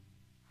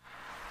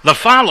The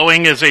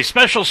following is a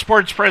special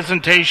sports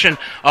presentation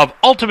of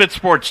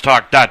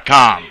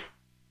UltimateSportsTalk.com.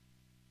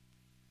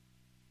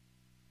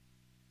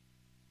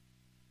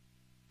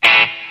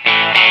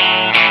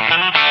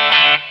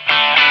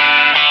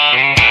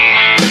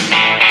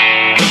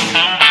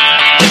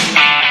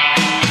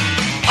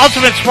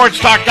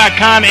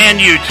 UltimateSportsTalk.com and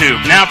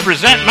YouTube now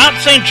present Mount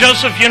St.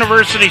 Joseph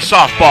University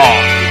Softball.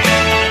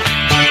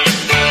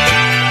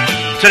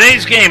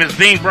 Today's game is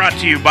being brought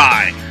to you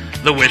by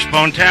the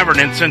Wishbone Tavern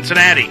in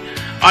Cincinnati,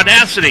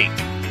 Audacity,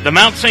 the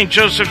Mount St.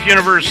 Joseph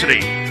University,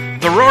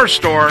 the Roar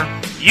Store,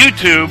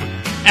 YouTube,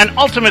 and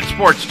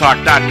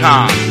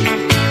UltimateSportsTalk.com.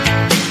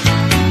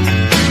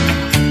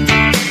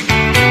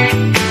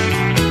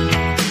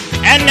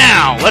 And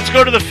now, let's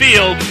go to the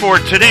field for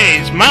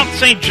today's Mount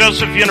St.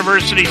 Joseph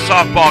University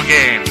softball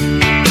game.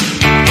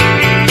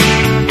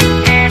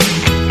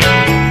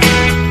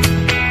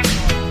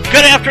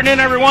 Good afternoon,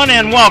 everyone,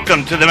 and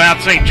welcome to the Mount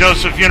St.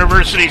 Joseph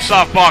University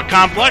softball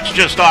complex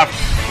just off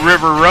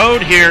River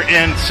Road here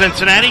in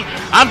Cincinnati.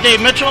 I'm Dave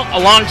Mitchell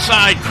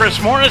alongside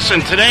Chris Morris,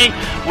 and today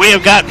we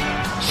have got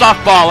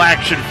softball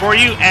action for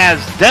you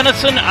as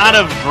Denison out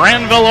of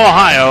Granville,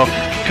 Ohio,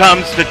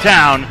 comes to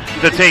town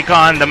to take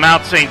on the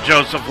Mount St.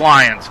 Joseph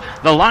Lions.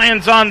 The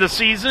Lions on the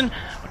season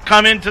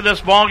come into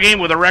this ball game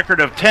with a record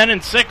of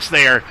 10-6.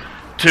 They are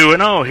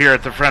 2-0 here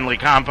at the Friendly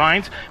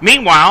Confines.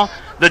 Meanwhile,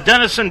 the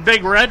Denison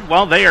Big Red,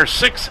 well, they are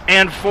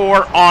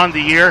 6-4 on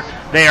the year.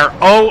 They are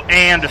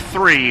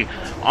 0-3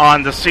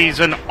 on the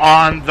season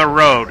on the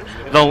road.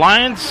 The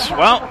Lions,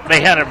 well,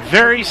 they had a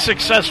very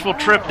successful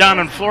trip down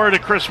in Florida,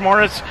 Chris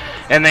Morris,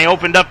 and they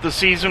opened up the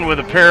season with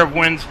a pair of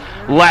wins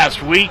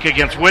last week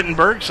against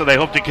Wittenberg, so they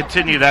hope to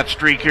continue that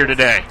streak here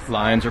today.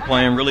 Lions are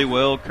playing really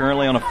well,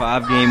 currently on a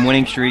 5-game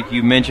winning streak.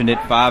 You mentioned it,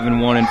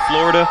 5-1 in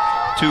Florida,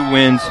 2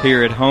 wins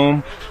here at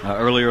home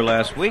earlier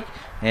last week.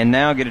 And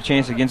now get a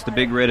chance against the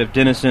Big Red of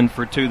Denison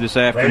for 2 this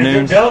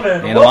afternoon.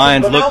 And the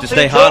Lions look to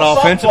stay hot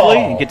offensively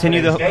and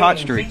continue the hot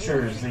streak.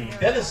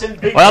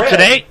 Well,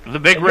 today, the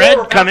Big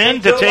Red come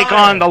in to take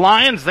on the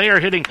Lions. They are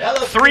hitting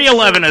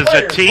 .311 as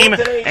a team,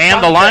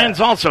 and the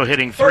Lions also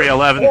hitting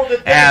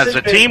 .311 as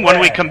a team. When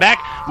we come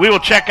back, we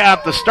will check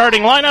out the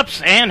starting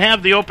lineups and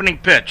have the opening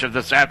pitch of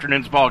this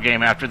afternoon's ball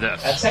game after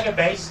this. At second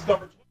base,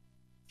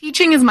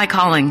 Teaching is my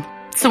calling.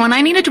 So when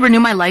I needed to renew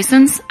my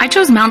license, I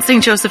chose Mount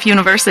St. Joseph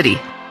University.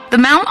 The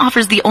Mount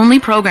offers the only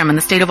program in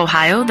the state of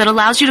Ohio that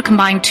allows you to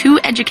combine 2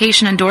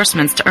 education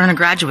endorsements to earn a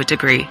graduate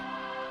degree.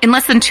 In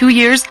less than 2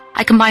 years,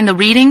 I combined the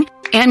reading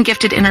and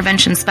gifted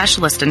intervention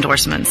specialist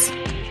endorsements.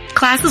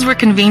 Classes were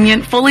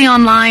convenient, fully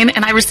online,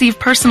 and I received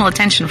personal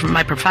attention from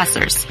my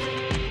professors.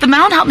 The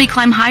Mount helped me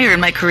climb higher in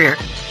my career.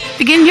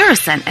 Begin your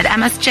ascent at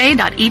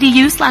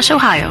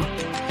msj.edu/Ohio.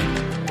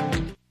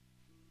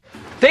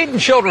 Dayton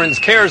Children's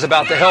cares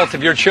about the health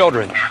of your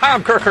children. Hi,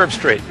 I'm Kirk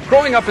Herbstreit.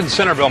 Growing up in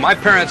Centerville, my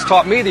parents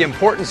taught me the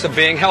importance of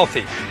being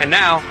healthy, and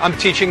now I'm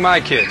teaching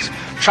my kids.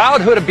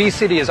 Childhood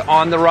obesity is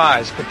on the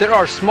rise, but there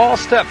are small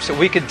steps that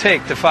we can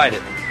take to fight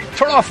it.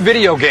 Turn off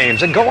video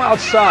games and go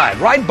outside,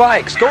 ride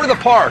bikes, go to the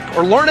park,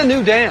 or learn a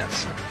new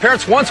dance.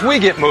 Parents, once we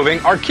get moving,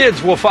 our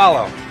kids will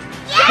follow.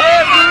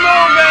 Get moving!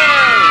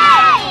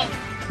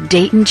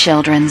 Dayton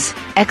Children's,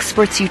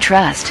 experts you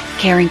trust,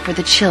 caring for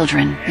the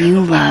children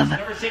you love.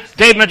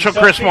 Dave Mitchell,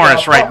 Chris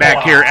Morris, right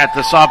back here at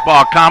the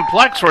softball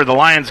complex where the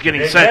Lions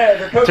getting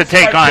set to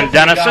take on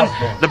Denison.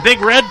 The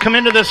Big Red come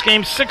into this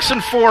game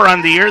 6-4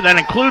 on the year. That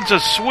includes a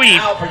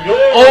sweep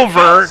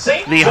over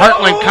the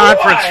Heartland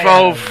Conference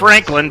foe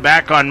Franklin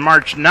back on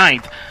March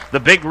 9th. The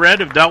Big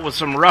Red have dealt with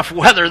some rough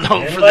weather,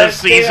 though, for this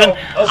season.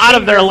 Out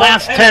of their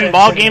last 10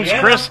 ball games,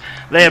 Chris,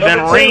 they have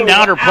been rained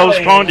out or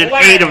postponed in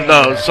 8 of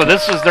those. So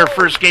this is their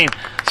first game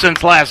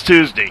since last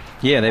Tuesday.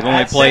 Yeah, they've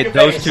only played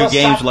those 2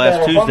 games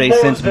last Tuesday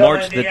since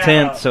March the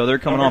 10th, so they're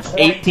coming off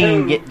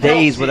 18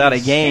 days without a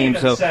game.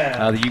 So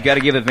you've got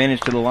to give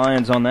advantage to the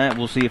Lions on that.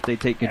 We'll see if they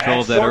take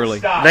control of that early.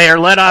 They are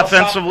led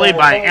offensively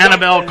by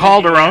Annabelle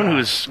Calderon,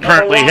 who's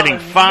currently hitting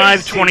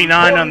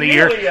 .529 on the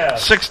year,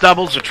 6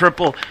 doubles, a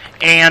triple,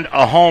 and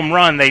a home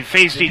run. They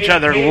faced each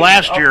other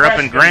last year up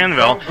in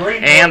Granville,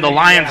 and the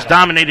Lions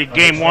dominated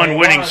Game 1,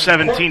 winning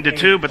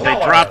 17-2, but they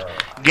dropped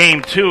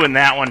Game 2 in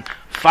that one,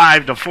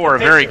 5-4, a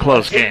very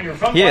close game.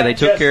 Yeah, they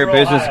took care of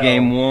business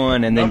Game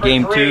 1, and then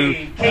Game 2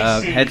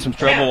 had some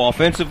trouble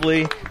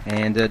offensively,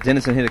 and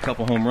Denison hit a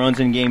couple home runs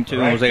in Game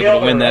 2 and was able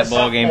to win that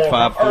ball game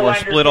 5-4,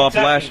 split off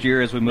last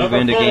year as we move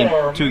into Game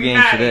 2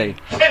 games today.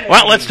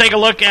 Well, let's take a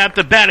look at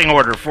the batting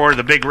order for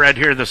the Big Red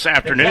here this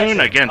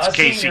afternoon against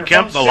Casey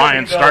Kemp, the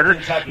Lions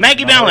starter.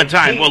 Maggie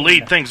Valentine will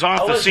lead things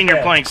off, the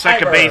senior playing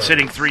second base,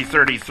 hitting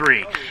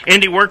 .333.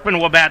 Indy Workman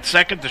will bat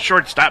second, the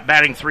shortstop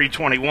batting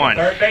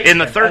 .321. In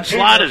the third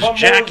slot is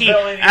Jackie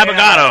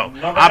Abogado.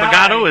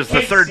 Abogado is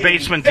the third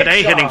baseman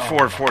today, hitting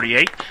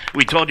 .448.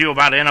 We told you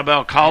about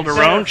Annabelle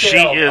Calderon. She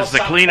is the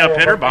cleanup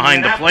hitter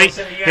behind the plate,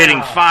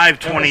 hitting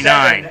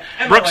 .529.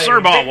 Brooke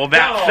Serball will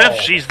bat fifth.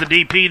 She's the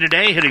DP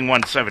today, hitting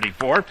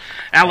 .174.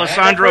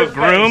 Alessandro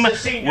Groom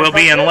will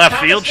be in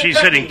left field. She's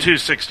hitting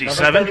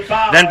 .267.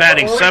 Then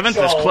batting seventh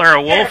is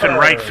Clara Wolf in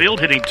right field,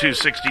 hitting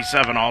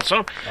 .267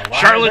 also.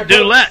 Charlotte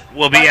Doulette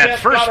will be at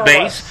first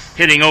base,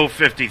 hitting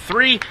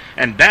 .053.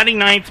 And batting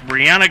ninth,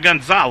 Brianna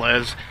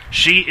Gonzalez.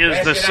 She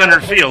is the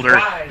center fielder,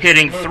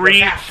 hitting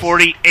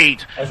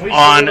 .348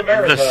 on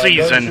the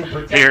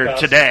season here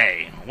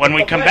today. When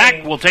we come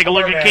back, we'll take a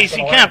look at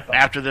Casey Kemp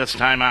after this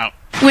timeout.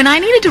 When I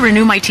needed to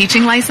renew my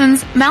teaching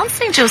license, Mount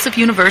St. Joseph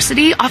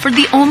University offered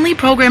the only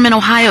program in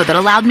Ohio that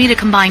allowed me to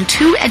combine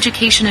 2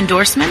 education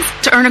endorsements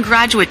to earn a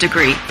graduate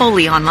degree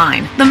fully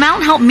online. The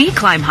Mount helped me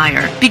climb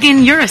higher.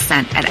 Begin your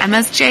ascent at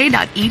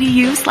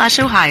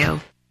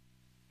msj.edu/Ohio.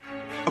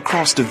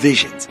 Across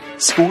divisions,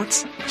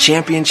 sports,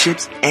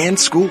 championships, and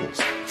schools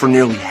for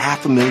nearly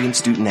 500,000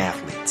 student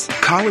athletes.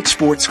 College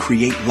sports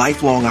create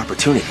lifelong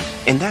opportunity,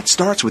 and that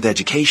starts with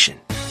education.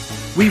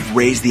 We've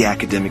raised the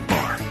academic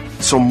bar,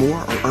 so more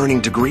are earning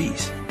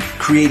degrees,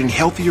 creating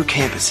healthier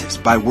campuses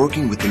by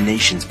working with the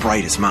nation's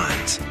brightest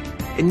minds,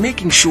 and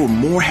making sure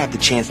more have the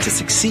chance to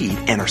succeed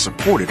and are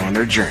supported on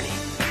their journey.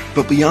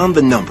 But beyond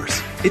the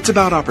numbers, it's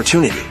about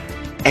opportunity,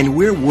 and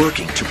we're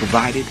working to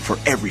provide it for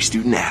every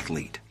student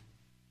athlete.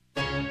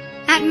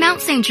 At Mount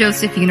St.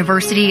 Joseph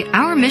University,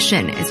 our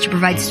mission is to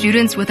provide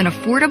students with an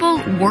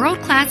affordable,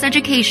 world-class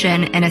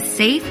education in a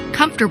safe,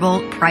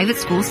 comfortable, private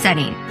school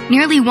setting.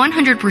 Nearly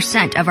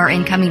 100% of our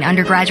incoming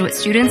undergraduate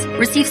students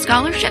receive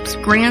scholarships,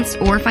 grants,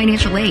 or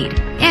financial aid.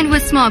 And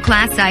with small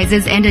class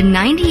sizes and a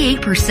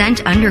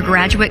 98%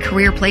 undergraduate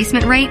career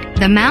placement rate,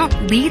 the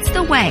Mount leads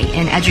the way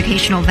in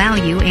educational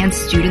value and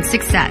student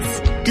success.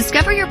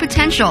 Discover your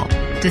potential.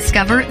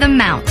 Discover the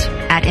Mount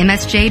at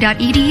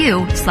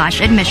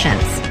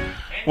msj.edu/admissions.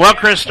 Well,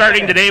 Chris,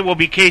 starting today will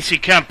be Casey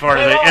Kemp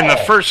in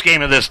the first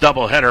game of this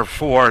doubleheader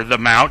for the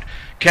Mount.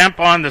 Kemp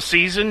on the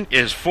season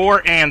is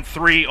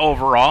 4-3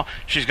 overall.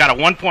 She's got a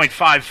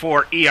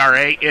 1.54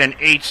 ERA in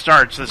 8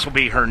 starts. This will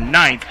be her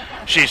 9th.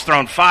 She's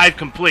thrown 5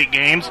 complete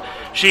games.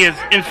 She is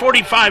in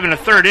 45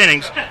 1/3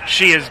 innings.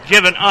 She has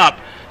given up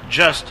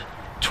just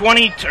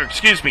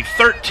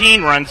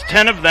 13 runs,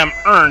 10 of them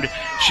earned.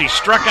 She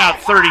struck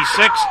out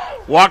 36,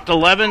 walked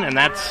 11, and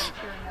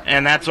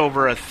that's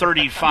over a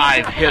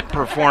 35-hit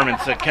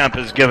performance that Kemp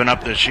has given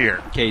up this year.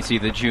 Casey,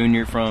 the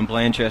junior from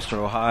Blanchester,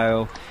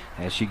 Ohio,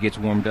 as she gets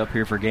warmed up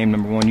here for game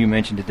number 1. You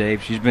mentioned it,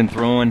 Dave. She's been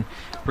throwing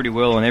pretty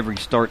well in every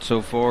start so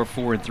far,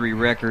 4-3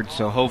 record.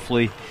 So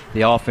hopefully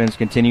the offense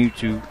continue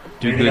to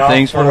do good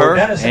things for her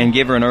and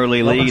give her an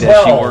early lead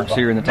as she works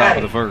here in the top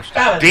of the first.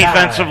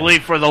 Defensively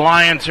for the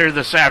Lions here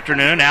this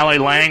afternoon, Allie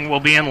Lang will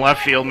be in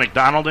left field,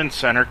 McDonald in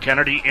center,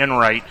 Kennedy in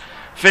right.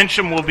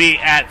 Fincham will be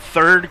at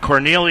third,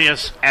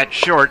 Cornelius at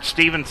short,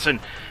 Stevenson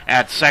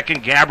at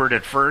second, Gabbard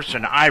at first,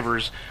 and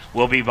Ivers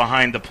will be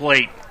behind the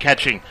plate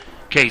catching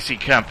Casey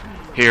Kemp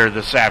here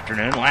this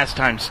afternoon. Last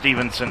time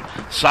Stevenson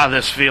saw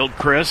this field,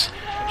 Chris,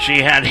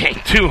 she had a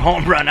 2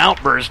 home run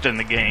outburst in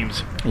the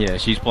games. Yeah,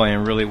 she's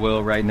playing really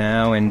well right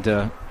now, and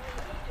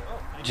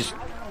just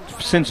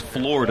since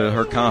Florida,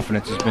 her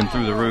confidence has been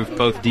through the roof,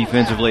 both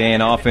defensively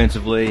and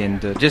offensively,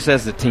 and just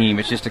as a team,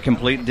 it's just a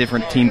complete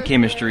different team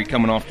chemistry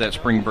coming off that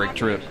spring break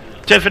trip.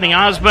 Tiffany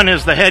Osmond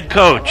is the head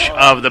coach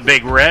of the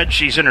Big Red.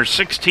 She's in her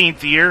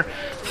 16th year,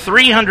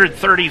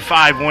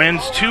 335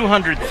 wins,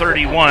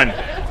 231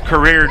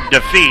 career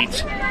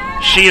defeats.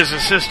 She is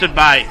assisted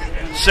by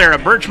Sarah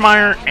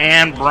Birchmeyer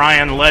and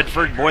Brian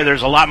Ledford. Boy,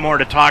 there's a lot more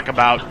to talk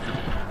about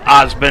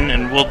Osmond,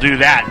 and we'll do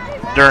that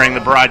during the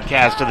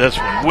broadcast of this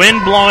one.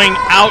 Wind blowing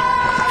out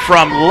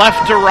from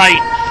left to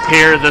right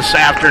here this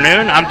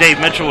afternoon. I'm Dave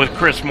Mitchell with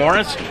Chris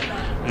Morris.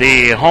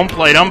 The home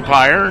plate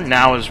umpire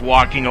now is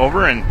walking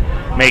over and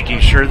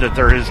making sure that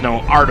there is no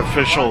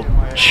artificial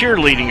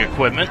cheerleading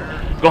equipment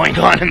going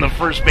on in the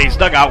first base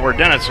dugout where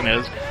Denison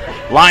is.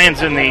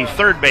 Lions in the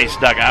third base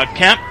dugout.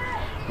 Kemp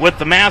with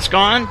the mask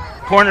on,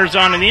 corners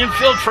on in the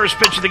infield. First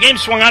pitch of the game,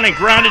 swung on and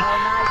grounded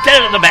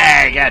dead of the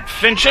bag at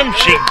Fincham.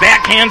 She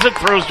backhands it,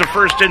 throws to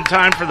first in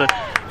time for the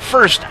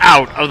first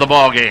out of the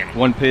ball game.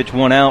 1 pitch,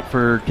 1 out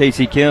for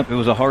Casey Kemp. It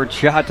was a hard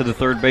shot to the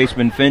third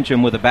baseman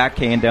Fincham with a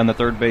backhand down the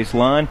third base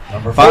line.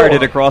 Fired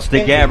it across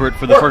to Gabbard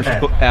for the first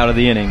out of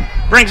the inning.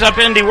 Brings up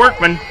Indy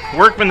Workman.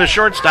 Workman, the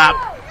shortstop,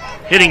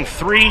 hitting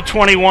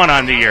 .321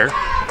 on the year.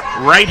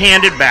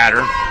 Right-handed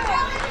batter.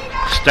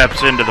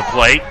 Steps into the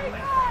plate.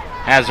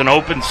 Has an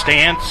open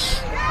stance.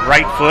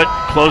 Right foot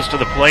close to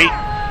the plate.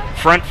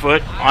 Front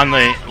foot on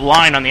the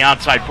line on the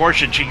outside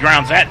portion. She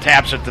grounds that,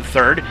 taps it to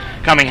third.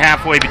 Coming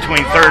halfway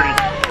between third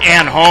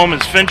and home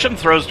is Fincham.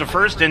 Throws to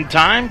first in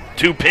time.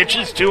 2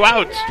 pitches, 2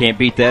 outs. Can't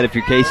beat that if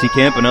you're Casey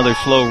Kemp. Another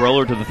slow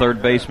roller to the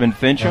third baseman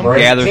Fincham.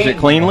 Gathers it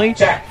cleanly.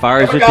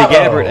 Fires it to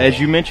Gabbard. As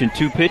you mentioned,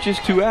 2 pitches,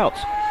 2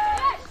 outs.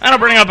 That'll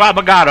bring up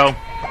Abogado.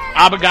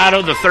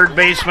 Abogado, the third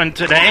baseman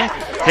today,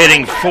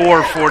 hitting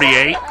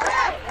 .448.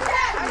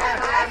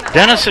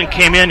 Denison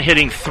came in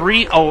hitting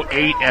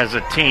 .308 as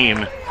a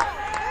team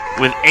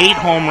with 8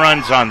 home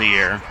runs on the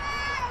year.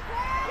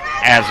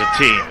 as a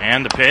team.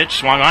 And the pitch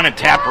swung on and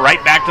tapped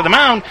right back to the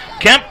mound.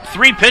 Kemp,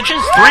 3 pitches, 3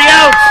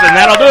 outs, and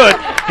that'll do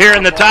it here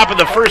in the top of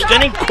the first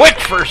inning. Quick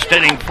first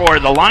inning for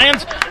the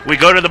Lions. We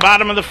go to the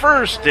bottom of the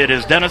first. It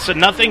is Denison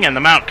nothing and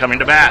the Mount coming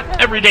to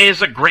bat. Every day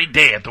is a great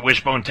day at the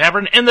Wishbone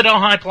Tavern in the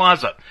Delhi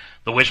Plaza.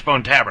 The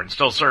Wishbone Tavern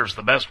still serves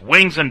the best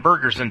wings and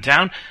burgers in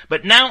town,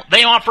 but now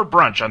they offer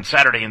brunch on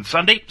Saturday and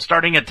Sunday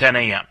starting at 10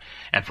 a.m.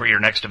 And for your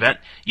next event,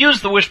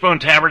 use the Wishbone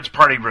Tavern's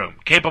party room,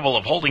 capable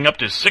of holding up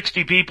to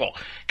 60 people.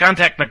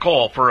 Contact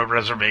Nicole for a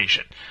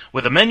reservation.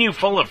 With a menu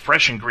full of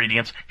fresh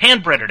ingredients,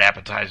 hand-breaded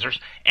appetizers,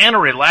 and a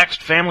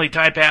relaxed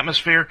family-type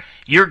atmosphere,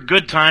 your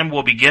good time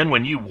will begin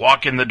when you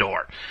walk in the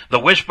door. The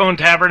Wishbone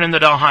Tavern in the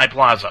Delhi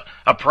Plaza,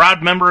 a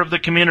proud member of the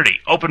community,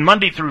 open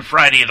Monday through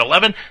Friday at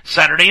 11,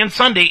 Saturday and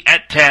Sunday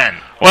at 10.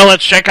 Well,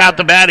 let's check out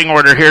the batting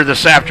order here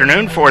this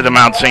afternoon for the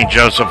Mount St.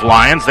 Joseph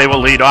Lions. They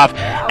will lead off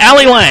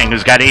Allie Lang,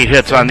 who's got 8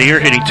 hits on the year,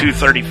 hitting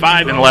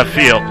 .235 in left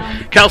field.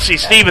 Kelsey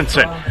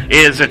Stevenson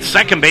is at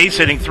second base,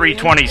 hitting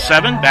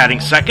 .327, batting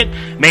second.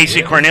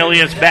 Macy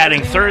Cornelius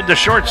batting third, the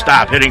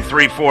shortstop, hitting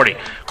 .340.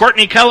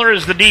 Courtney Keller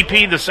is the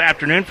DP this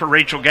afternoon for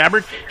Rachel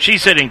Gabbard.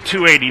 She's hitting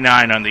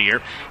 .289 on the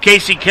year.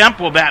 Casey Kemp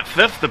will bat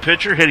fifth, the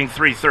pitcher, hitting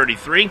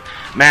 .333.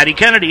 Maddie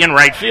Kennedy in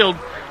right field.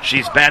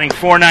 She's batting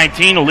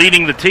 .419,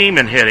 leading the team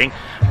in hitting.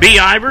 B.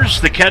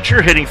 Ivers, the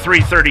catcher, hitting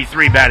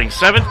 .333, batting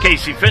seventh.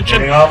 Casey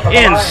Finchen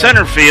in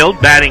center field,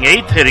 batting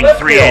eighth, hitting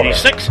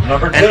 .386.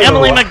 And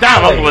Emily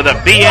McDonald with a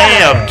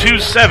BA of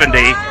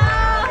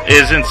 .270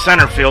 is in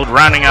center field,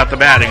 rounding out the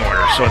batting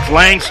order. So it's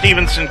Lang,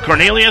 Stevenson,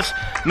 Cornelius.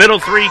 Middle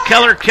 3,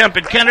 Keller, Kemp,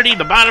 and Kennedy.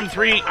 The bottom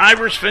 3,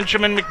 Ivers,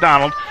 Fincham, and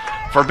McDonald.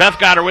 For Beth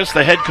Gotterwitz,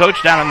 the head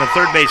coach, down in the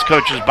third base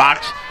coach's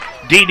box.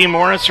 Dee Dee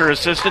Morris, her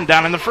assistant,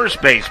 down in the first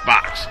base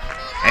box.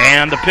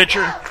 And the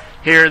pitcher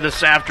here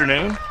this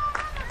afternoon,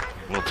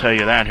 we'll tell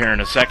you that here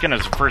in a second,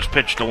 as the first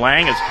pitch to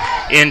Lang is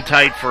in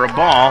tight for a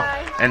ball,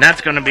 and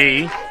that's going to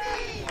be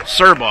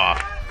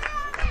Serbaugh.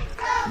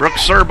 Brooke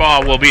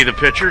Serbaugh will be the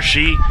pitcher.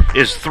 She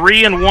is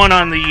 3-1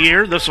 on the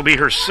year. This will be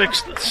her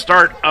 6th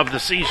start of the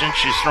season.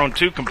 She's thrown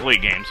 2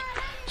 complete games.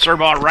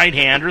 Serbaugh,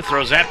 right-hander,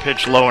 throws that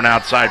pitch low and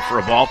outside for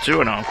a ball,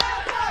 2-0.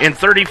 In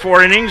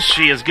 34 innings,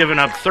 she has given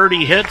up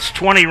 30 hits,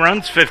 20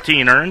 runs,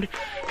 15 earned.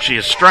 She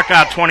has struck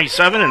out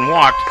 27 and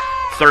walked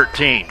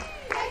 13.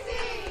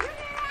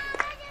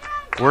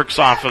 Works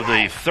off of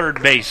the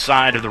third base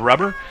side of the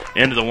rubber.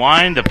 Into the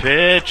wind, the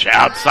pitch,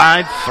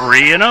 outside,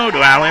 3-0 to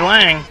Allie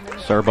Lang.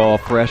 Serbaugh,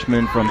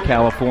 freshman from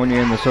California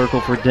in the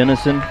circle for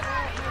Denison.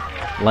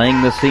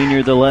 Lang, the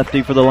senior, the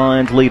lefty for the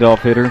Lions, leadoff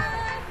hitter.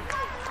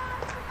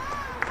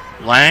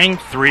 Lang,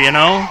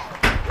 3-0.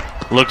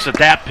 Looks at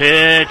that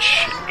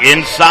pitch,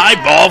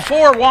 inside, ball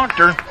 4, walked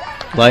her.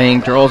 Lang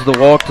draws the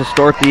walk to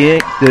start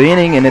the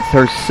inning, and it's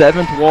her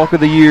 7th walk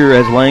of the year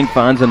as Lang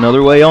finds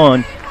another way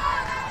on.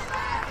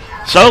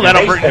 So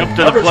that'll bring up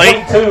to the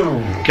plate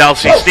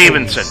Kelsey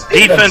Stevenson.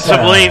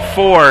 Defensively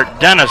for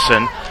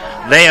Denison,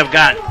 they have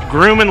got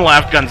Groom in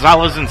left,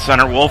 Gonzalez in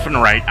center, Wolf in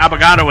right,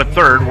 Abogado at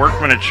third,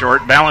 Workman at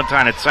short,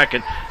 Ballantyne at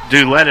second,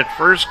 Dulett at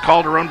first,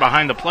 Calderon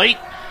behind the plate,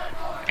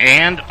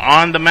 and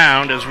on the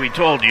mound, as we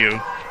told you,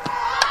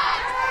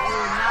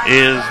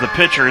 is the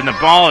pitcher, and the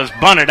ball is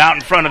bunted out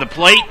in front of the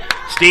plate.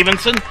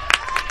 Stevenson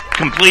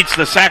completes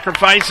the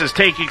sacrifice, is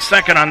taking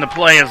second on the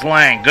play as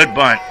Lang. Good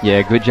bunt.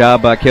 Yeah, good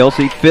job by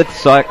Kelsey. 5th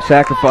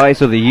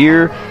sacrifice of the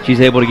year. She's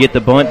able to get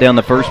the bunt down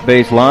the first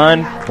base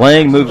line.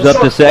 Lang moves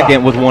up to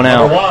second with 1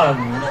 out.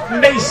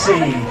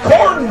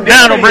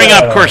 Now it'll bring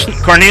up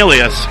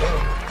Cornelius.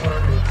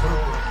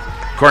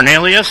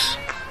 Cornelius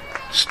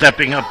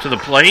stepping up to the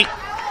plate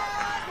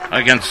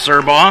against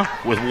Serbaugh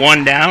with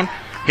 1 down.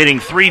 Hitting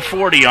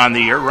 .340 on the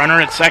year. Runner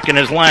at second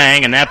is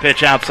Lang, and that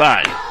pitch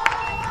outside.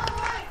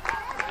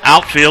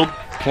 Outfield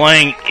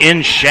playing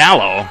in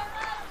shallow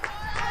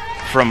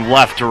from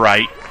left to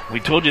right. We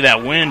told you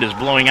that wind is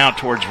blowing out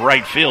towards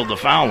right field, the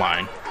foul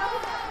line.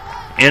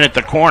 In at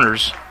the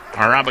corners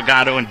are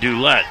Abogado and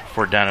Dulett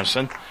for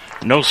Denison.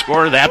 No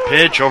score. That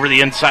pitch over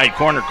the inside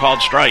corner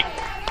called strike.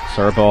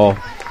 Serbaugh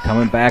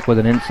coming back with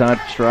an inside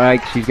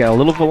strike. She's got a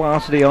little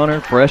velocity on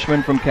her.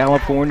 Freshman from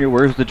California.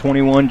 Wears the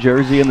 21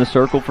 jersey in the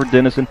circle for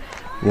Denison.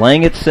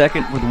 Lang at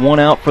second with 1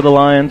 out for the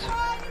Lions.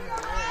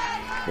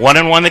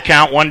 1-1 the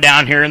count. 1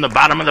 down here in the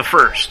bottom of the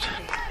first.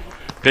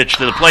 Pitch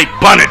to the plate.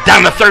 Bunted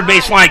down the third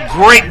base line.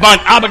 Great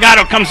bunt.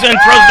 Abogado comes in,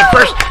 throws to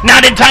first.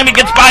 Not in time. He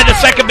gets by the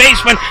second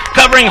baseman.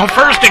 Covering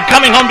first and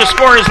coming home to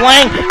score is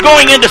Lang.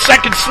 Going into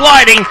second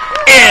sliding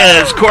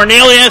is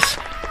Cornelius.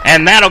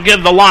 And that'll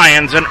give the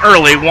Lions an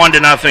early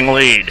 1-0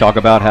 lead. Talk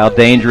about how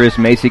dangerous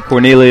Macy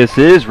Cornelius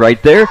is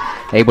right there.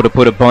 Able to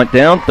put a bunt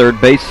down. Third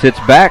base sits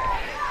back.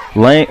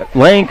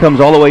 Lang comes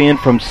all the way in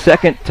from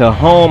second to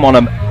home on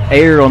an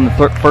error on the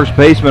first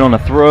baseman on a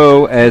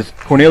throw as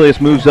Cornelius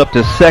moves up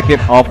to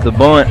second off the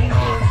bunt.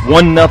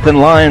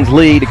 1-0 Lions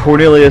lead.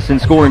 Cornelius in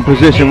scoring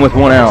position with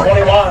 1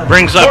 out.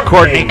 Brings up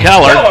Courtney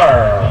Keller.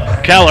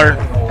 Keller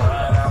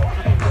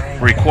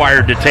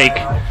required to take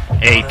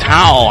a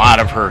towel out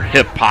of her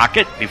hip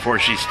pocket before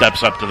she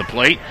steps up to the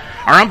plate.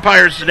 Our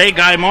umpires today,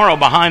 Guy Morrow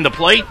behind the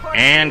plate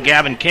and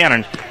Gavin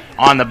Cannon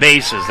on the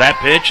bases. That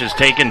pitch is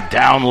taken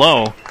down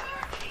low.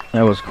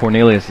 That was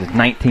Cornelius'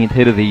 19th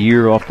hit of the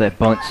year off that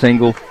bunt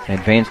single.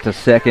 Advanced to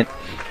second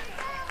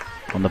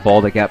on the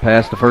ball that got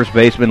past the first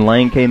baseman.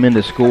 Lang came in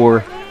to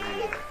score.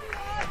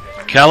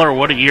 Keller,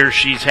 what a year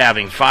she's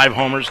having. 5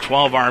 homers,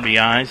 12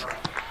 RBIs.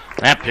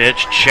 That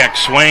pitch, check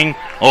swing,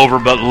 over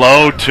but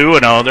low,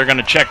 2-0. They're going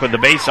to check with the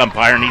base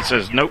umpire, and he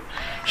says, nope,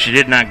 she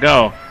did not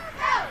go.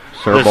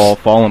 Serval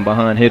falling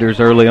behind hitters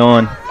early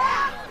on.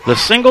 The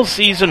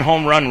single-season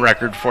home run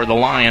record for the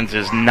Lions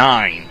is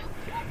 9.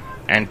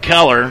 And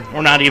Keller,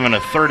 we're not even a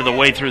third of the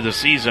way through the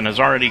season, has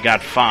already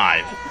got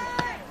 5.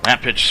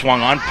 That pitch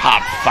swung on,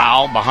 popped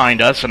foul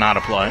behind us and out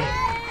of play.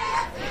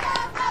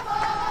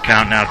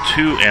 Count now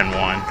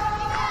 2-1.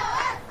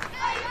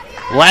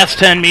 Last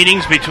 10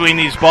 meetings between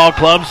these ball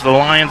clubs, the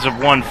Lions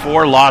have won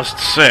 4, lost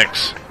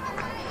 6.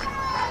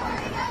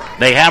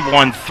 They have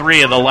won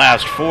 3 of the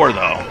last 4,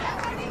 though.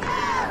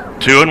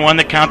 2-1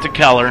 the count to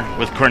Keller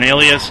with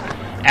Cornelius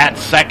at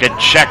second.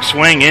 Check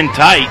swing in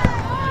tight.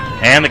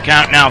 And the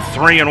count now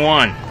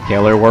 3-1.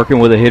 Keller working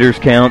with a hitter's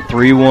count,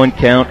 3-1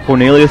 count.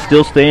 Cornelius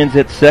still stands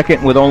at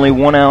second with only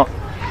 1 out.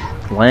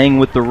 Lang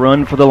with the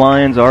run for the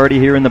Lions already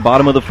here in the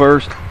bottom of the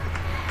first.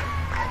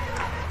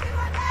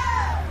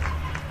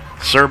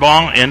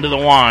 Serval into the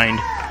wind.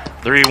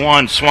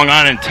 3-1, swung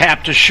on and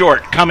tapped to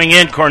short. Coming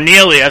in,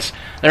 Cornelius.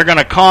 They're going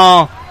to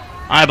call,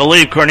 I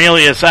believe,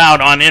 Cornelius out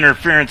on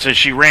interference as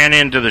she ran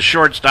into the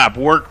shortstop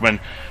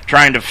Workman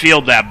trying to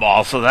field that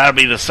ball. So that'll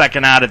be the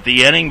second out at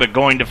the inning, but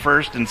going to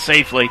first and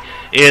safely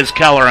is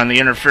Keller on the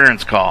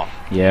interference call.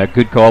 Yeah,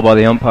 good call by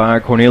the umpire.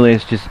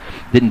 Cornelius just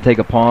didn't take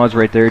a pause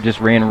right there, just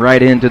ran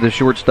right into the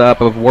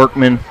shortstop of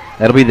Workman.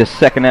 That'll be the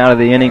second out of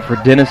the inning for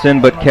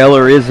Denison, but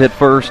Keller is at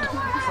first.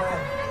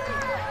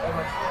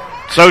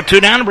 So 2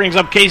 down brings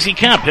up Casey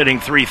Kemp hitting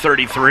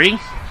 .333.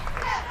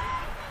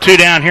 2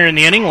 down here in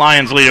the inning.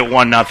 Lions lead at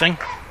 1-0.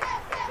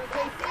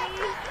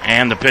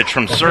 And the pitch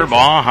from Serval,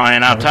 high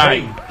and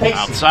outside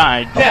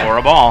for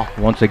a ball.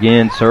 Once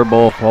again,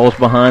 Serval falls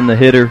behind the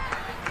hitter.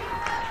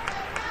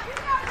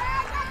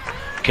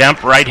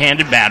 Kemp,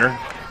 right-handed batter.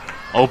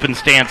 Open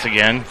stance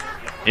again.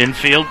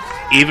 Infield,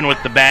 even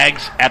with the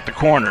bags at the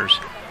corners.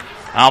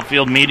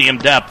 Outfield, medium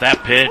depth.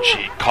 That pitch,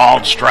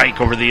 called strike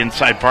over the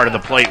inside part of the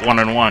plate,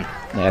 1-1.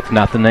 That's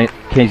nothing that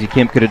Casey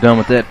Kemp could have done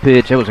with that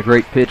pitch. That was a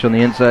great pitch on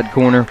the inside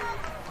corner.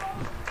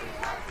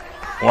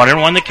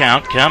 1-1 the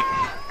count. Kemp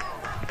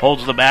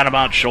holds the bat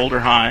about shoulder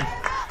high.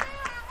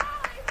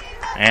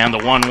 And the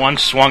 1-1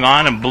 swung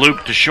on and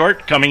blooped to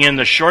short. Coming in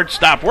the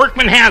shortstop.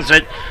 Workman has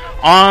it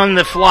on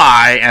the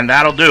fly, and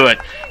that'll do it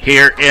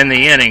here in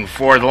the inning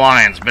for the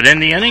Lions. But in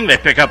the inning, they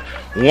pick up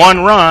 1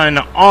 run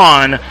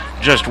on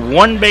just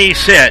 1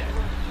 base hit.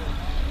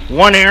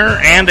 1 error,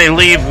 and they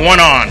leave 1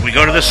 on. We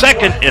go to the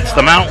second. It's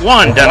the Mount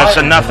 1,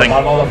 Denison nothing.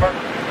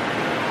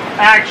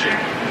 Action.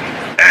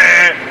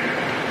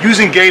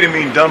 Using gay to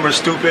mean dumb or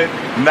stupid,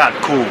 not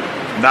cool.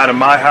 Not in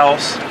my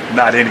house,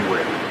 not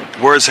anywhere.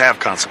 Words have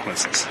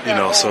consequences,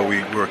 so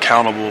we're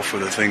accountable for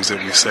the things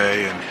that we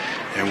say,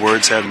 and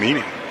words have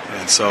meaning.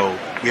 And so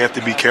we have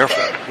to be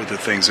careful with the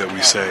things that we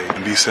say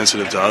and be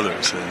sensitive to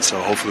others. And so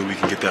hopefully we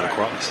can get that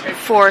across.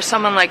 For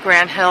someone like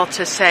Grant Hill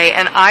to say,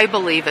 and I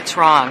believe it's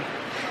wrong,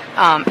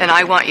 and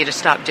I want you to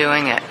stop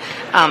doing it,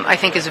 I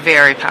think is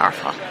very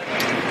powerful.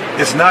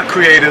 It's not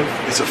creative.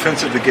 It's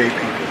offensive to gay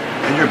people,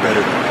 and you're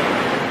better than that.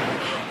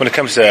 When it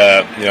comes to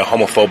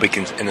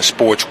homophobic in the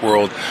sports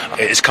world,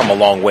 it's come a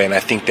long way, and I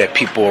think that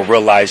people are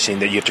realizing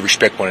that you have to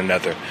respect one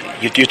another.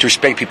 You have to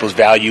respect people's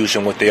values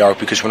and what they are,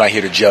 because we're not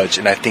here to judge.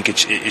 And I think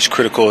it's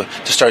critical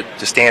to start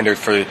the standard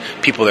for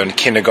people that are in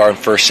kindergarten,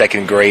 first,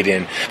 second grade,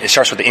 and it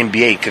starts with the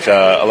NBA, because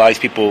a lot of these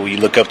people, you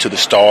look up to the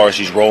stars,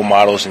 these role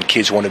models, and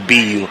kids want to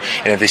be you.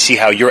 And if they see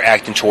how you're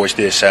acting towards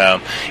this, I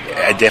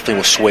definitely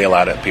will sway a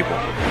lot of people.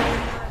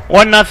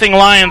 1-0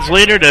 Lions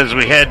lead it as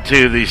we head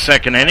to the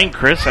second inning.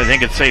 Chris, I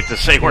think it's safe to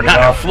say we're not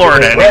in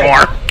Florida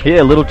anymore.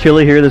 Yeah, a little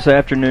chilly here this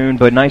afternoon,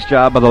 but nice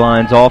job by the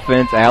Lions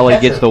offense. Allie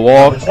gets the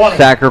walk,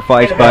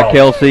 sacrificed by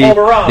Kelsey.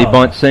 The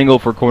bunt single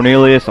for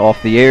Cornelius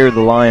off the air.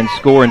 The Lions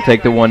score and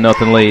take the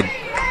 1-0 lead.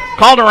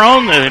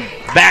 Calderon, the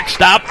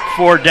backstop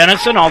for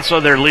Denison, also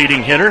their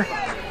leading hitter.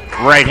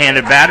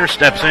 Right-handed batter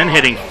steps in,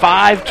 hitting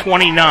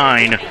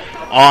 .529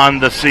 on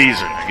the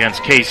season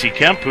against Casey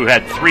Kemp, who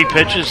had 3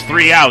 pitches,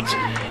 3 outs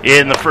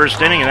in the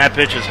first inning, and that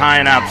pitch is high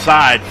and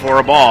outside for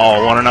a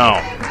ball,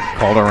 1-0.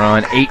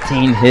 Calderon,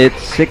 18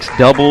 hits, 6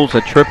 doubles,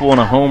 a triple, and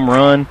a home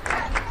run,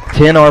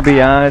 10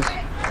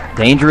 RBIs.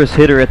 Dangerous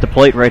hitter at the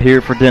plate right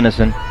here for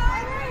Denison.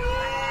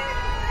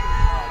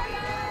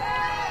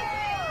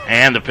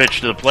 And the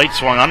pitch to the plate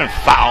swung on and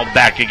fouled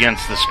back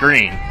against the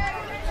screen.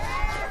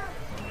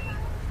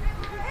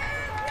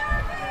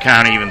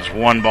 Count evens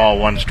 1 ball,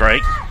 1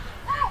 strike.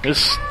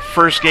 This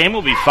first game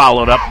will be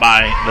followed up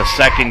by the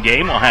second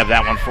game. We'll have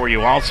that one for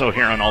you also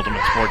here on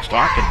Ultimate Sports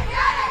Talk.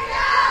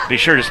 And be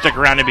sure to stick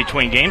around in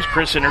between games.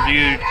 Chris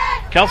interviewed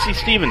Kelsey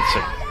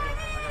Stevenson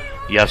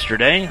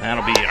yesterday.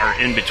 That'll be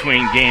our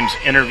in-between games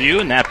interview,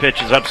 and that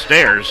pitch is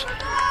upstairs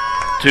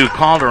to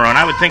Calderon.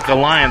 I would think the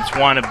Lions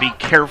want to be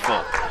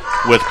careful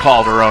with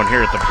Calderon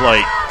here at the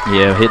plate.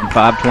 Yeah, hitting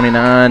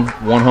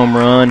 .529, 1 home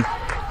run.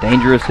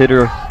 Dangerous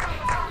hitter.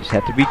 Just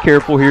have to be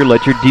careful here.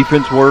 Let your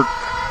defense work.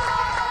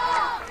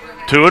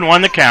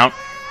 2-1 the count.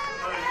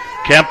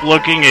 Kemp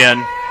looking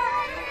in.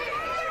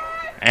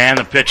 And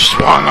the pitch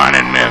swung on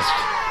and missed.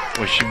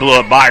 Well, she blew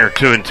it by her,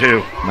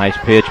 2-2. Nice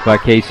pitch by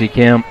Casey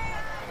Kemp.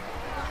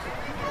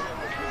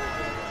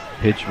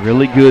 Pitched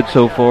really good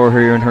so far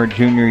here in her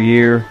junior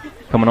year.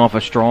 Coming off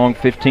a strong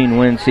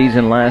 15-win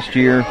season last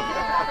year.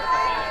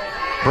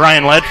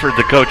 Brian Ledford,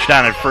 the coach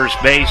down at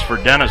first base for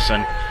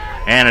Denison.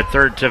 And at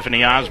third,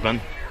 Tiffany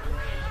Osmond.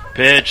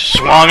 Pitch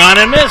swung on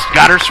and missed.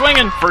 Got her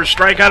swinging. First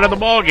strikeout of the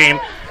ball game.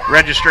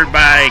 Registered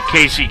by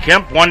Casey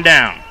Kemp. 1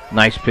 down.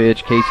 Nice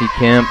pitch. Casey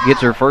Kemp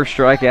gets her first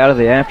strikeout of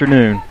the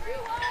afternoon.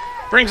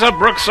 Brings up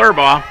Brooke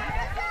Serbaugh.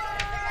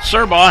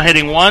 Serbaugh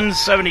hitting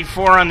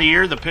 .174 on the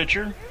year, the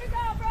pitcher.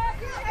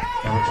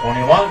 Number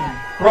 21,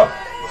 Brooke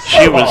Serbaugh.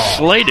 She was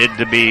slated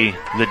to be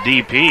the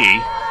DP,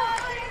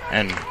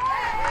 and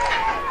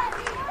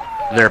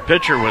their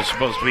pitcher was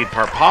supposed to be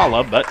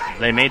Parpala, but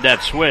they made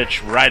that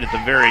switch right at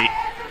the very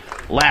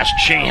last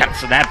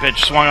chance, and that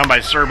pitch swung on by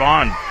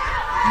Serbaugh and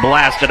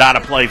blasted out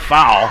of play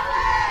foul.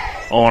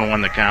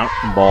 0-1 the count.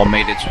 Ball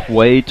made its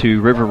way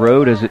to River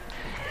Road as it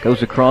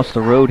goes across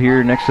the road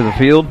here next to the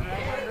field.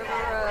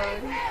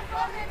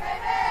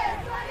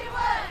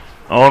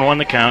 0-1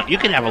 the count. You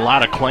could have a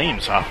lot of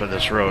claims off of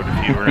this road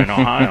if you were in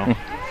Ohio.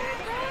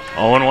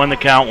 0-1 the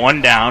count,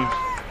 1 down.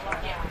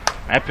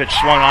 That pitch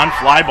swung on,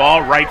 fly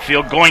ball, right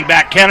field, going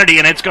back Kennedy,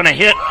 and it's going to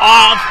hit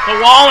off the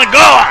wall and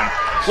gone.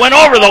 Went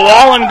over the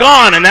wall and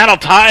gone, and that'll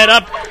tie it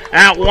up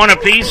at 1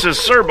 apiece as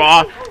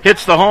Serbaugh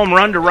hits the home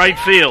run to right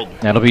field.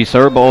 That'll be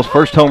Serbaugh's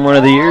first home run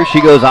of the year.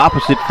 She goes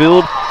opposite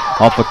field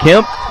off of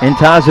Kemp and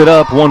ties it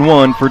up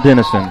 1-1 for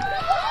Denison.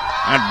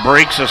 That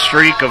breaks a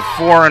streak of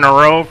 4 in a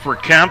row for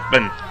Kemp,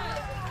 and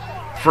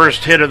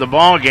first hit of the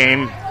ball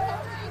game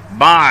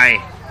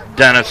by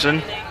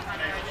Denison.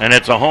 And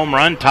it's a home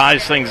run,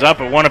 ties things up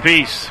at 1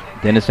 apiece.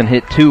 Denison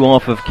hit 2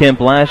 off of Kemp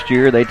last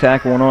year. They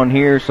tack 1 on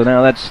here, so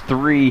now that's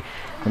 3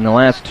 in the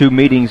last 2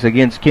 meetings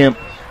against Kemp.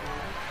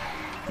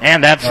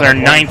 And that's their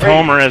 9th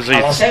homer as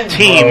a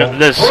team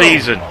this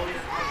season.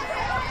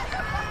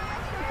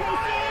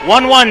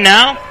 1-1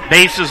 now.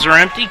 Bases are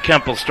empty.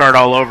 Kemp will start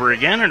all over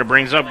again, and it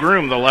brings up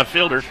Groom, the left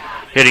fielder,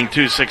 hitting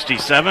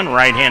 .267,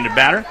 right-handed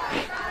batter.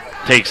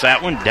 Takes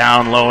that one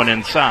down low and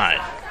inside.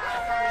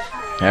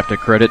 Have to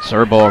credit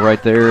Serbaugh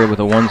right there with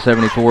a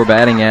 .174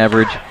 batting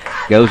average.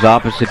 Goes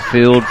opposite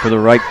field for the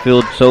right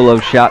field solo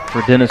shot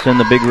for Denison,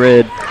 the Big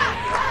Red.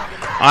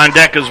 On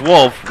deck is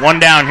Wolf. 1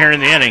 down here in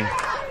the inning.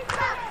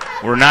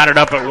 We're knotted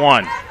up at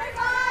 1.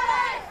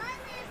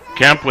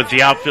 Kemp with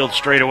the outfield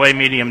straightaway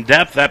medium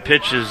depth. That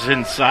pitch is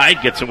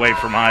inside, gets away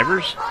from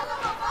Ivers.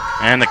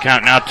 And the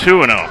count now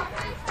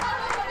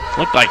 2-0.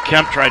 Looked like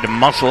Kemp tried to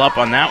muscle up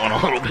on that one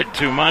a little bit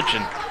too much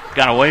and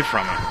got away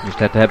from him. Just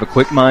have to have a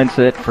quick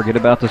mindset, forget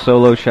about the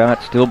solo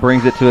shot, still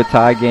brings it to a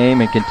tie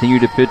game, and continue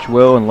to pitch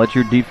well and let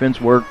your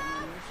defense work.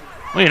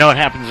 Well, you know what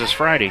happens this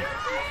Friday?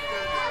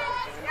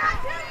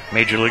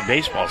 Major League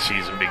Baseball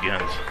season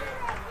begins.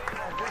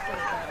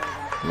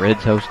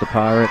 Reds host the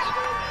Pirates.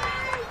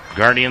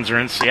 Guardians are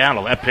in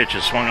Seattle. That pitch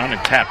is swung on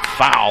and tapped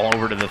foul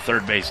over to the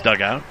third base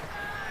dugout.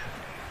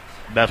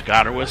 Beth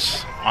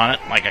Gotterwas on it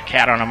like a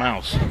cat on a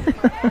mouse.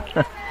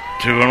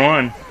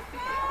 2-1.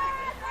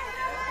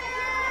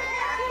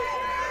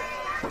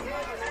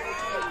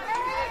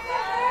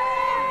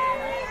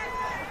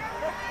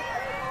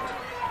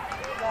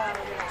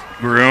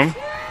 Groom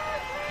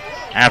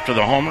after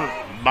the homer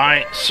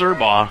by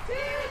Serbaugh.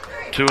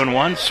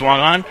 2-1, swung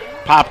on,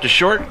 popped to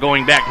short,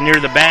 going back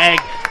near the bag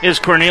is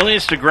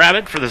Cornelius to grab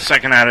it for the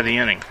second out of the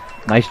inning.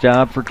 Nice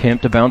job for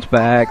Kemp to bounce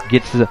back,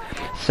 gets the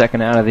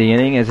second out of the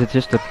inning as it's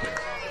just a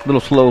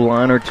little slow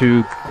liner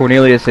to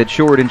Cornelius at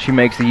short, and she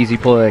makes the easy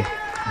play.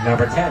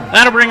 Number 10.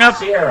 That'll bring up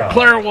Sierra.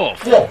 Claire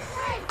Wolf.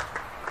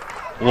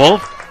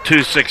 Wolf,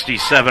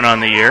 .267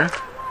 on the year.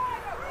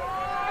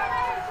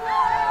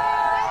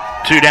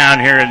 2 down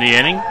here in the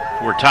inning.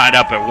 We're tied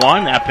up at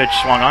 1. That pitch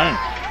swung on and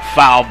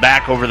fouled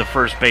back over the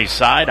first base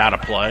side, out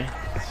of play.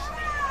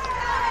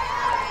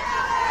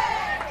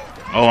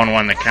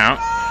 0-1 the count.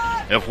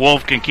 If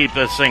Wolf can keep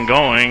this thing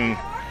going,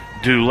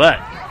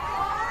 Dulett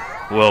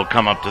will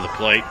come up to the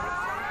plate.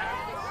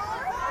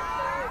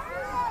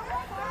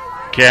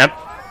 Kemp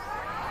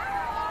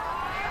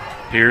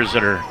peers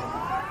at her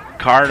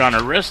card on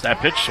her wrist. That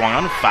pitch swung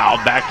on and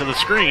fouled back to the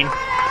screen.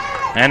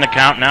 And the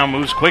count now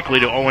moves quickly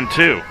to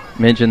 0-2.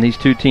 Mentioned these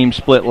two teams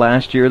split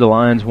last year. The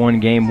Lions won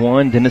game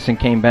 1. Denison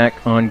came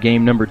back on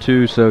game number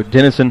 2. So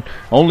Denison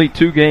only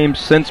 2 games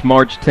since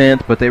March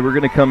 10th, but they were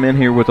going to come in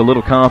here with a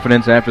little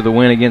confidence after the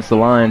win against the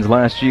Lions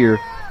last year.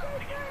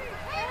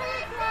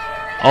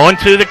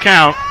 0-2 the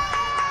count.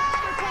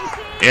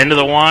 Into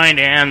the wind,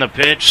 and the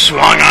pitch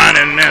swung on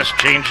and missed.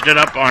 Changed it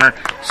up on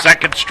her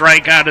second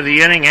strikeout of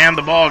the inning and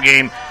the ball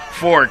game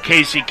for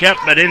Casey Kemp.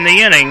 But in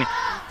the inning,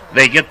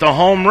 they get the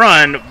home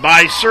run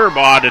by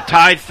Serbaugh to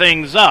tie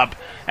things up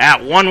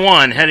at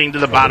 1-1 heading to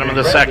the bottom of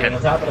the second.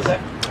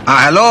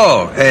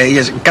 Hello.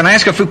 Yes. Can I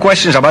ask a few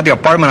questions about the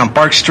apartment on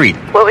Park Street?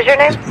 What was your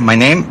name? My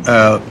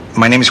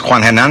name is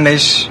Juan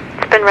Hernandez.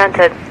 It's been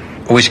rented.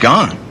 Oh, it's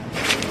gone.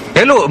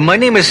 Hello, my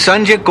name is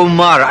Sanjay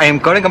Kumar. I am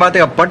calling about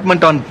the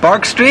apartment on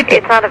Park Street.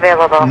 It's not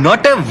available.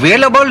 Not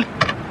available?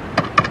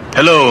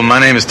 Hello, my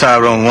name is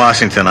Tyrone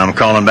Washington. I'm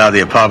calling about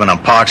the apartment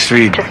on Park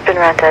Street. Just been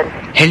rented.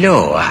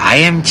 Hello, I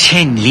am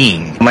Chen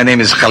Ling. My name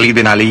is Khalid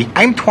bin Ali.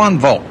 I'm Tuan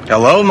Vo.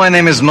 Hello, my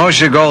name is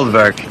Moshe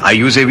Goldberg. I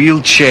use a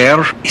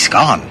wheelchair. It's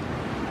gone.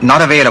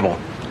 Not available.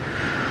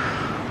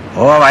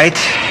 All right.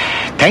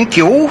 Thank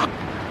you.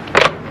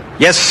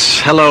 Yes,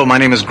 hello, my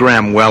name is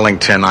Graham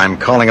Wellington. I'm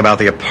calling about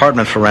the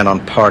apartment for rent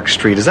on Park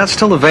Street. Is that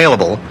still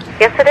available?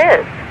 Yes, it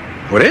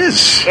is. What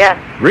is? Yes.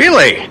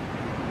 Really?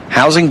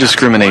 Housing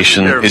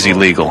discrimination is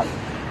illegal.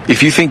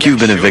 If you think you've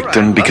been a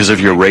victim because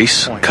of your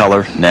race,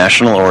 color,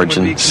 national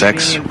origin,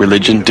 sex,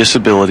 religion,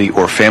 disability,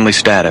 or family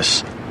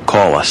status,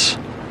 call us.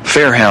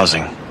 Fair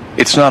housing.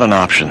 It's not an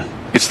option.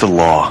 It's the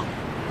law.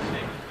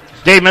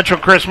 Dave Mitchell,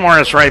 Chris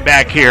Morris right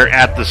back here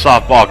at the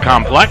softball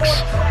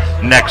complex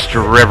next to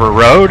River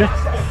Road.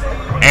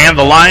 And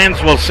the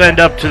Lions will send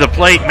up to the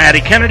plate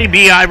Maddie Kennedy,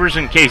 B. Ivers,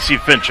 and Casey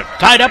Fincham.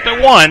 Tied up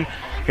at 1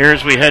 here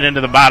as we head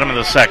into the bottom of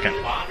the second.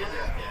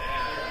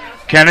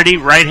 Kennedy,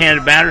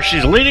 right-handed batter.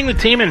 She's leading the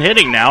team in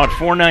hitting now at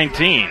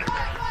 .419.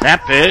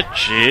 That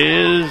pitch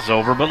is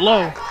over but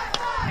low.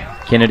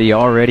 Kennedy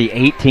already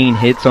 18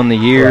 hits on the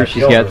year.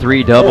 She's got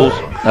 3 doubles,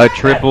 a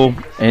triple,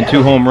 and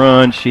 2 home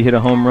runs. She hit a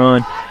home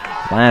run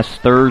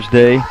last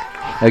Thursday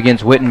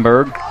against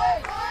Wittenberg.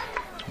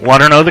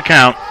 1-0 the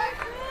count.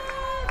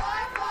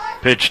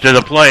 Pitch to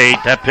the plate.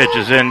 That pitch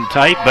is in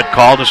tight, but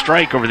called a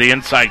strike over the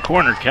inside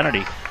corner.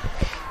 Kennedy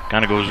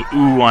kind of goes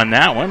ooh on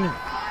that one.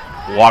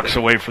 Walks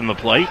away from the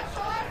plate.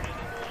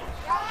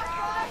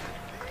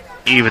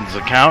 Evens the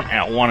count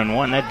at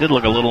 1-1. That did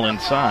look a little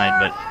inside,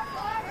 but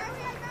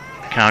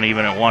count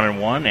even at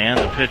 1-1. And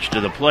the pitch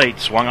to the plate.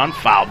 Swung on,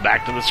 fouled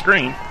back to the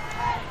screen.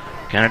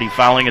 Kennedy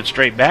fouling it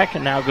straight back,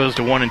 and now goes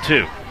to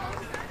 1-2.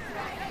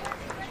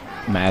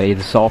 Maddie,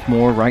 the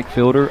sophomore right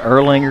fielder,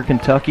 Erlanger,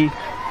 Kentucky.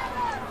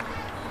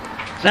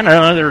 Is that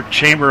another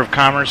Chamber of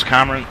Commerce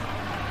contract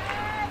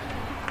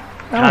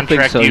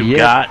you've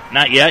got?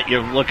 Not yet.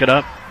 You look it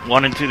up.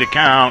 1-2 the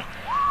count.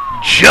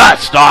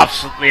 Just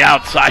off the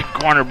outside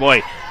corner.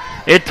 Boy,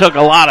 it took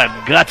a lot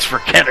of guts for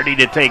Kennedy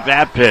to take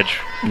that pitch.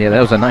 Yeah,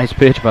 that was a nice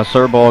pitch by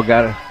Surball.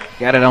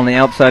 Got it on the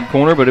outside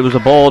corner, but it was a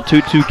ball.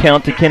 2-2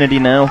 count to Kennedy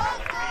now.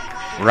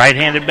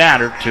 Right-handed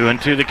batter.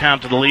 2-2 the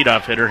count to the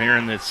leadoff hitter here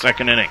in the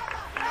second inning.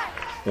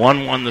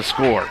 1-1 the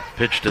score.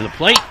 Pitch to the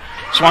plate.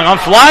 Swung on,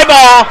 fly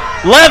ball,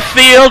 left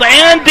field,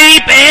 and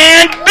deep,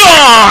 and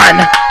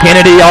gone!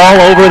 Kennedy all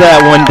over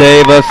that one,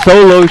 Dave. A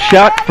solo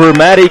shot for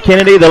Maddie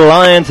Kennedy. The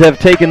Lions have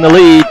taken the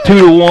lead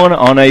 2-1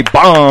 on a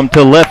bomb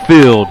to left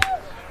field.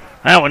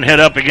 That one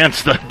hit up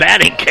against the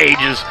batting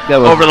cages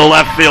over the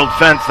left field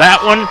fence.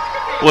 That one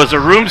was a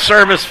room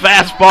service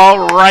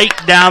fastball right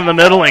down the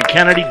middle, and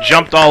Kennedy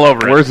jumped all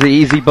over it. Where's the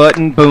easy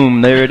button?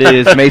 Boom, there it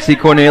is. Macy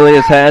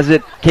Cornelius has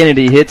it.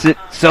 Kennedy hits it.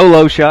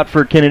 Solo shot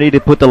for Kennedy to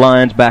put the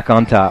Lions back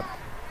on top.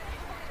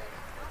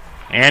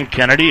 And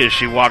Kennedy, as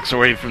she walks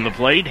away from the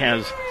plate,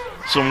 has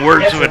some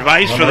words of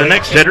advice for the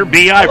next hitter,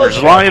 B.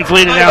 Ivers. Lions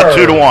leading now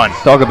 2-1.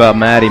 Talk about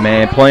Maddie,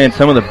 man, playing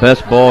some of the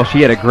best ball.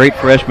 She had a great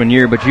freshman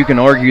year, but you can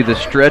argue the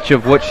stretch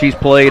of what she's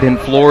played in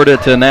Florida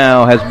to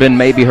now has been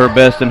maybe her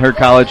best in her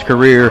college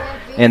career,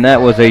 and that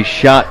was a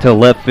shot to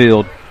left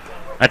field.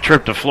 That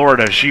trip to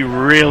Florida, she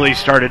really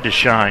started to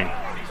shine.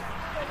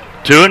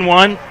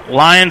 2-1,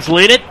 Lions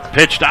lead it.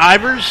 Pitch to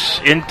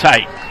Ivers, in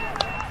tight.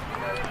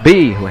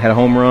 B had a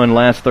home run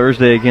last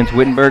Thursday against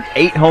Wittenberg.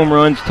 8 home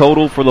runs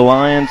total for the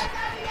Lions.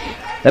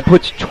 That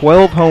puts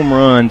 12 home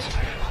runs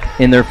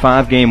in their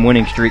 5-game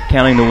winning streak,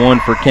 counting the one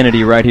for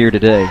Kennedy right here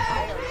today.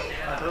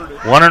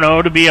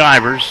 1-0 to B.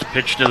 Ivers.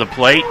 Pitch to the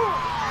plate,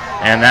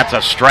 and that's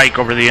a strike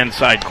over the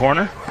inside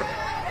corner.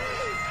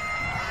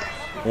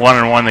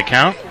 1-1 the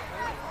count.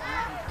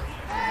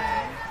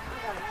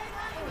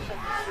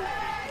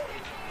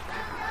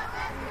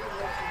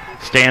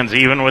 Stands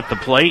even with the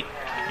plate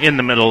in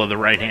the middle of the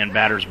right-hand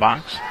batter's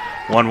box.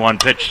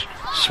 1-1 pitch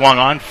swung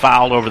on,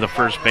 fouled over the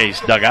first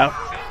base dugout.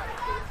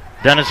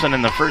 Denison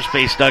in the first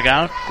base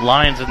dugout,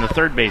 Lions in the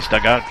third base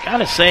dugout.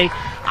 Gotta say,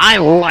 I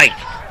like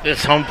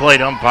this home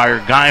plate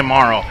umpire, Guy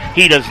Morrow.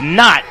 He does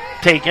not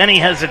take any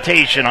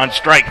hesitation on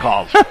strike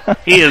calls.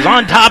 He is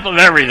on top of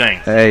everything.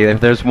 Hey, if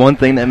there's one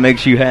thing that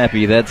makes you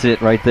happy, that's it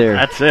right there.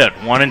 That's it.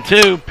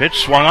 1-2. Pitch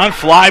swung on,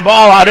 fly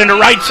ball out into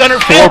right center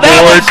field.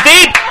 That one's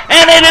deep,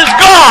 and it is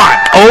gone.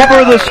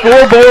 Over the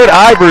scoreboard,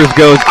 Ivers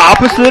goes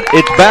opposite.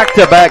 It's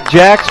back-to-back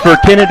jacks for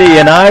Kennedy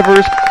and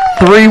Ivers.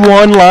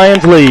 3-1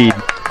 Lions lead.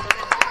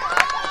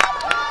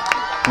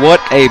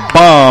 What a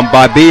bomb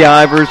by B.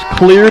 Ivers.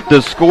 Cleared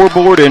the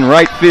scoreboard in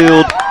right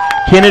field.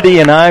 Kennedy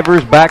and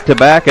Ivers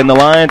back-to-back, and the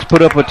Lions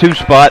put up a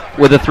 2-spot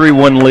with a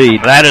 3-1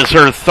 lead. That is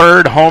her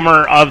 3rd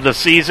homer of the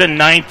season,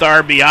 9th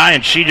RBI,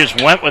 and she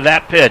just went with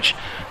that pitch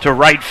to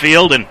right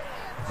field, and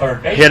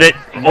hit it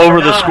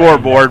over the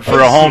scoreboard for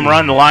a home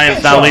run. The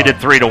Lions now lead it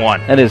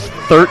 3-1. That is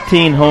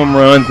 13 home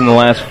runs in the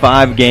last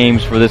 5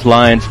 games for this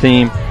Lions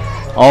team.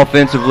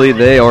 Offensively,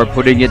 they are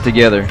putting it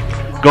together.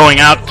 Going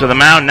out to the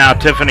mound now,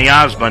 Tiffany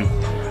Osmond.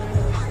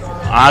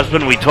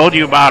 Osmond, we told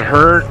you about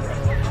her.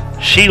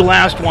 She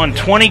last won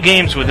 20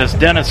 games with this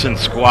Denison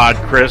squad,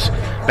 Chris.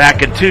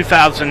 Back in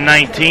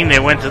 2019, they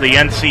went to the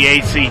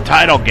NCAC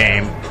title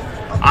game.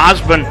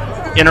 Osmond,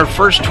 in her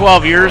first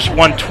 12 years,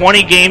 won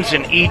 20 games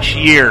in each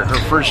year, her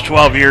first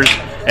 12 years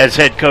as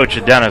head coach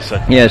at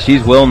Denison. Yeah,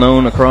 she's well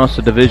known across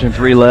the Division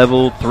III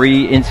level,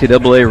 3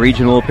 NCAA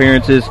regional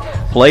appearances,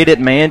 played at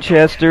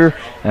Manchester,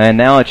 and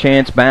now a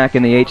chance back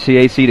in the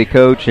HCAC to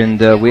coach, and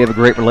we have a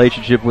great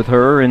relationship with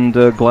her, and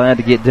glad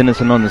to get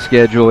Denison on the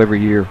schedule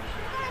every year.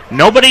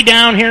 Nobody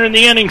down here in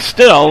the inning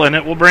still, and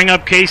it will bring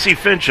up Casey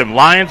Fincham.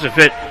 Lions have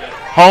hit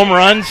home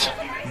runs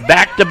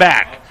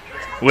back-to-back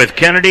with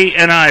Kennedy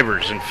and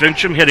Ivers, and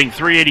Fincham hitting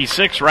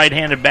 .386,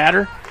 right-handed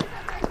batter,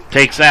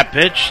 takes that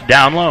pitch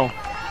down low.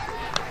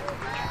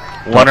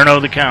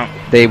 1-0 the count.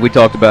 Dave, we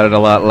talked about it a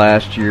lot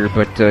last year,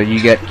 but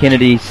you got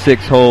Kennedy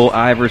 6-hole,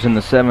 Ivers in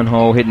the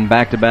 7-hole, hitting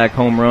back-to-back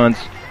home runs.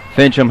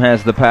 Fincham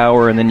has the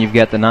power, and then you've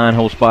got the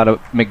 9-hole spot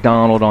of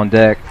McDonald on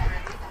deck.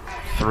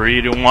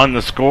 3-1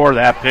 the score.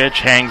 That pitch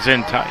hangs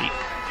in tight.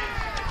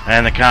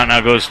 And the count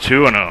now goes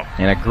 2-0.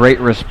 And a great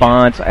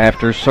response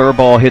after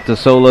Serball hit the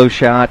solo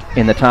shot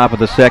in the top of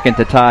the second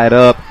to tie it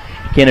up.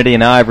 Kennedy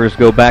and Ivers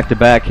go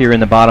back-to-back here in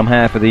the bottom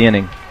half of the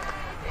inning.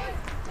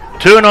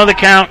 2-0 the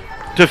count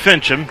to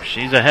Fincham.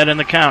 She's ahead in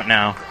the count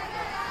now.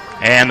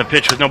 And the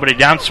pitch with nobody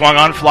down, swung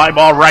on, fly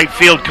ball, right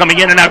field, coming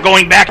in and now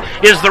going back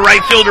is the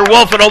right fielder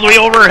Wolf, all the way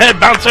over her head,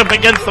 bounce up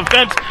against the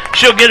fence.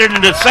 She'll get it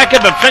into second,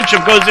 but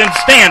Fincham goes in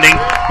standing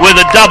with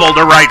a double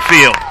to right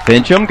field.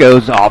 Fincham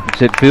goes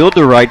opposite field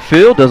to right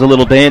field, does a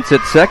little dance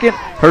at second.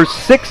 Her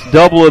 6th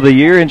double of the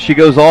year, and she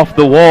goes off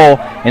the wall,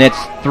 and it's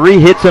 3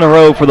 hits in a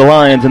row for the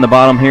Lions in the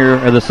bottom here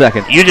of the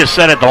second. You just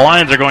said it, the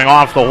Lions are going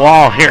off the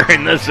wall here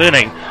in this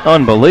inning.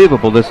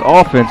 Unbelievable. This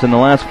offense in the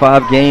last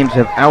 5 games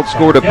have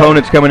outscored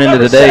opponents coming into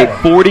today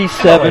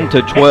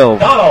 47-12.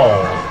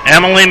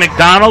 Emily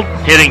McDonald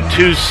hitting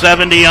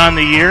 .270 on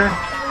the year.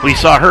 We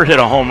saw her hit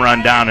a home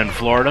run down in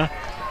Florida.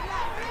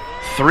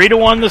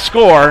 3-1 the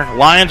score.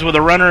 Lions with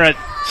a runner at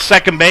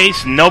second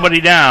base, nobody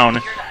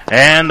down.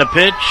 And the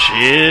pitch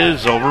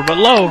is over but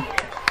low.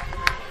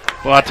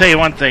 Well, I'll tell you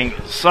one thing.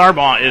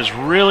 Sarbaugh is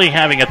really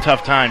having a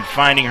tough time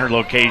finding her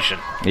location.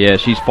 Yeah,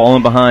 she's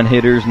fallen behind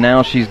hitters.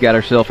 Now she's got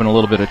herself in a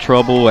little bit of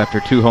trouble after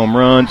 2 home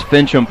runs.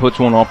 Fincham puts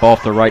one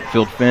off the right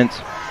field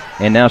fence.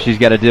 And now she's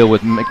got to deal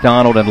with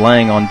McDonald and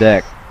Lang on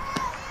deck.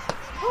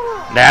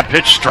 That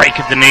pitch strike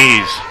at the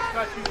knees.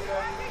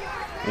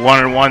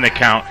 1-1 the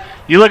count.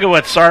 You look at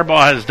what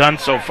Sarbaugh has done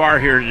so far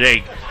here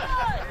today,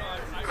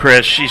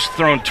 Chris. She's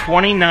thrown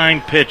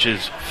 29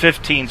 pitches,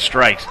 15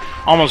 strikes,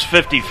 almost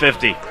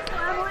 50-50.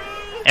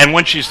 And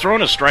when she's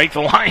thrown a strike,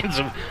 the Lions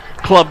have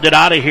clubbed it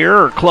out of here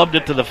or clubbed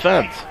it to the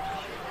fence.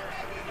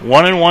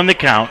 1-1 the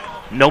count.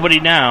 Nobody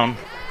down.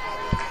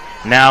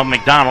 Now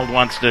McDonald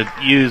wants to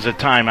use a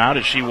timeout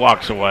as she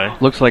walks away.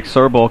 Looks like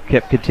Serball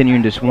kept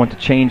continuing to want to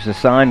change the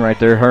sign right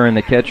there. Her and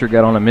the catcher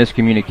got on a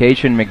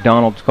miscommunication.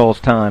 McDonald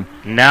calls time.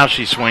 Now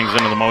she swings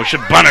into the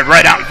motion. Bunted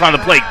right out in front of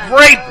the plate.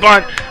 Great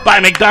bunt by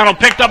McDonald.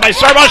 Picked up by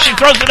Serball. She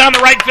throws it down the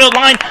right field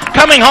line.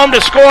 Coming home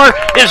to score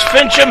is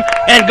Fincham.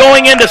 And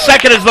going into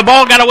second as the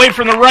ball got away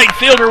from the right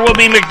fielder will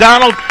be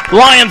McDonald.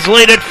 Lions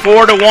lead it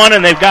 4-1,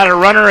 and they've got a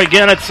runner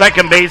again at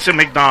second base in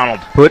McDonald.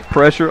 Put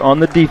pressure on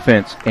the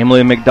defense.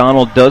 Emily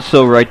McDonald does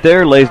so right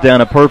there. Lays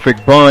down a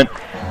perfect bunt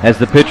as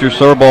the pitcher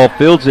Serball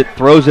fields it,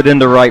 throws it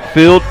into right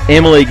field.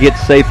 Emily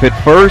gets safe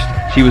at first.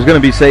 She was going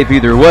to be safe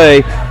either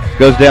way.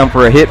 Goes down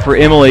for a hit for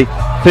Emily.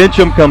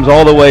 Fincham comes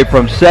all the way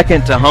from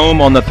second to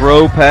home on the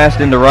throw, passed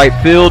into right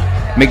field.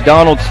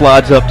 McDonald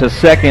slides up to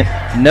second.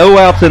 No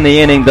outs in the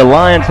inning. The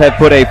Lions have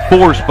put a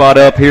 4 spot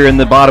up here in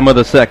the bottom of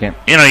the second.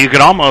 You know, you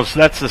could almost,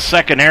 that's the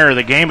second error of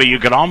the game, but you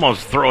could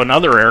almost throw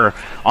another error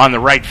on the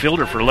right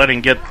fielder for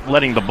letting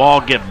the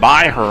ball get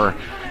by her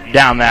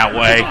down that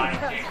way.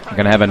 We're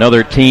going to have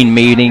another team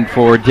meeting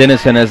for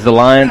Denison as the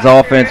Lions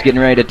offense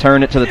getting ready to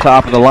turn it to the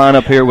top of the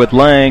lineup here with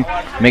Lang.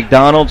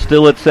 McDonald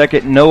still at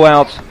second, no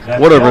outs.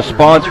 What a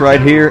response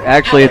right here.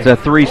 Actually, it's a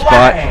 3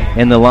 spot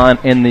in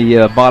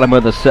the bottom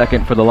of the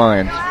second for the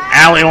Lions.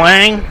 Allie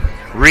Lang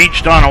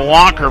reached on a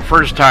walk her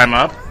first time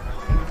up.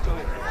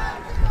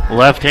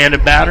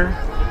 Left-handed batter.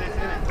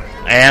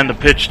 And the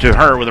pitch to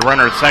her with a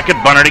runner at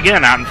second. Bunted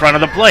again out in front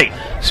of the plate.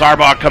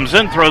 Sarbaugh comes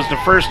in, throws to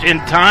first in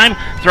time.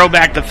 Throw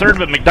back to third,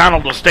 but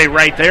McDonald will stay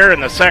right there,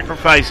 and the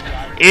sacrifice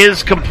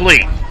is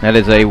complete. That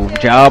is a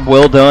job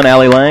well done.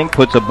 Allie Lang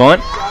puts a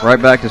bunt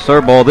right back to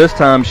Serball. This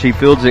time she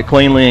fields it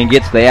cleanly and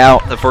gets the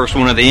out, the first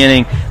one of the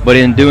inning. But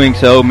in doing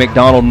so,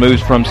 McDonald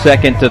moves from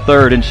second to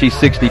third, and she's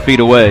 60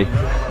 feet away.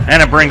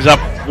 And it brings up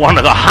one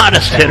of the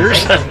hottest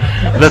hitters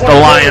that the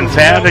Lions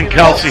have in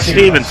Kelsey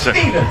Stevenson.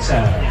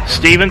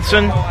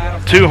 Stevenson,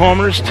 2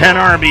 homers, 10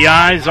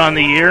 RBIs on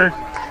the year.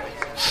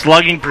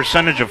 Slugging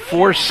percentage of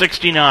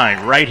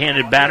 .469.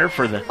 Right-handed batter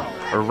for the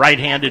or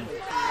right-handed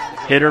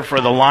hitter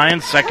for the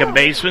Lions. Second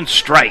baseman,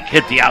 strike,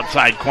 hit the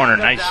outside corner.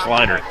 Nice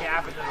slider.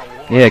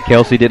 Yeah,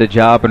 Kelsey did a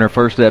job in her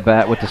first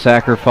at-bat with the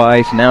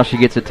sacrifice. Now she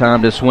gets a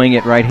time to swing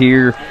it right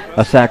here.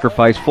 A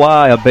sacrifice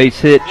fly, a base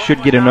hit,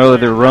 should get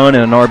another run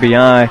and an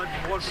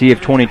RBI. See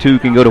if 22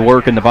 can go to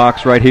work in the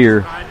box right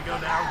here.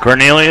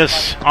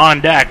 Cornelius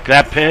on deck.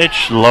 That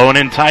pitch, low and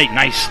in tight.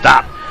 Nice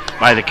stop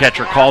by the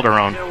catcher,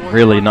 Calderon.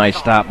 Really nice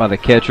stop by the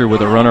catcher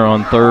with a runner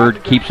on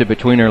third. Keeps it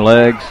between her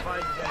legs.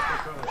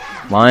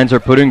 Lions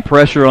are putting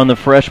pressure on the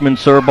freshman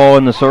Serball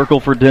in the circle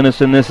for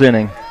Denison this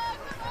inning.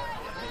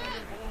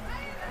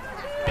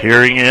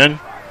 Peering in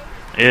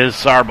is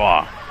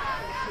Sarbaugh.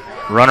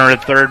 Runner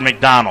at third,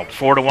 McDonald.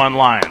 4-1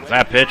 Lions.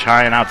 That pitch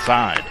high and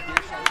outside.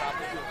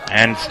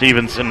 And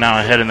Stevenson now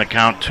ahead in the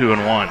count,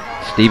 2-1.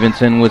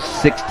 Stevenson with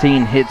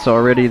 16 hits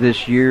already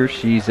this year.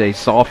 She's a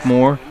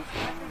sophomore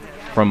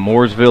from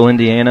Mooresville,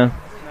 Indiana.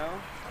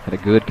 Had a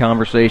good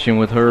conversation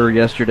with her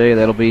yesterday.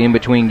 That'll be in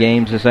between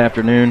games this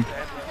afternoon.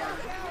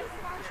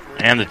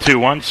 And the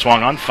 2-1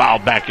 swung on,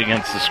 fouled back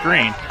against the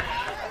screen.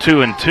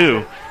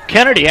 2-2.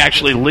 Kennedy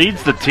actually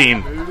leads the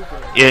team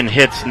in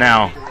hits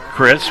now,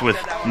 Chris, with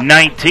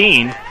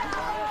 19.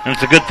 And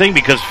it's a good thing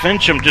because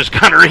Fincham just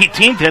got her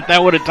 18th hit.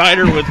 That would have tied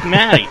her with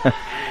Maddie.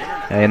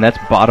 And that's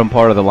bottom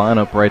part of the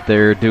lineup right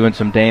there, doing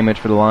some damage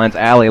for the Lions.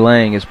 Allie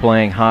Lang is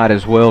playing hot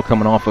as well,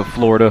 coming off of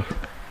Florida.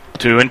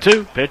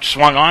 2-2. Pitch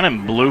swung on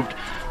and blooped,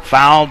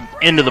 fouled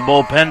into the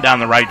bullpen down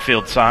the right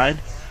field side.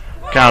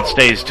 Count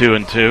stays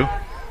 2-2.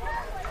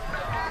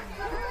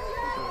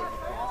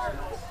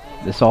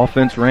 This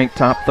offense ranked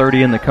top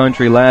 30 in the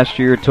country last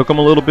year. It took them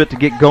a little bit to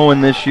get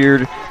going this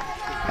year.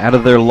 Out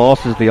of their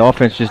losses, the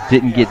offense just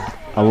didn't get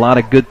a lot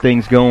of good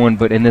things going,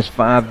 but in this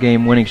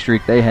 5-game winning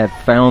streak, they have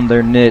found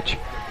their niche.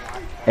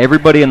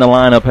 Everybody in the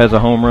lineup has a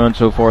home run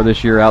so far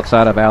this year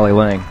outside of Allie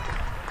Lang.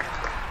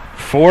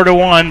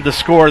 4-1 the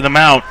score, the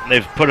mount.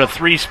 They've put a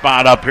 3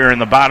 spot up here in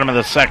the bottom of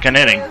the second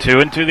inning.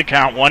 2-2 the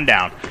count, 1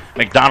 down.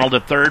 McDonald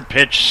at third,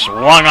 pitch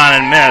swung on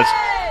and missed.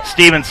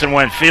 Stevenson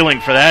went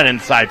feeling for that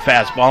inside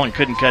fastball and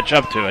couldn't catch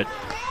up to it.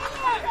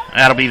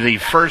 That'll be the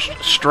first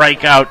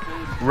strikeout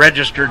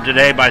registered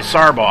today by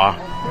Sarbaugh.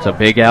 It's a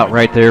big out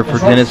right there for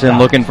Denison,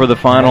 looking for the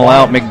final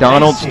out.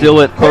 McDonald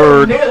still at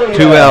third, 2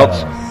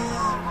 outs.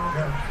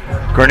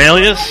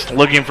 Cornelius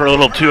looking for a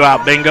little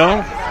 2-out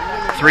bingo.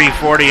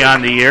 340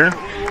 on the year.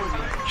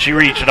 She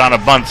reached it on a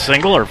bunt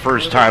single her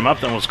first time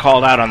up, then was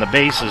called out on the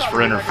bases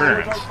for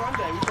interference.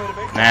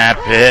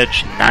 That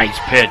pitch, nice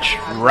pitch,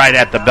 right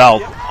at the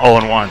belt,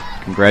 0-1.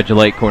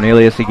 Congratulate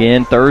Cornelius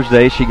again.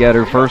 Thursday, she got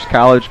her first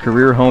college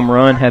career home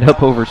run, had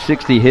up over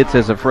 60 hits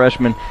as a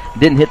freshman.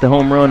 Didn't hit the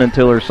home run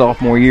until her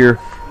sophomore year.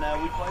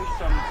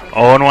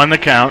 0-1 the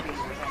count.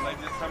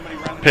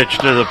 Pitch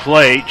to the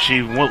plate.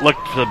 She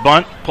looked for the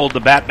bunt, pulled the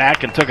bat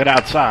back, and took it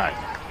outside.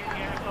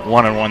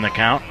 1-1 the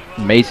count.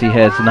 Macy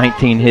has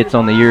 19 hits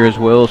on the year as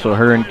well, so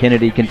her and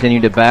Kennedy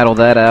continue to battle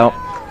that out.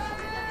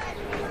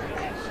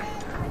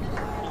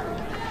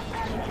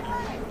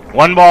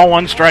 1 ball,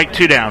 1 strike,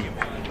 2 down.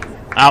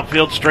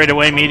 Outfield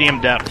straightaway,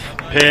 medium depth.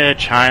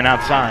 Pitch high and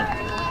outside.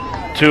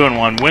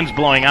 2-1. Wind's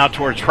blowing out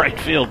towards right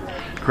field.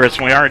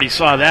 Chris, we already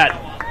saw that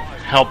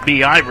help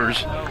B.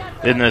 Ivers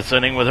in this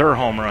inning with her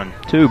home run.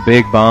 2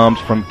 big bombs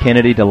from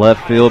Kennedy to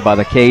left field by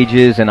the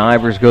cages, and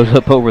Ivers goes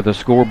up over the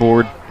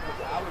scoreboard.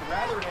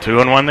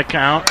 2-1 the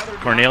count.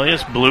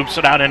 Cornelius bloops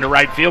it out into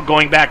right field.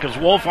 Going back is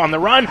Wolf on the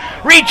run.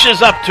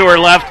 Reaches up to her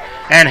left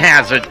and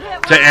has it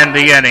to end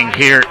the inning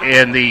here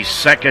in the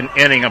second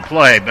inning of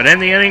play. But in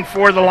the inning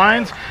for the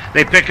Lions,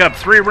 they pick up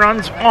 3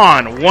 runs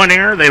on 1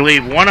 error. They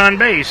leave 1 on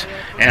base.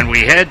 And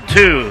we head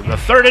to the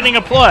third inning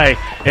of play.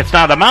 It's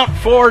now the Mount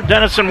 4,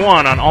 Denison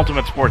 1 on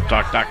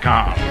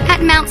UltimateSportsTalk.com.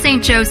 At Mount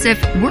St.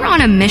 Joseph, we're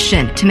on a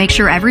mission to make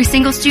sure every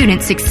single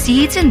student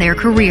succeeds in their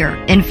career.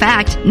 In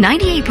fact,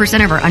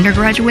 98% of our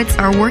undergraduates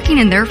are working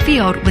in their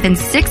field within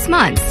 6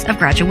 months of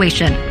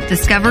graduation.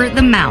 Discover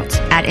the Mount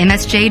at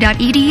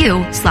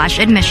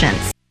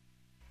msj.edu/admissions.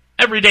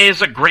 Every day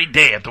is a great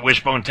day at the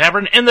Wishbone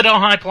Tavern in the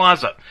Delhi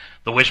Plaza.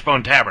 The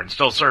Wishbone Tavern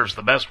still serves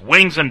the best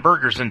wings and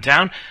burgers in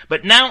town,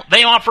 but now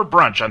they offer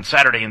brunch on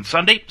Saturday and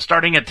Sunday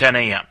starting at 10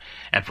 a.m.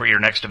 And for your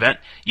next event,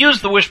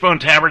 use the Wishbone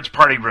Tavern's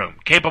party room,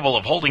 capable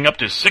of holding up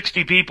to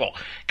 60 people.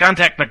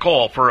 Contact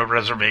Nicole for a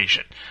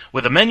reservation.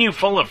 With a menu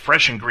full of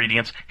fresh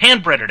ingredients,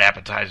 hand-breaded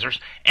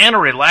appetizers, and a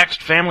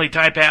relaxed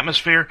family-type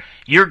atmosphere,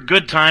 your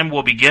good time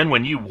will begin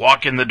when you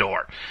walk in the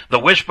door. The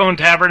Wishbone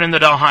Tavern in the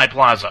Delhi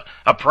Plaza,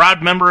 a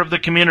proud member of the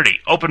community,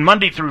 open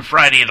Monday through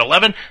Friday at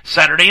 11,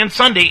 Saturday and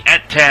Sunday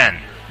at 10.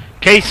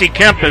 Casey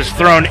Kemp has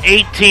thrown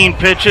 18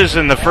 pitches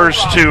in the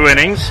first 2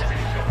 innings.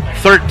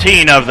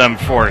 13 of them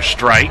for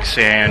strikes,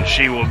 and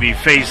she will be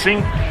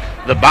facing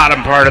the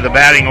bottom part of the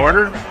batting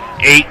order,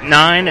 8,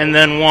 9, and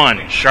then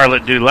 1.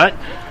 Charlotte Dulett,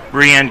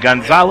 Brienne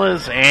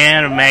Gonzalez,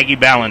 and Maggie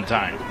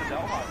Ballantyne.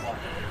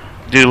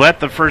 Dulett,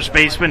 the first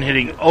baseman,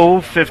 hitting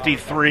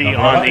 .053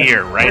 on the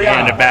year,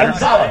 right-handed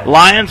batter.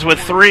 Lions with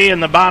 3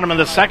 in the bottom of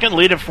the second,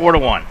 lead at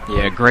 4-1.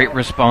 Yeah, great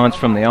response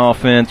from the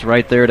offense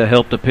right there to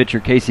help the pitcher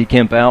Casey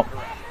Kemp out.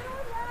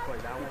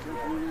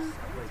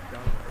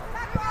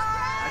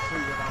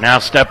 Now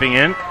stepping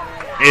in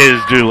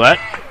is Dulett,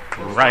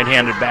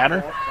 right-handed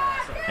batter.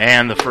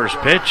 And the first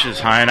pitch is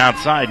high and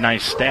outside.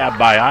 Nice stab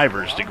by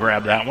Ivers to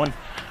grab that one.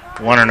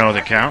 1-0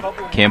 the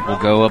count. Kemp will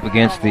go up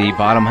against the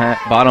bottom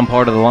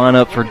part of the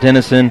lineup for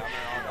Denison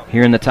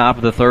here in the top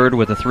of the third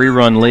with a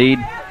 3-run lead.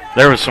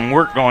 There was some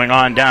work going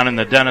on down in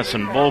the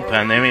Denison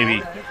bullpen. They may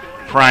be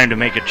primed to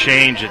make a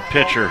change at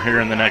pitcher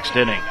here in the next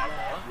inning.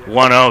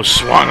 1-0,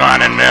 swung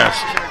on and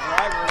missed.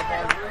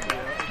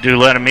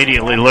 Dulett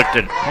immediately looked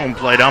at home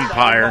plate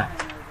umpire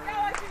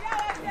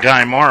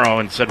Guy Morrow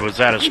and said, was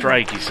that a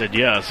strike? He said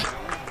yes.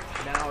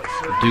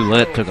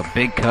 Dulett took a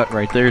big cut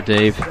right there,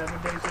 Dave.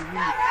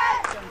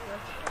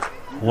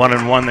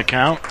 1-1 the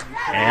count,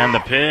 and the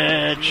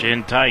pitch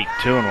in tight,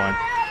 2-1.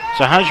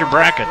 So how's your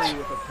brackets?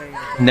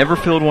 Never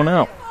filled one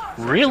out.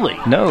 Really?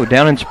 No,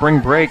 down in spring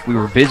break, we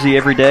were busy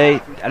every day.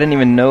 I didn't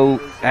even know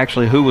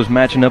actually who was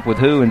matching up with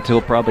who until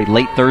probably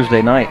late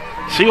Thursday night.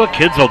 See what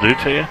kids will do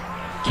to you?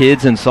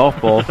 Kids and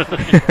softball.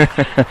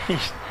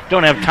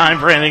 Don't have time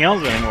for anything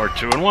else anymore.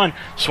 2-1.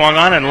 Swung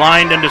on and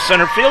lined into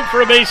center field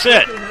for a base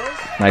hit.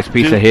 Nice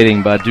piece of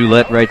hitting by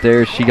Dulett right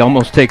there. She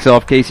almost takes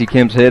off Casey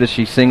Kemp's head as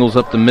she singles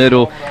up the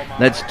middle.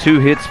 That's 2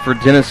 hits for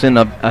Denison.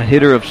 A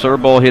hitter of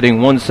Surball hitting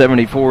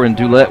 174, and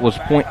Dulett was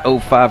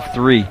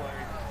 .053.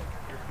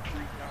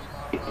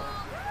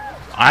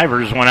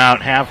 Ivers went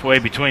out halfway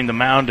between the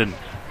mound and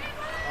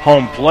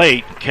home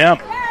plate.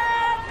 Kemp,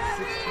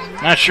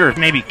 not sure if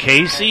maybe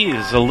Casey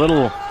is a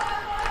little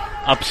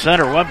upset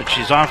or what, but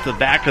she's off the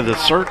back of the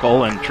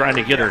circle and trying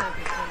to get her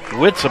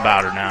wits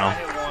about her now.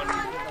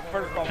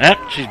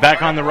 Yep, she's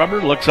back on the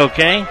rubber, looks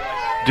okay.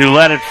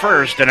 Dulett at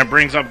first, and it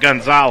brings up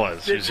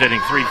Gonzalez, who's hitting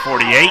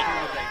 .348,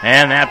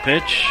 and that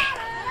pitch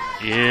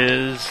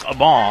is a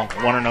ball.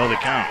 1-0 the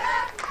count.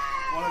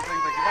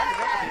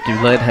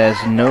 Dulett has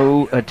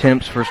no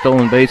attempts for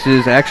stolen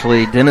bases.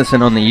 Actually,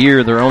 Denison on the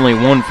year, they're only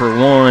 1 for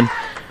 1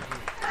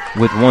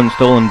 with 1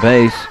 stolen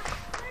base.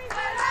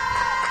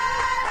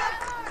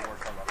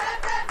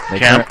 They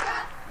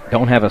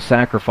don't have a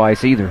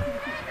sacrifice either.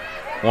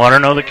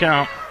 1-0 the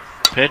count.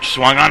 Pitch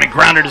swung on and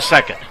grounded to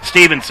second.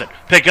 Stevenson,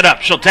 pick it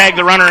up. She'll tag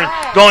the runner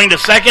going to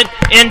second.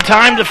 In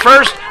time to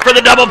first for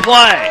the double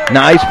play.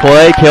 Nice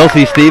play,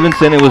 Kelsey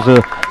Stevenson. It was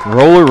a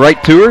roller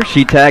right to her.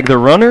 She tagged the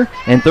runner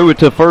and threw it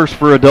to first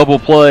for a double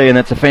play, and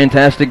that's a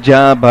fantastic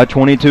job by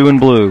 22 in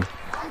blue.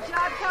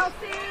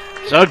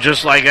 So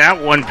just like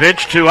that, 1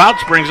 pitch, 2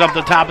 outs, brings up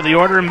the top of the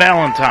order in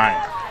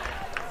Ballantyne,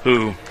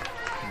 who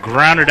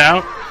grounded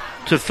out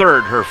to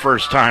third her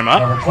first time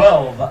up. Number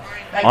 12,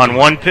 on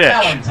 1 pitch.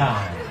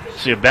 Ballantyne.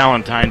 See if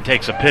Ballantyne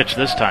takes a pitch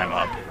this time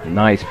up.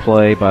 Nice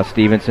play by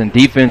Stevenson.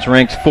 Defense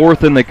ranks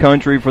 4th in the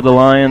country for the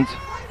Lions.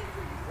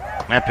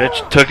 That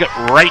pitch took it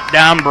right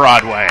down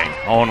Broadway.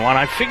 0-1.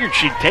 I figured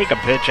she'd take a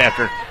pitch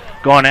after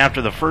going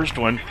after the first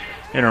one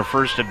in her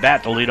first at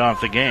bat to lead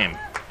off the game.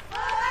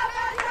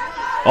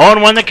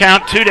 0-1 the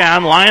count, 2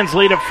 down. Lions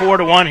lead at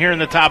 4-1 here in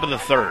the top of the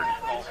third.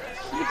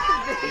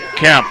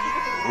 Kemp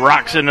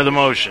rocks into the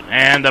motion,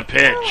 and the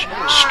pitch.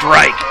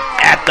 Strike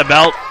at the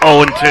belt,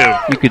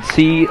 0-2. You could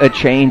see a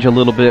change a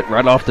little bit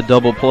right off the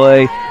double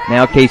play.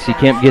 Now Casey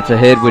Kemp gets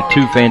ahead with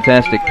 2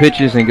 fantastic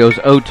pitches and goes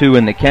 0-2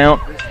 in the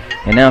count.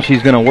 And now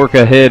she's going to work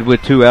ahead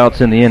with 2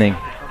 outs in the inning.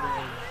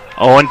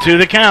 0-2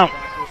 the count.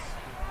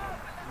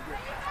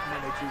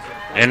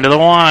 Into the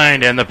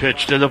wind, and the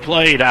pitch to the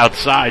plate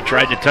outside.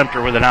 Tried to tempt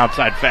her with an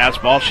outside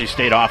fastball. She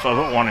stayed off of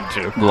it,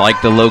 1-2.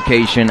 Like the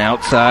location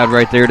outside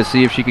right there to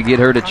see if she could get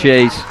her to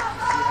chase.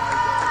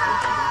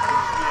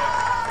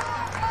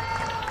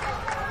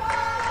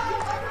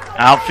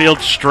 Outfield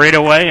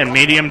straightaway and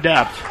medium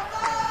depth.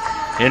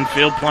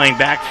 Infield playing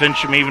back,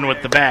 Fincham even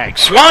with the bag.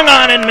 Swung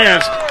on and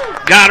missed.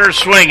 Got her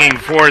swinging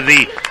for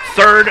the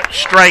 3rd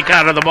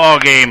strikeout of the ball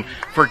game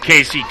for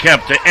Casey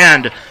Kemp to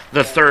end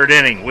the 3rd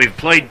inning. We've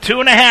played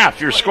 2.5.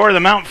 Your score of the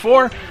Mount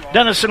 4,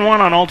 Denison 1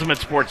 on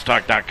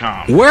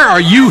UltimateSportsTalk.com. Where are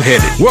you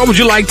headed? Where would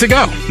you like to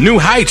go? New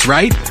heights,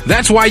 right?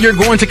 That's why you're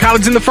going to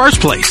college in the first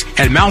place.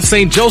 At Mount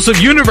St.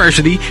 Joseph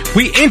University,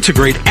 we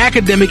integrate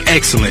academic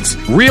excellence,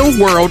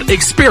 real-world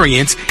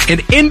experience,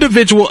 and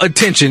individual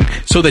attention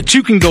so that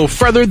you can go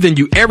further than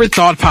you ever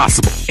thought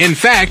possible. In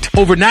fact,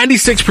 over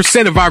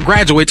 96% of our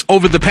graduates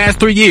over the past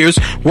 3 years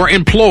were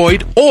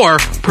employed or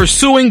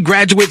pursuing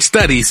graduate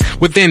studies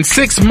within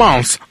 6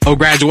 months of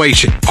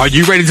graduation. Are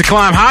you ready to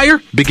climb higher?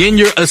 Begin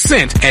your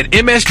ascent at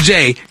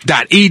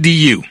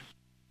MSJ.edu.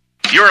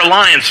 You're a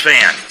Lions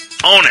fan.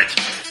 Own it.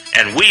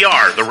 And we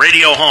are the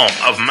radio home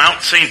of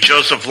Mount St.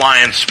 Joseph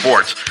Lions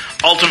Sports,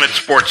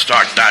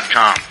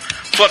 UltimateSportsTalk.com.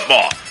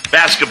 Football,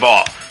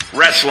 basketball,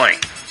 wrestling,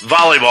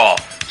 volleyball,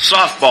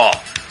 softball,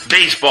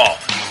 baseball.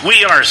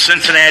 We are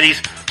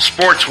Cincinnati's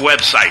sports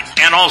website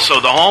and also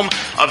the home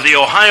of the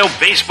Ohio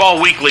Baseball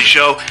Weekly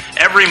Show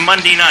every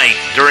Monday night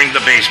during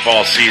the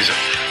baseball season.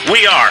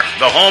 We are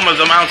the home of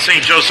the Mount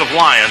St. Joseph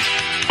Lions,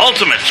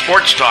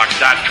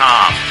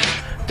 UltimateSportsTalk.com.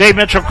 Dave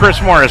Mitchell,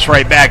 Chris Morris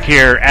right back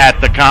here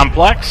at the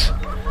complex.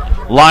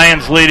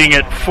 Lions leading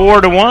at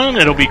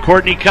 4-1. It'll be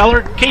Courtney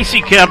Keller,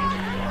 Casey Kemp,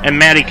 and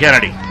Maddie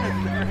Kennedy.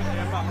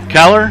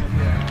 Keller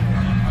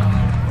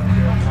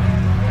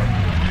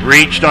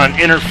reached on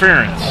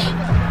interference.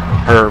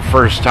 Her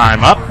first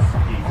time up.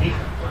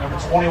 Number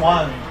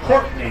 21,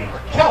 Courtney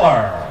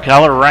Keller.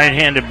 Keller,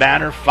 right-handed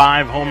batter,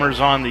 5 homers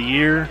on the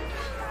year.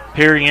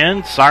 Peering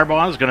in,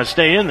 Sarbaugh is going to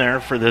stay in there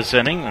for this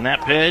inning, and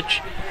that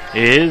pitch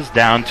is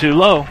down too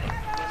low.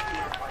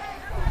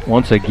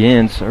 Once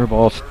again,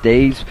 Sarbaugh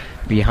stays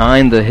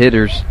behind the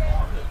hitters.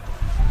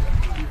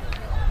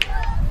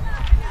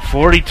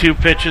 42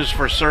 pitches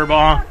for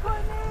Sarbaugh,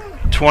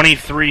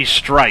 23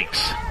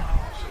 strikes.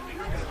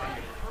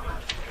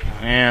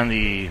 And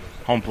the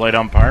home plate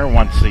umpire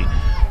wants the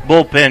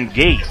bullpen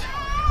gate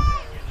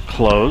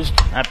closed.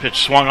 That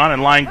pitch swung on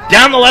and lined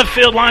down the left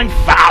field line,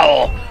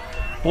 foul.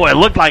 Boy, it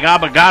looked like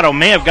Abogado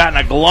may have gotten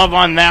a glove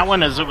on that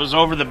one as it was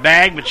over the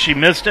bag, but she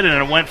missed it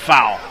and it went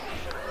foul.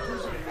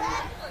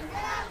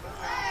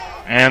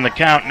 And the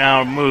count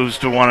now moves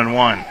to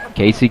 1-1.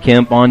 Casey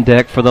Kemp on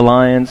deck for the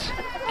Lions.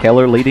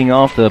 Keller leading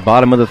off the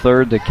bottom of the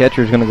third. The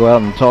catcher's going to go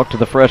out and talk to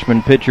the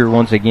freshman pitcher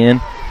once again.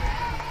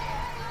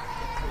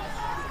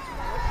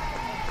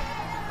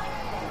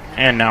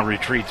 And now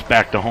retreats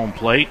back to home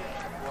plate.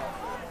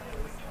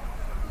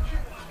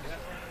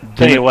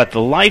 Tell you what,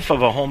 the life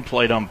of a home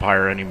plate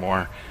umpire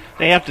anymore,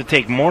 they have to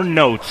take more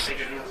notes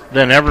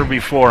than ever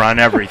before on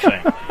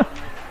everything.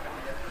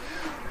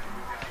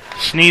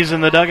 Sneeze in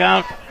the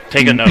dugout,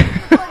 take a note.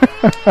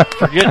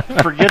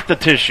 Forget the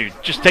tissue.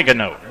 Just take a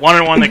note.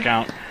 1-1 the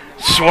count.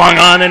 Swung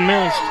on and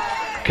missed.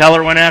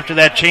 Keller went after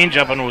that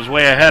changeup and was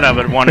way ahead of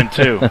it,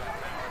 1-2.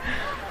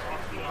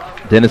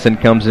 Denison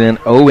comes in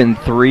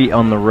 0-3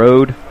 on the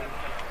road.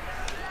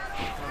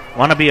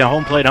 Want to be a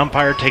home plate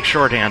umpire? Take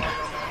shorthand.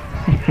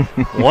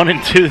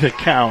 1-2 the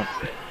count.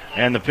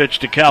 And the pitch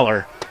to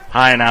Keller.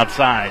 High and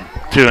outside.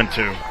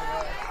 2-2.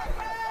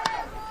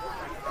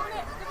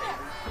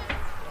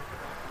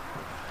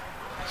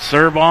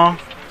 Sarbaugh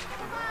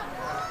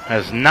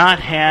has not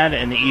had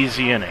an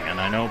easy inning. And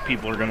I know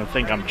people are going to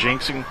think I'm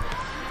jinxing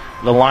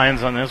the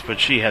Lions on this, but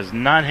she has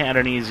not had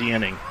an easy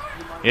inning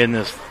in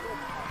this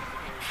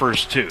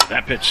first two.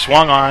 That pitch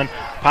swung on,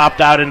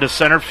 popped out into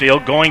center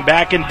field, going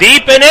back and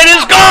deep, and it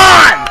is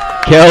gone!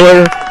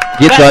 Keller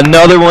gets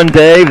another one,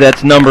 Dave.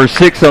 That's number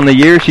 6 on the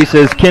year. She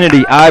says,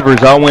 Kennedy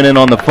Ivers, I'll win in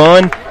on the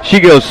fun. She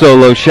goes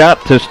solo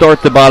shot to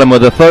start the bottom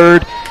of the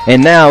third,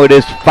 and now it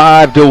is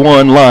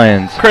 5-1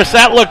 Lions. Chris,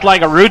 that looked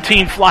like a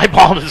routine fly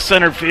ball to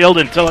center field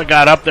until it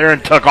got up there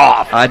and took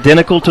off.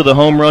 Identical to the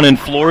home run in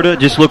Florida.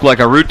 Just looked like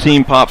a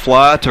routine pop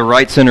fly to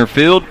right center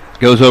field.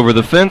 Goes over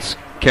the fence.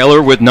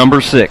 Keller with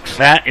number 6.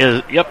 That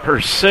is, her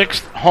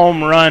 6th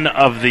home run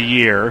of the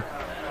year.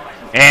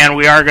 And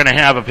we are going to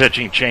have a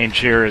pitching change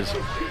here as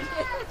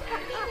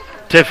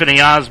Tiffany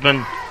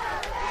Osmond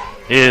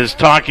is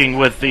talking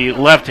with the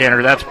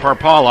left-hander. That's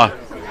Parpala.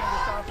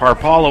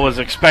 Parpala was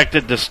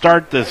expected to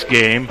start this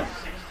game,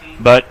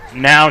 but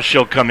now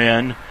she'll come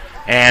in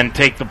and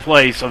take the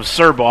place of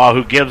Sarbaugh,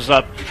 who gives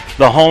up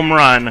the home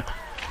run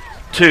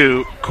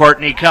to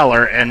Courtney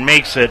Keller and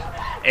makes it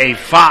a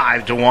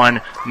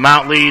 5-1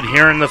 Mount lead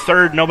here in the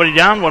third. Nobody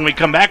down. When we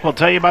come back, we'll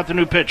tell you about the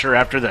new pitcher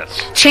after this.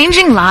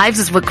 Changing lives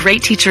is what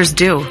great teachers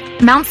do.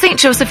 Mount St.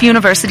 Joseph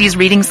University's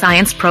Reading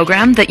Science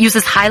program that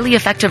uses highly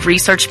effective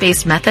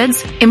research-based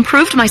methods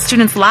improved my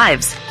students'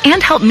 lives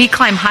and helped me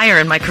climb higher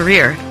in my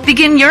career.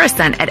 Begin your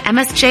ascent at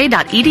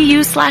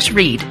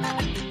msj.edu/read.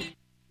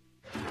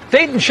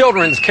 Dayton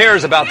Children's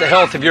cares about the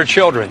health of your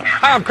children.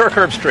 Hi, I'm Kirk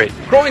Herbstreit.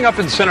 Growing up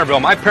in Centerville,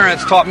 my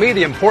parents taught me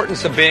the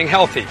importance of being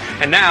healthy,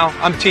 and now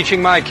I'm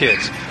teaching my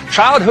kids.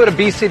 Childhood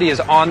obesity is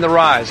on the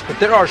rise, but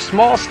there are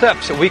small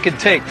steps that we can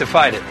take to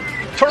fight it.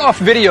 Turn off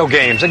video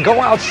games and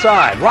go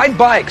outside, ride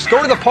bikes,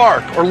 go to the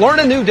park, or learn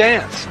a new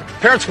dance.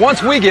 Parents,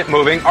 once we get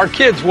moving, our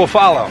kids will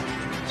follow.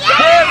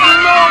 Get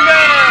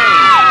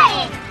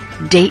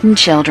moving! Dayton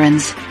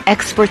Children's,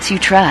 experts you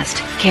trust,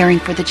 caring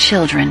for the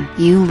children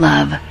you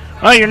love.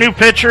 Well, your new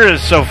pitcher is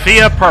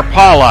Sophia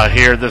Parpala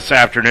here this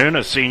afternoon,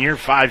 a senior,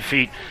 5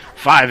 feet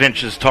 5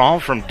 inches tall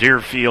from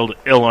Deerfield,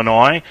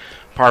 Illinois.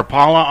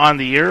 Parpala on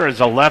the year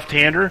is a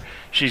left-hander.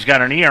 She's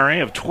got an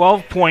ERA of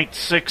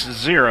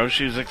 12.60.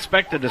 She was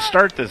expected to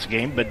start this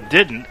game, but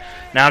didn't.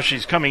 Now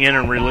she's coming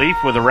in relief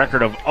with a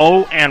record of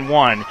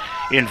 0-1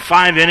 in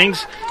 5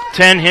 innings,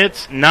 10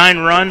 hits, 9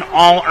 run,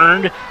 all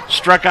earned,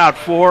 struck out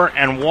 4,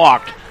 and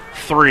walked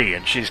 3.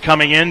 And she's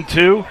coming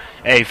into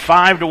a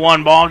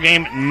 5-1 ball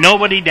game.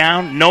 Nobody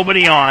down,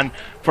 nobody on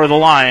for the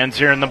Lions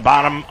here in the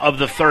bottom of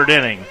the third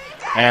inning.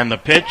 And the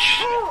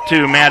pitch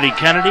to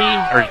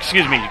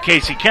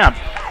Casey Kemp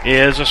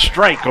is a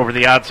strike over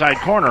the outside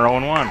corner,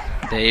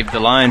 0-1. Dave, the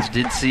Lions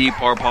did see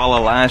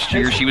Parpala last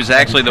year. She was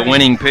actually the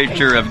winning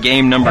pitcher of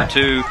game number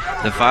 2,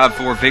 the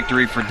 5-4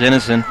 victory for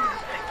Denison.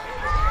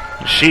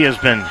 She has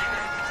been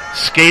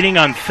skating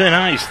on thin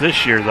ice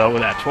this year, though,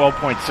 with that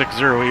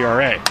 12.60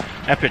 ERA.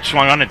 That pitch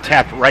swung on and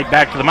tapped right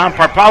back to the mound.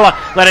 Parpala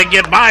let it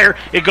get by her.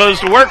 It goes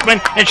to Workman,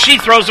 and she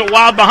throws it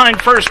wild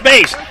behind first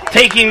base.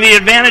 Taking the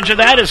advantage of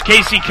that is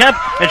Casey Kemp,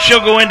 and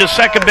she'll go into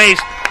second base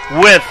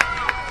with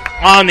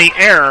on the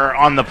error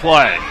on the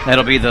play.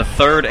 That'll be the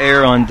third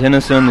error on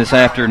Denison this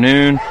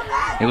afternoon.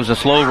 It was a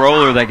slow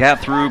roller that got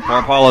through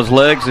Parpala's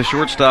legs. The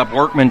shortstop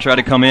Workman tried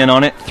to come in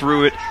on it,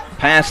 threw it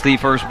past the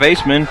first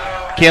baseman.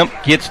 Kemp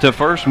gets to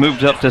first,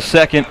 moves up to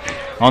second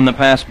on the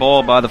pass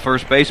ball by the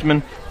first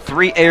baseman.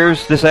 3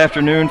 errors this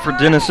afternoon for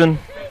Denison.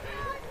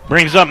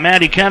 Brings up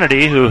Maddie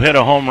Kennedy, who hit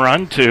a home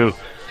run to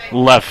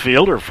left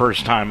field her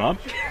first time up.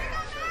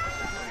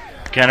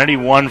 Kennedy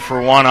 1 for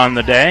 1 on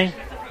the day.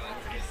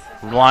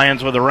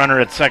 Lions with a runner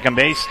at second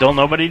base, still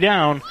nobody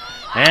down.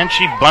 And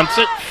she bunts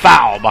it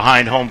foul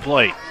behind home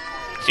plate.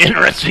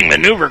 Interesting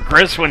maneuver,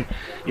 Chris, when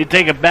you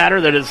take a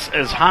batter that is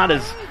as hot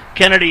as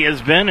Kennedy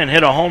has been and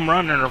hit a home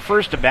run in her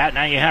first at bat.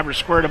 Now you have her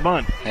square to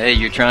bunt. Hey,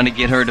 you're trying to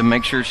get her to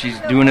make sure she's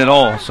doing it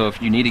all. So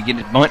if you need to get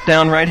it bunt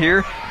down right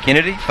here,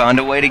 Kennedy, find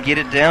a way to get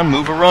it down,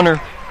 move a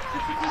runner.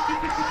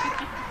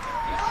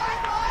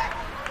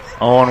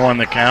 0-1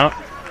 the count.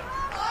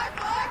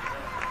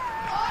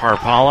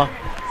 Parpala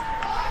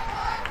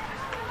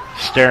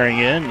staring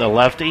in, the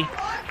lefty.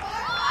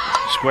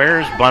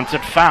 Squares, bunts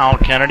it foul.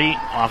 Kennedy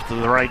off to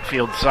the right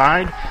field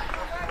side.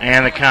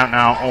 And the count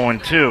now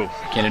 0-2.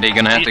 Kennedy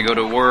going to have to go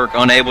to work,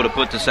 unable to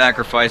put the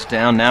sacrifice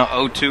down. Now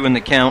 0-2 in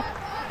the count.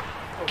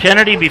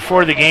 Kennedy,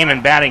 before the game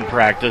in batting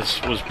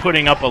practice, was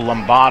putting up a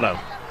lambada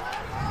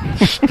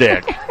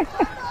stick.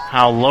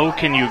 How low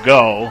can you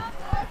go?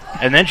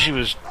 And then she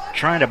was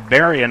trying to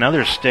bury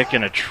another stick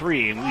in a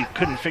tree. We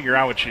couldn't figure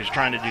out what she was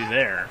trying to do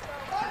there.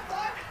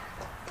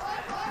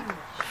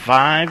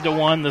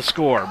 5-1 the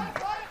score.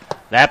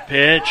 That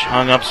pitch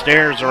hung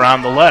upstairs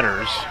around the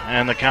letters,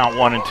 and the count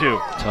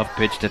 1-2. Tough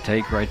pitch to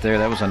take right there.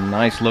 That was a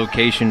nice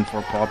location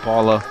for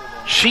Parpala.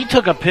 She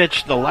took a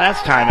pitch the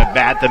last time at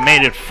bat that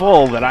made it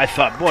full that I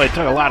thought, boy, it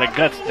took a lot of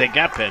guts to take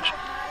that pitch.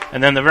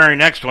 And then the very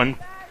next one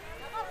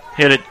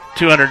hit it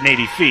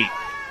 280 feet.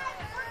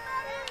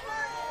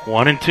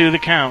 1-2 the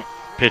count.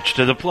 Pitch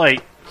to the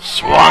plate.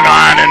 Swung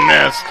on and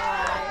missed.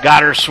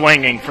 Got her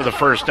swinging for the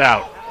first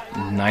out.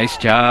 Nice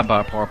job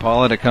by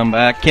Parpala to come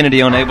back.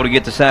 Kennedy unable to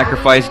get the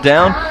sacrifice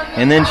down,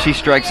 and then she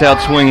strikes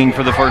out swinging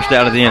for the first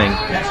out of the inning.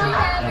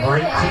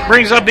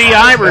 Brings up B.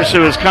 Ivers,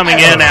 who is coming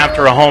in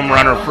after a home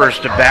runner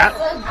first at bat.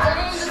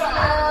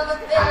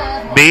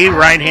 B,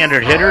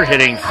 right-handed hitter,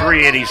 hitting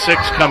 .386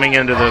 coming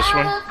into this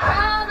one.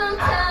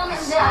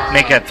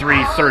 Make that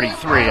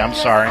 .333, I'm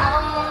sorry.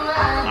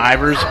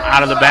 Ivers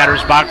out of the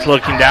batter's box,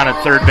 looking down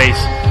at third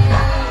base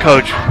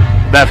coach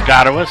Beth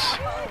Godowis.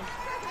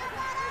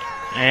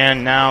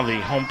 And now the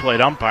home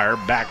plate umpire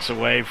backs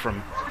away from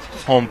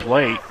home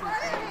plate.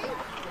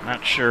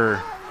 Not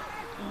sure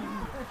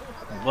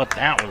what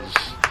that was.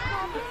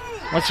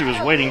 Unless he was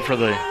waiting for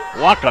the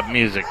walk-up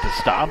music to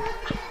stop.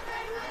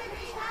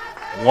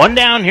 1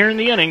 down here in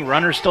the inning.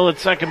 Runner still at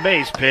second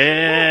base.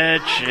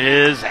 Pitch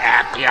is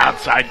at the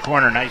outside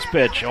corner. Nice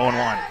pitch,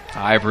 0-1.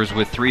 Ivers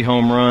with 3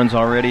 home runs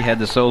already. Had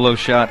the solo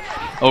shot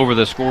over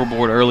the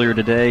scoreboard earlier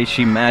today.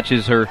 She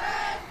matches her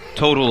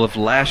total of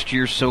last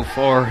year so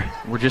far.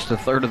 We're just a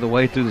third of the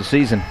way through the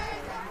season.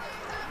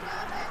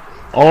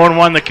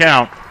 0-1 the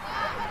count.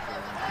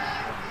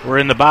 We're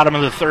in the bottom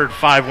of the third,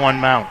 5-1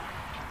 mount.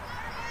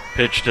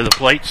 Pitch to the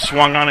plate,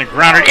 swung on and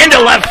grounded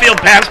into left field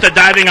past a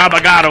diving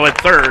Abogado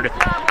at third.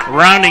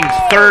 Rounding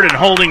third and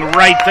holding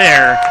right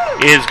there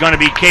is going to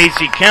be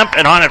Casey Kemp,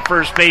 and on at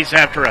first base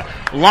after a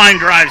line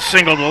drive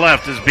single to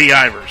left is B.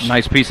 Ivers.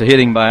 Nice piece of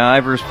hitting by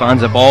Ivers.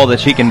 Finds a ball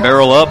that she can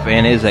barrel up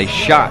and is a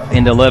shot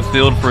into left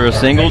field for a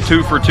single.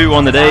 2 for 2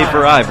 on the day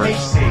for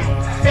Ivers.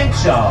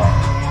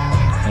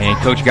 And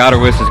Coach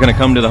Godowis is going to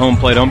come to the home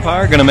plate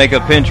umpire. Going to make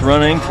a pinch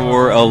running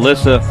for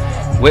Alyssa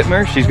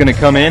Whitmer. She's going to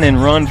come in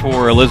and run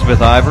for Elizabeth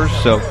Ivers.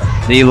 So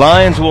the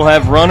Lions will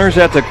have runners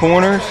at the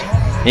corners.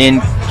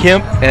 In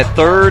Kemp at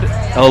third,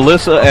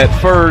 Alyssa at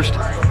first,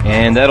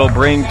 and that'll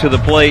bring to the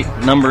plate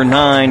number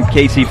 9,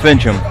 Casey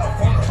Fincham.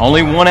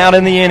 Only 1 out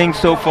in the inning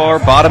so far,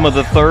 bottom of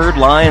the third.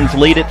 Lions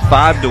lead it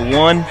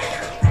 5-1.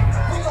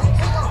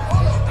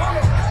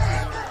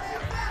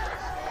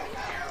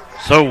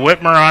 So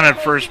Whitmer on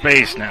at first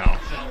base now.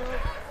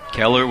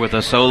 Keller with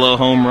a solo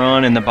home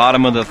run in the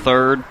bottom of the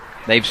third.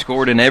 They've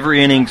scored in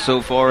every inning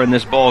so far in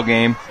this ball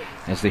game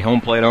as the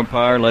home plate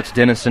umpire lets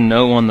Denison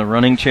know on the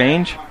running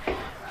change.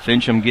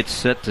 Fincham gets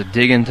set to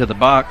dig into the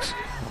box.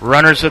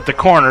 Runners at the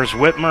corners.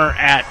 Whitmer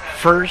at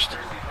first.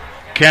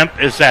 Kemp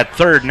is at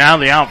third. Now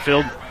the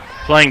outfield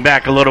playing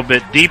back a little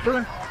bit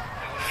deeper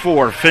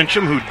for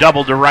Fincham, who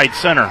doubled to right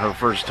center her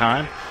first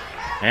time.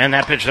 And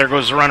that pitch, there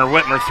goes the runner,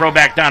 Whitmer. Throw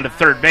back down to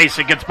third base.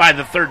 It gets by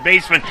the third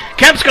baseman.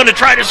 Kemp's going to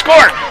try to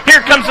score. Here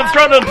comes the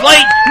throw to the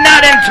plate.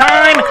 Not in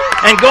time.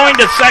 And going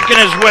to second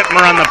is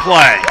Whitmer on the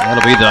play.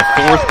 That'll be the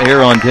 4th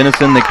error on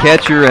Denison. The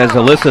catcher, as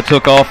Alyssa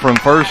took off from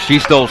first, she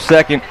stole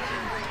second.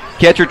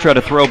 Catcher tried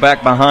to throw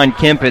back behind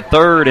Kemp at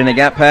third, and it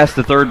got past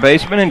the third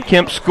baseman, and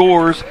Kemp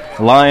scores.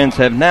 Lions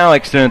have now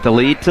extended the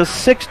lead to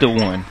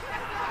 6-1.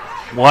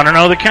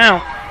 1-0 the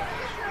count.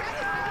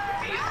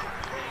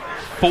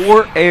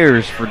 4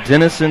 errors for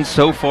Denison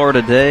so far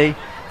today.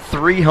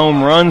 3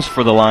 home runs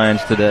for the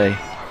Lions today.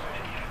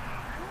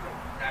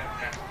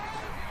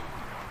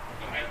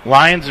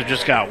 Lions have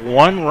just got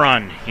 1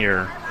 run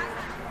here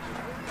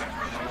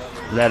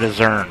that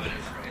is earned.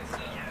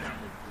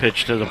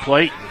 Pitch to the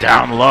plate,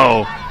 down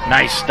low.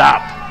 Nice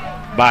stop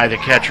by the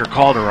catcher,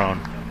 Calderon.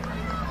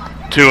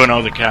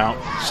 2-0 the count.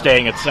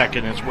 Staying at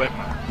second is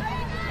Whitman.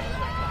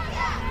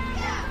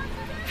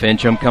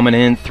 Fincham coming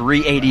in,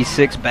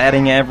 386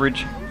 batting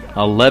average,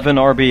 11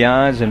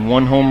 RBIs and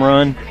 1 home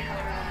run.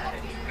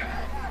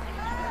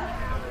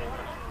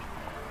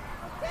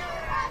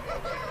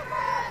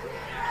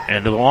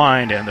 End of the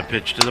line, and the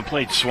pitch to the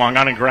plate. Swung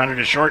on and grounded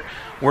to short.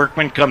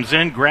 Workman comes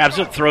in, grabs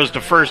it, throws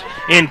to first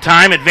in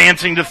time.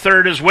 Advancing to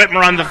third is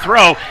Whitmer on the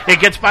throw. It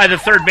gets by the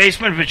third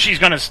baseman, but she's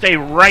going to stay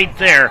right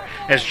there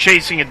as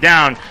chasing it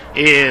down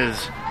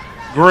is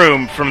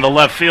Groom from the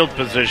left field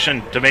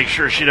position to make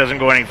sure she doesn't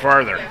go any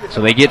farther.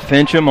 So they get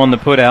Fincham on the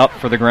put out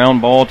for the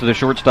ground ball to the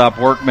shortstop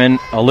Workman.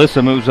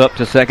 Alyssa moves up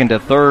to second to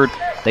third.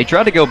 They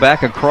tried to go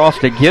back across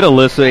to get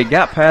Alyssa. It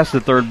got past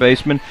the third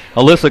baseman.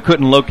 Alyssa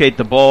couldn't locate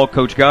the ball.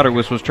 Coach Goddard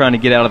was trying to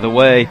get out of the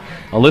way.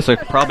 Alyssa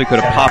probably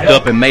could have popped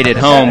up and made it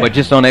home, but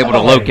just unable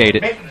to locate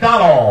it.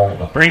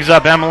 McDonald. Brings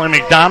up Emily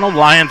McDonald.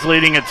 Lions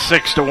leading at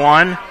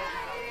 6-1.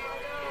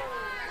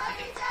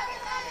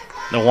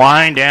 The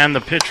wind and the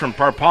pitch from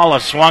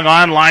Parpala swung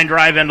on, line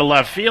drive into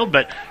left field,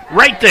 but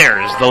right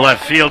there is the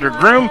left fielder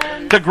Groom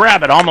to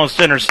grab it, almost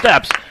in her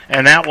steps,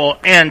 and that will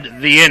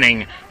end the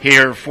inning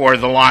here for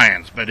the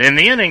Lions. But in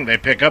the inning, they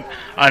pick up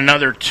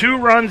another 2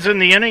 runs in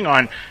the inning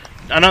on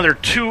another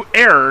 2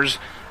 errors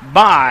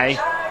by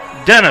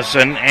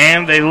Denison,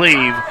 and they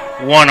leave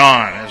 1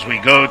 on. As we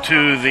go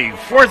to the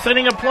 4th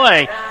inning of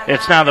play,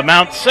 it's now the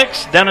Mount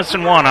 6,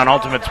 Denison 1 on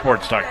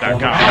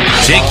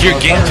UltimateSportsTalk.com. Take your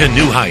game to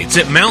new heights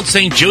at Mount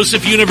St.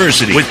 Joseph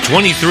University with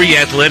 23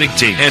 athletic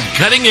teams and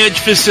cutting-edge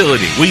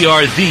facility. We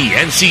are the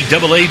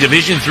NCAA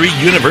Division III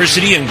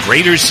university in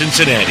Greater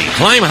Cincinnati.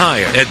 Climb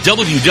higher at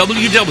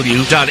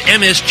www.msj.edu.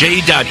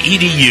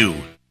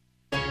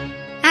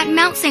 At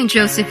Mount St.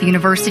 Joseph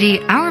University,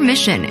 our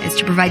mission is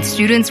to provide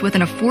students with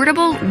an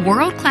affordable,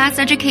 world-class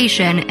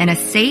education in a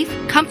safe,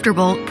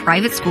 comfortable,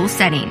 private school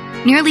setting.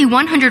 Nearly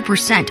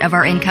 100% of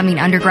our incoming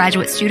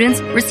undergraduate students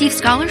receive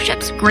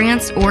scholarships,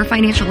 grants, or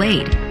financial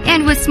aid.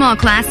 And with small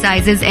class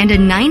sizes and a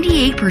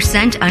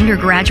 98%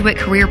 undergraduate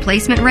career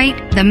placement rate,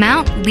 the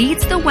Mount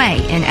leads the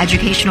way in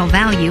educational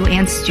value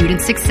and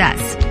student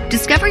success.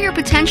 Discover your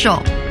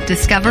potential.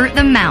 Discover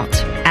the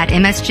Mount at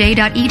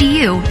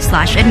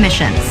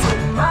msj.edu/admissions.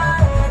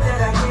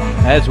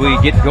 As we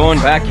get going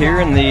back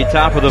here in the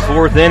top of the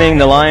 4th inning,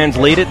 the Lions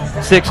lead it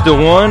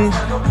 6-1.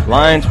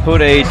 Lions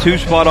put a 2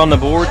 spot on the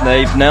board.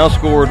 They've now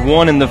scored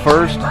 1 in the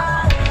first,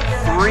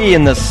 3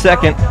 in the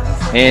second,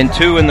 and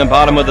 2 in the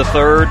bottom of the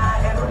third.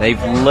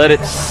 They've led it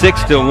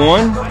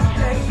 6-1.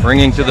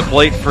 Bringing to the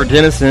plate for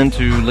Denison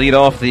to lead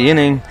off the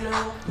inning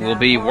will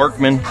be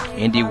Workman.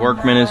 Indy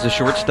Workman is the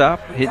shortstop,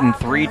 hitting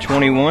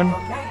 .321.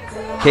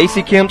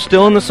 Casey Kemp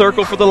still in the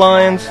circle for the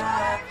Lions.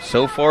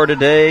 So far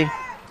today,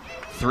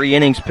 3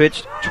 innings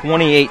pitched,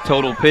 28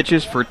 total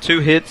pitches for 2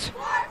 hits,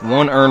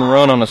 1 earned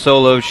run on a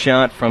solo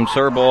shot from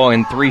Serball,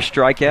 and 3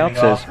 strikeouts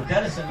as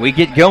we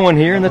get going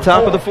here in the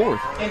top of the 4th.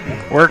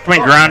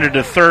 Workman grounded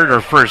to third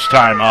her first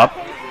time up.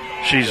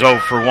 She's 0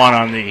 for 1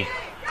 on the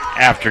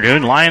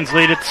afternoon. Lions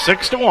lead it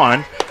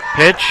 6-1.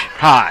 Pitch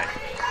high.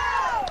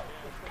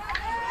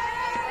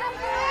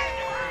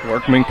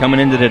 Workman coming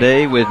into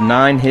today with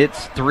 9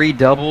 hits, 3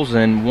 doubles,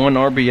 and 1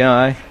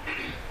 RBI.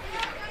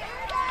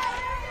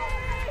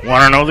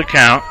 1-0 the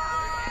count.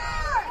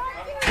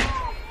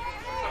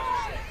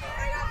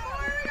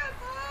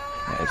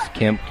 As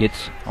Kemp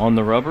gets on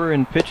the rubber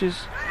and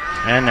pitches.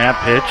 And that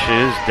pitch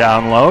is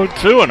down low,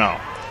 2-0.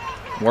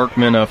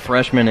 Workman, a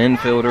freshman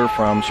infielder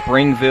from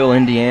Springville,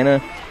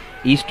 Indiana,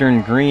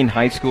 Eastern Green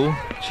High School.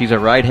 She's a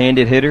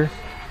right-handed hitter.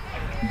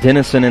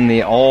 Denison in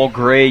the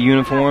all-gray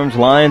uniforms.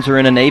 Lions are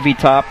in a navy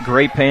top,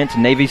 gray pants,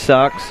 navy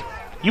socks.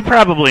 You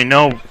probably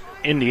know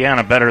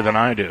Indiana better than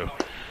I do.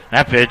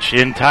 That pitch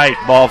in tight,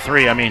 ball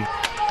 3. I mean,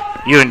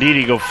 you and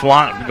Dee go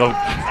flying.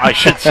 I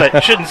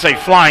shouldn't say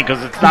flying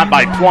because it's not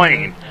by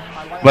plane,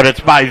 but it's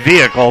by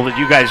vehicle that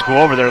you guys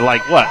go over there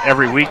like what,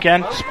 every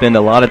weekend? Spend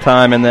a lot of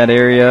time in that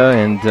area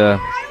and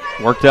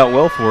worked out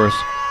well for us.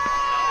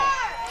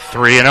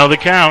 3-0 the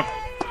count.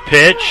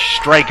 Pitch,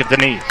 strike at the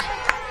knees.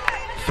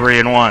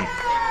 3-1.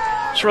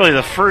 It's really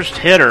the first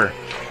hitter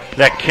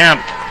that Kemp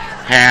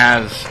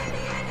has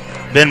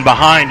been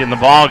behind in the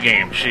ball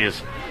game. She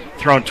has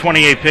thrown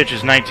 28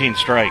 pitches, 19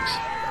 strikes.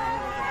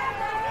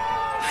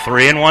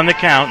 3-1 the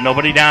count.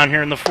 Nobody down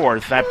here in the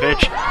 4th. That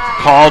pitch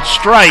called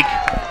strike.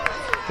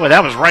 Boy,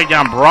 that was right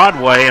down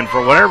Broadway, and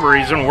for whatever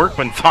reason,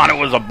 Workman thought it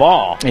was a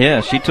ball.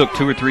 Yeah, she took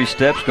 2 or 3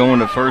 steps going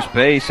to first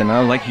base, and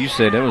like you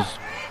said, it was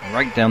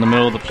right down the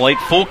middle of the plate.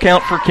 Full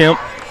count for Kemp.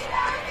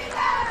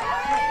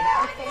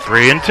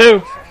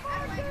 3-2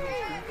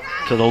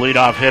 to the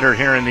leadoff hitter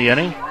here in the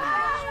inning.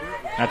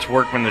 That's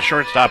Workman, the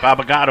shortstop.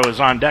 Abogado is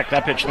on deck.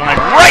 That pitch line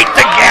right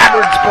to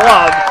Gabbard's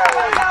glove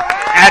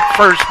at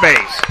first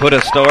base. Put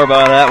a star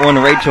by that one,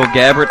 Rachel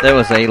Gabbard. That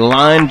was a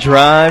line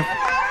drive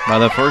by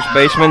the first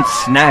baseman.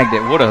 Snagged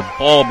it. What a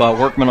ball by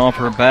Workman off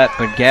her bat.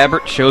 But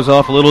Gabbard shows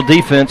off a little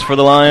defense for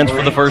the Lions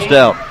for the first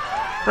out.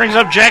 Brings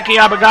up Jackie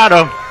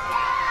Abogado.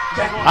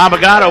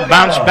 Abogado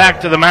bounced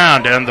back to the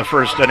mound to end the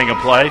first inning of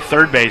play.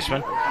 Third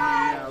baseman,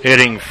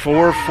 hitting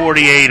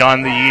 .448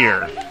 on the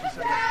year.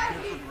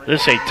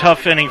 This is a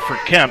tough inning for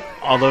Kemp,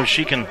 although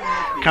she can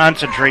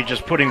concentrate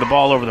just putting the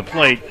ball over the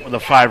plate with a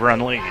 5-run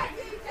lead.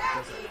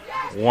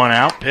 One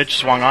out, pitch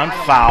swung on,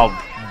 fouled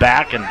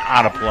back and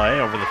out of play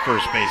over the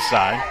first base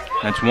side.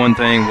 That's one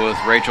thing with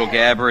Rachel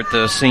Gabbert,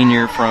 the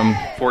senior from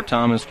Fort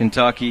Thomas,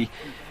 Kentucky.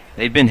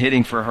 They've been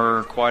hitting for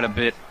her quite a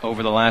bit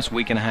over the last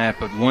week and a half,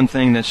 but one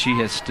thing that she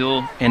has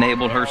still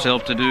enabled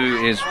herself to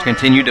do is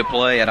continue to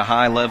play at a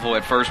high level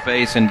at first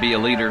base and be a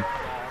leader.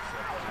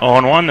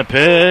 0-1, the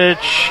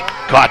pitch.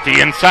 Caught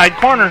the inside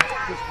corner.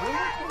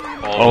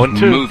 Ball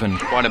moving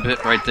quite a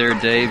bit right there,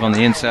 Dave, on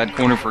the inside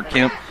corner for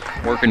Kemp.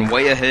 Working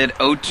way ahead,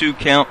 0-2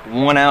 count,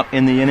 1 out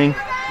in the inning.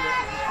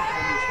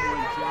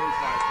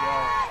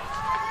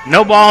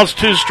 No balls,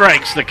 2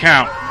 strikes, the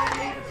count.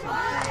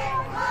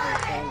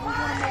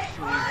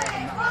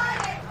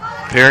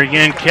 Here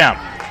again, Kemp.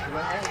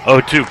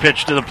 0-2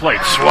 pitch to the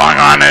plate. Swung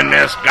on and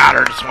missed. Got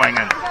her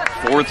swinging.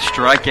 4th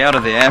strikeout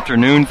of the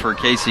afternoon for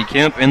Casey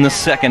Kemp in the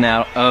 2nd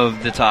out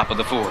of the top of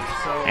the 4th.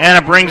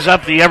 And it brings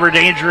up the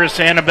ever-dangerous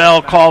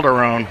Annabelle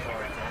Calderon.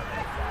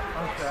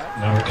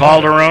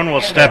 Calderon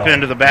will step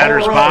into the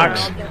batter's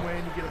box.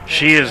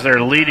 She is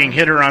their leading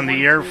hitter on the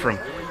year from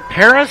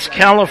Paris,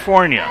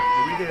 California,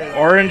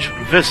 Orange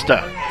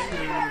Vista.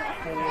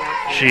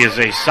 She is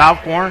a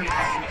sophomore,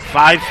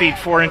 5 feet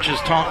 4 inches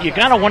tall. You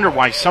got to wonder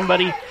why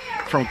somebody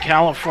from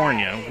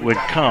California would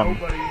come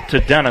to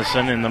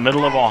Denison in the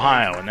middle of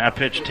Ohio, and that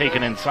pitch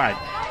taken inside.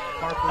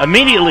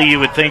 Immediately you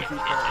would think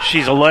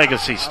she's a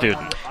legacy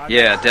student.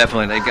 Yeah,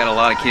 definitely. They've got a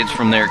lot of kids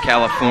from there.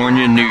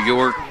 California, New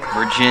York,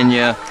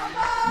 Virginia,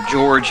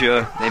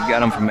 Georgia. They've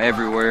got them from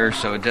everywhere,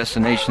 so a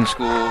destination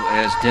school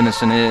as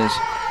Denison is.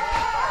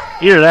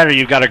 Either that or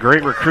you've got a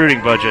great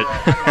recruiting budget.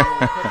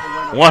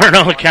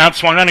 1-0 the count,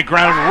 swung on the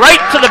ground right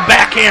to the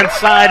backhand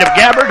side of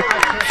Gabbard.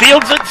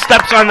 Fields it,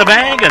 steps on the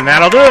bag, and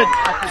that'll do it.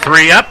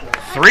 3 up,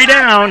 3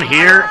 down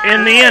here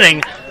in the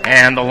inning,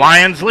 and the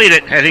Lions lead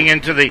it heading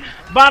into the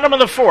bottom of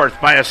the 4th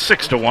by a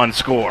 6-1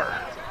 score.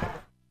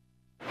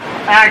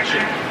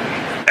 Action.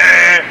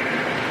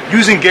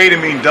 Using gay to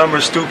mean dumb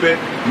or stupid,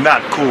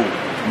 not cool.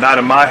 Not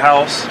in my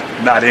house,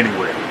 not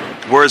anywhere.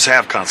 Words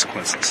have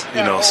consequences,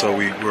 so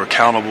we're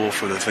accountable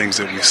for the things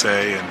that we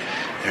say,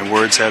 and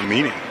words have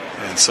meaning.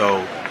 And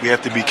so we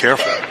have to be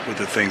careful with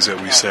the things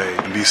that we say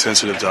and be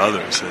sensitive to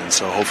others. And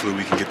so hopefully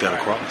we can get that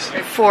across.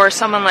 For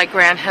someone like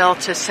Grant Hill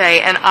to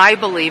say, and I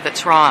believe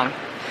it's wrong,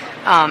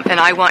 and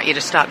I want you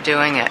to stop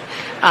doing it,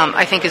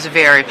 I think is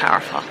very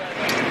powerful.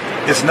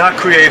 It's not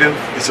creative.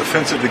 It's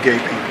offensive to gay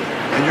people.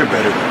 And you're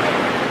better than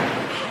that.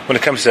 When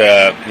it comes to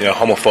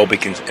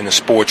homophobic in the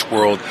sports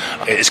world,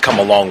 it's come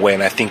a long way,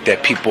 and I think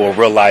that people are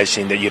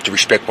realizing that you have to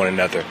respect one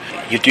another.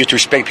 You have to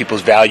respect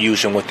people's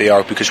values and what they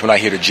are, because we're not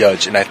here to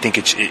judge. And I think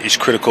it's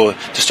critical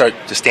to start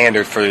the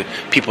standard for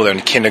people that are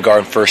in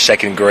kindergarten, 1st,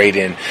 2nd grade,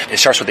 and it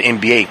starts with the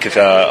NBA, because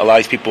a lot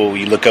of these people,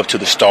 you look up to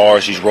the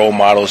stars, these role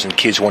models, and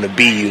kids want to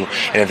be you.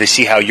 And if they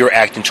see how you're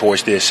acting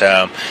towards this,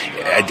 I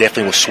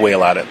definitely will sway a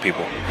lot of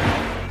people.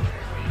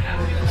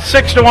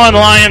 6-1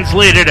 Lions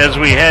lead it as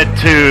we head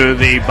to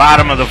the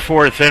bottom of the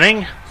 4th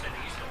inning.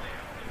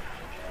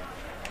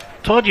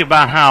 Told you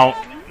about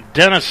how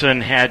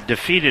Denison had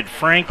defeated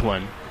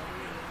Franklin,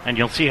 and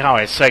you'll see how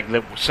I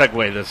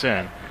segue this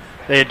in.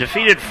 They had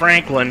defeated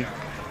Franklin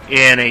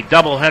in a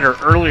doubleheader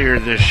earlier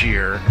this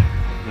year.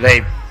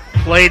 They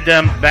played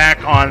them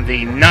back on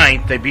the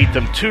 9th. They beat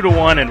them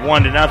 2-1 and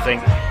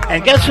 1-0.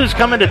 And guess who's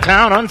coming to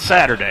town on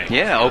Saturday?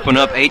 Yeah, open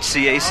up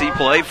HCAC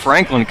play.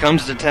 Franklin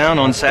comes to town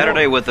on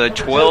Saturday with a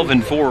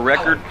 12-4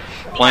 record,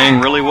 playing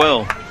really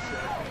well.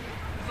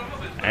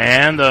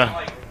 And the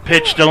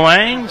pitch to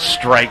Lang,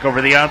 strike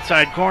over the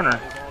outside corner.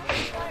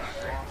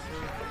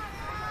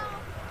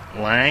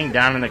 Lang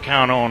down in the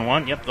count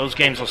 0-1. Yep, those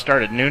games will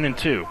start at noon and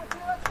 2.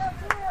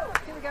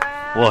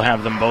 We'll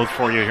have them both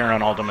for you here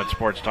on Ultimate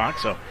Sports Talk,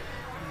 so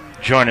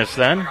join us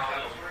then.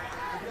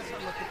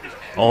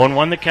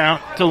 0-1 the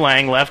count to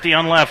Lang, lefty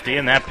on lefty,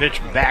 and that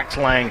pitch backs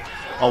Lang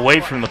away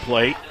from the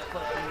plate.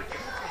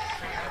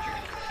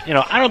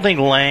 I don't think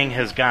Lang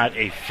has got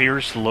a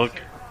fierce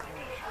look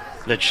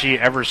that she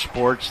ever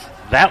sports.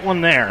 That one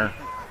there,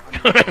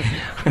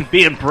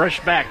 being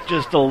brushed back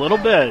just a little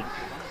bit,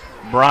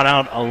 brought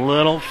out a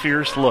little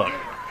fierce look.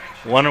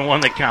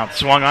 1-1 the count,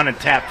 swung on and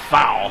tapped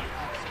foul.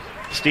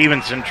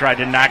 Stevenson tried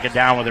to knock it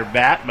down with her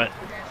bat, but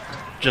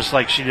just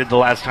like she did the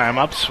last time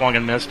up, swung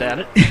and missed at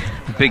it.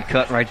 Big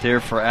cut right there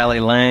for Allie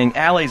Lang.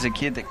 Allie's a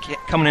kid that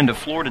coming into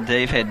Florida,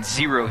 Dave, had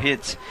 0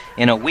 hits.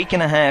 In a week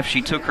and a half,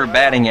 she took her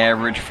batting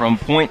average from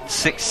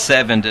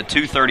 .67 to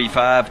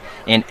 .235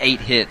 and 8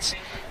 hits.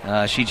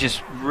 She's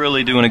just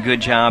really doing a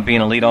good job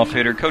being a leadoff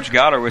hitter. Coach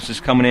Goddard was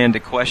just coming in to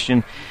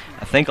question,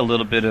 I think, a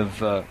little bit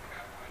of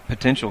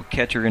potential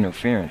catcher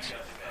interference.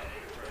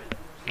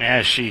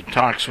 As she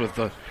talks with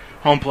the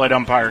home plate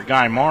umpire,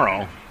 Guy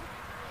Morrow.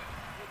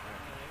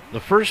 The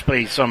first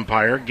base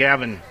umpire,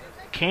 Gavin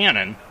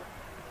Cannon,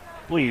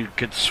 Well, you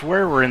could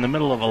swear we're in the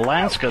middle of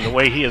Alaska the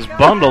way he is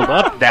bundled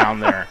up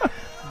down there.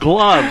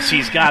 Gloves,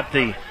 he's got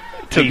the...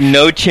 Took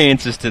no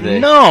chances today.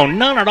 No,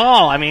 none at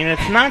all. I mean,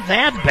 it's not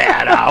that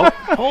bad out.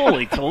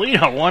 Holy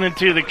Toledo,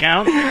 1-2 the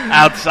count.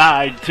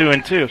 Outside,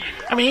 2-2.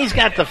 I mean, he's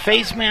got the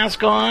face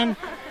mask on.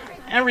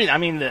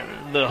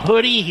 The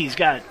hoodie. He's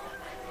got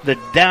the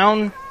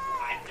down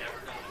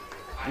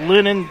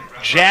linen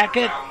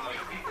jacket.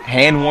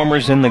 Hand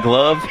warmers in the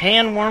glove.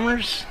 Hand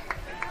warmers.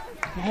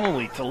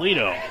 Holy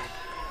Toledo.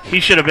 He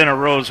should have been a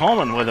Rose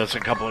Holman with us a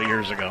couple of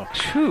years ago.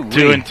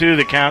 2-2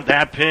 the count.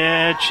 That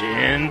pitch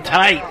in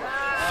tight.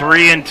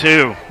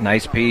 3-2.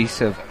 Nice piece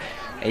of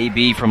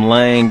AB from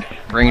Lang,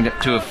 bringing it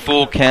to a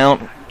full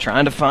count,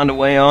 trying to find a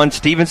way on.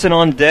 Stevenson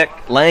on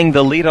deck. Lang,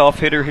 the leadoff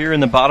hitter here in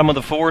the bottom of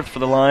the fourth for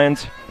the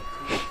Lions.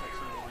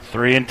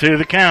 3-2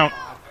 the count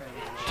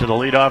to the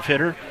leadoff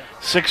hitter.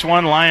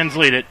 6-1, Lions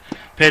lead it.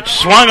 Pitch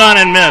swung on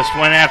and missed.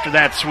 Went after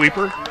that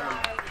sweeper.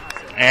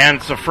 And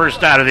it's the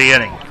first out of the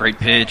inning. Great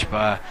pitch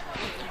by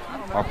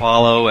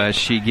Arpalo as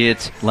she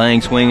gets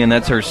Lang swinging.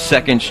 That's her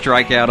second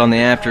strikeout on the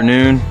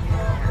afternoon.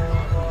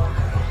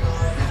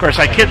 Of course,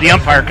 I kid the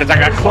umpire because I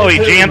got Chloe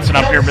Jansen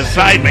up here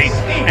beside me,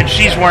 and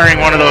she's wearing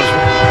one of those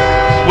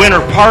winter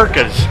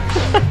parkas.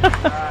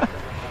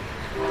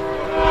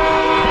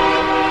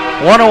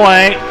 One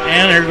away,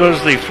 and here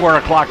goes the 4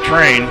 o'clock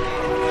train.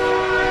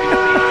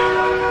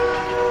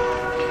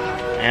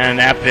 And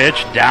that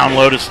pitch, down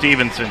low to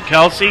Stevenson.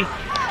 Kelsey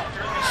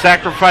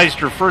sacrificed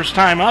her first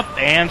time up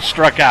and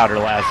struck out her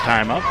last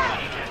time up.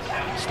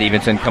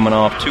 Stevenson coming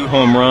off 2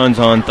 home runs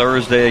on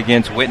Thursday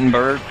against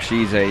Wittenberg.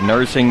 She's a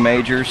nursing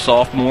major,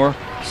 sophomore,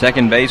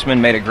 second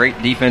baseman. Made a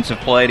great defensive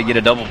play to get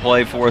a double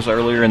play for us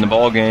earlier in the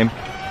ball game.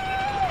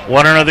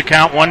 1-0 the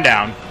count, 1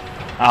 down.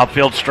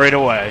 Outfield straight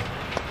away.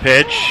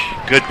 Pitch,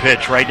 good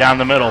pitch right down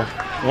the middle.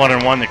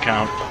 1-1 the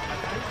count.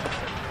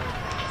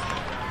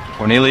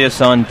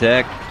 Cornelius on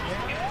deck.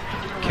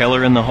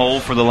 Keller in the hole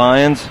for the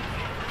Lions.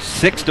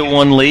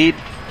 6-1 lead.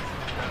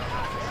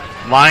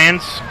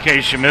 Lions, in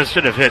case you missed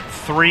it, have hit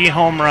 3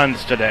 home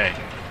runs today.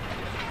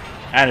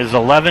 That is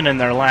 11 in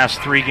their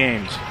last 3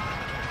 games.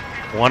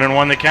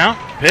 1-1 the count.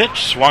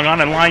 Pitch, swung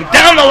on and line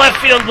down the left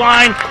field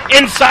line,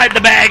 inside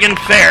the bag and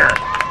fair.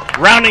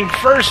 Rounding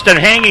first and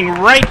hanging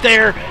right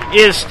there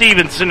is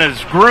Stevenson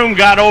as Groom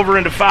got over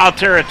into foul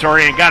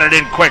territory and got it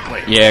in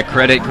quickly. Yeah,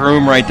 credit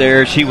Groom right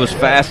there. She was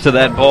fast to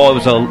that ball. It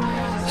was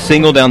a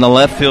single down the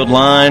left field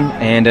line,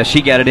 and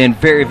she got it in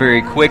very,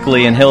 very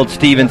quickly and held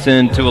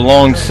Stevenson to a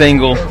long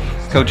single.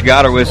 Coach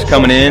Goddard was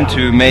coming in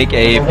to make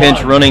a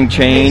pinch running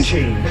change.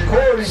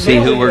 See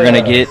who we're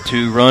going to get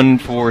to run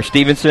for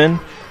Stevenson.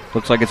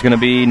 Looks like it's going to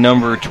be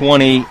number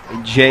 20,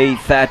 Jay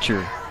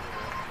Thatcher,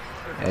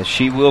 as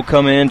she will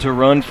come in to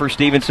run for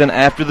Stevenson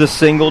after the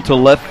single to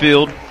left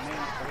field.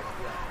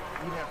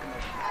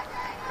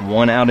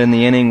 1 out in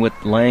the inning with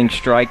Lang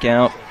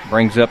strikeout.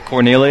 Brings up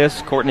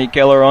Cornelius. Courtney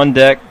Keller on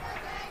deck.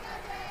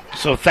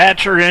 So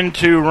Thatcher in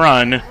to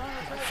run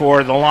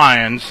for the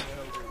Lions,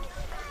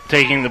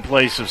 taking the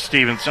place of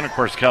Stevenson. Of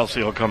course,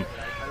 Kelsey will come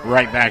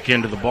right back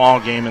into the ball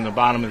game in the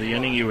bottom of the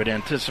inning, you would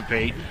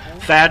anticipate.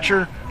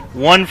 Thatcher,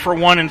 1 for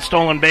 1 in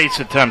stolen base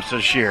attempts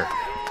this year.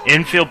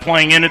 Infield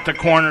playing in at the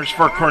corners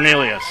for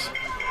Cornelius.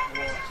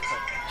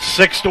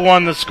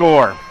 6-1 the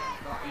score.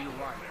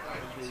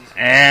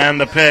 And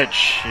the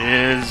pitch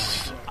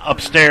is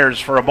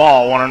upstairs for a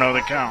ball. 1-0 the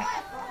count.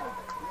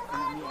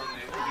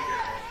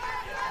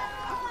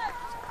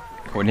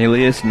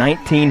 Cornelius,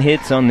 19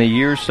 hits on the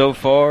year so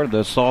far,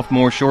 the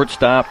sophomore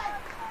shortstop.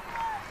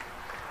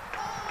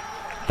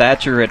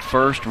 Thatcher at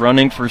first,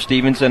 running for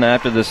Stevenson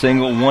after the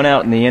single. 1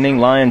 out in the inning.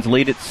 Lions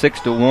lead it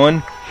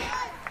 6-1.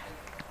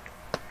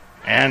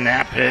 And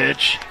that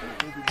pitch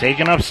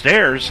taken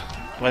upstairs.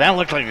 Well, that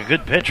looked like a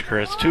good pitch,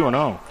 Chris.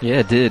 2-0.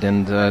 Yeah, it did.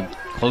 And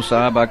close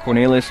eye by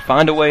Cornelius.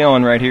 Find a way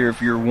on right here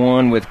if you're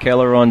 1 with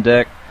Keller on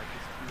deck.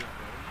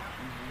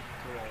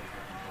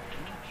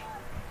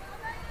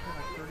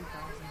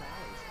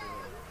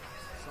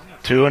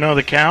 $2-0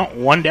 the count.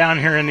 1 down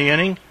here in the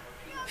inning.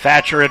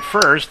 Thatcher at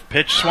first.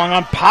 Pitch swung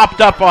on, popped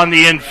up on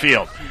the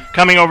infield.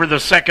 Coming over the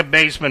second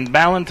baseman,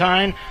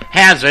 Ballantyne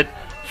has it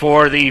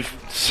for the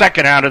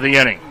second out of the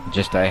inning.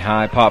 Just a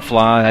high pop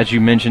fly, as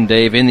you mentioned,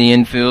 Dave, in the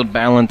infield.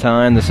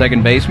 Ballantyne, the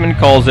second baseman,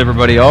 calls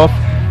everybody off.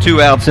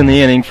 2 outs in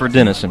the inning for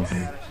Denison.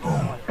 2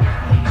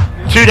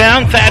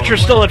 down. Thatcher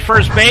still at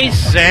first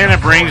base, and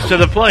it brings to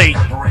the plate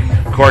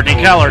Courtney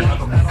Keller.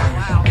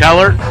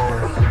 Keller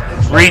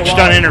reached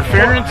on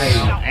interference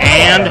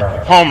and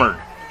homered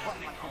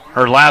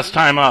her last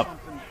time up.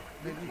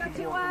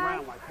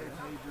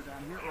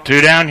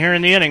 2 down here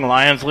in the inning.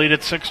 Lions lead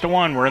at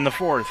 6-1. We're in the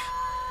fourth.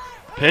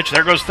 Pitch.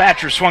 There goes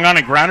Thatcher. Swung on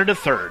and grounded to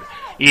third.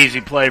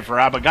 Easy play for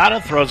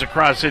Abagata. Throws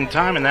across in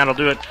time, and that'll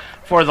do it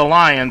for the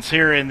Lions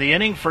here in the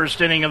inning.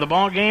 First inning of the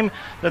ball game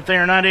that they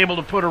are not able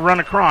to put a run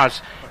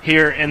across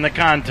here in the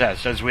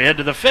contest. As we head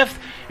to the fifth,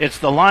 it's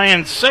the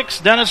Lions 6,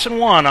 Denison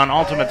 1 on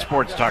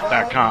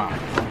UltimateSportsTalk.com.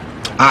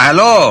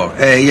 Hello.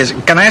 Yes.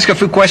 Can I ask a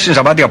few questions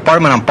about the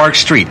apartment on Park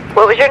Street?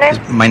 What was your name?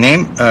 My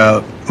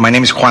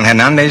name is Juan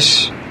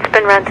Hernandez.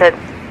 Just been rented.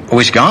 Oh,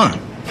 it's gone.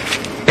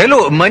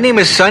 Hello, my name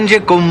is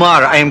Sanjay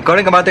Kumar. I am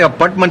calling about the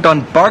apartment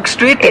on Park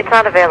Street. It's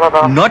not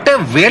available. Not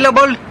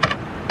available?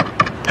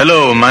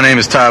 Hello, my name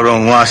is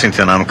Tyrone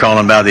Washington. I'm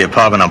calling about the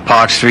apartment on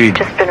Park Street.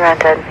 Just been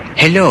rented.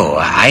 Hello,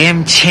 I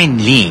am Chen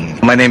Ling.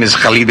 My name is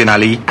Khalid bin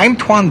Ali. I'm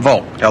Tuan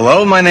Vo.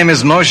 Hello, my name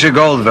is Moshe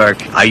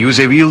Goldberg. I use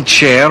a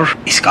wheelchair.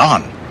 It's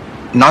gone.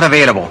 Not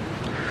available.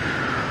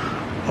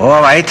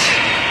 All right.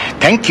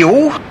 Thank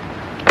you.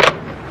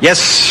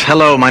 Yes,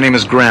 hello, my name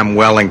is Graham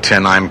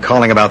Wellington. I'm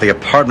calling about the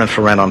apartment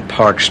for rent on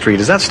Park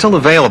Street. Is that still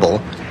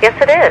available? Yes,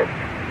 it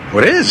is.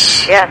 What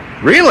is?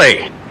 Yes.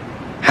 Really?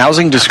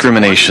 Housing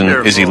discrimination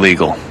is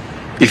illegal.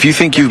 If you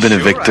think you've been a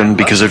victim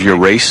because of your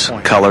race,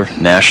 color,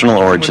 national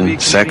origin,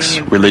 sex,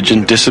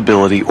 religion,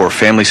 disability, or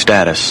family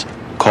status,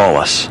 call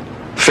us.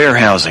 Fair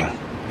housing.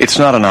 It's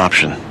not an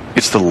option.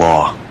 It's the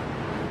law.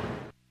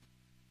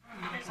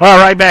 Well,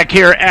 right back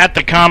here at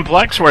the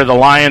complex where the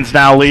Lions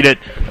now lead it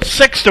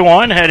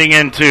 6-1 heading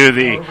into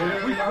the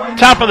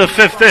top of the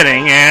fifth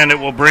inning, and it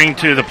will bring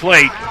to the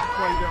plate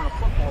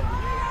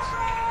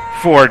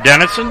for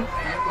Denison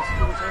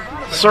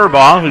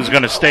Serbaugh, who's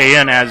going to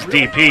stay in as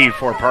DP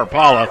for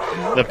Parpala,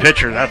 the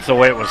pitcher. That's the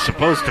way it was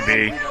supposed to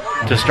be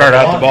to start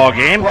out the ball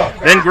game.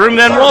 Then Groom,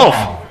 then Wolf.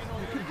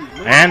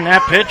 And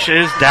that pitch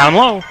is down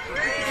low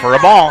for a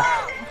ball.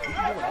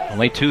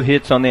 Only 2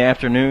 hits on the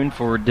afternoon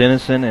for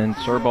Denison, and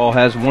Serbaugh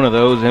has one of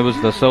those. It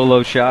was the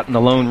solo shot and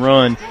the lone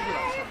run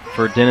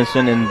for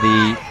Denison in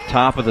the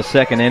top of the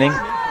second inning.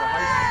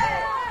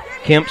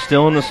 Kemp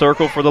still in the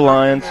circle for the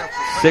Lions,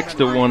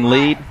 6-1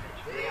 lead.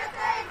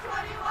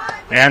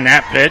 And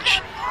that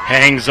pitch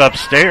hangs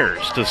upstairs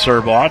to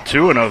Serbaugh,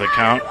 2-0 the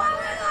count.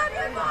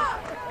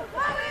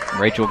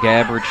 Rachel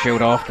Gabbard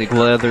showed off the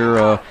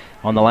leather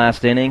on the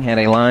last inning, had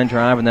a line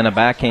drive and then a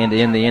backhand to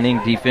end the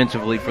inning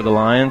defensively for the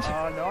Lions.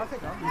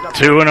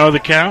 2-0 the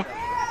count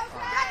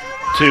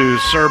to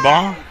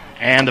Serbaugh,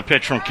 and the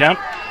pitch from Kemp.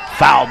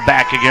 Fouled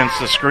back against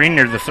the screen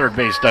near the third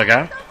base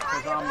dugout.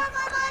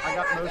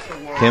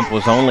 Kemp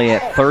was only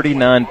at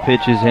 39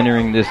 pitches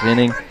entering this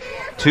inning.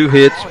 2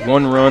 hits,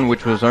 1 run,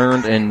 which was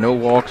earned, and no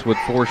walks with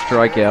 4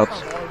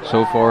 strikeouts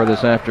so far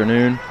this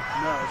afternoon.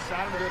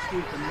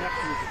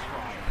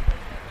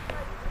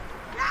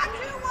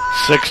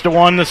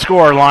 6-1 the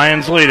score.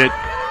 Lions lead it.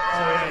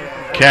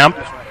 Kemp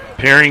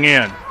peering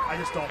in.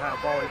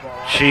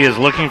 She is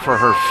looking for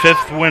her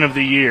 5th win of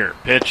the year.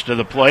 Pitch to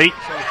the plate,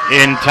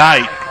 in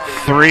tight,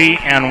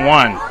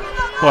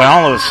 3-1. Boy,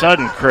 all of a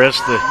sudden, Chris,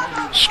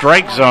 the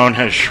strike zone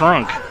has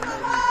shrunk.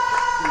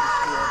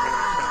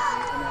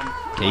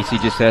 Casey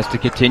just has to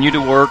continue to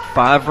work.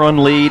 5-run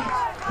lead.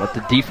 Let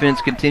the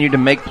defense continue to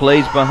make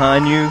plays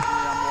behind you.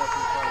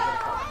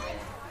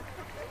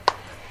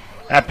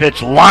 That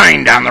pitch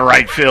lined down the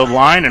right field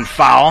line and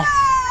foul.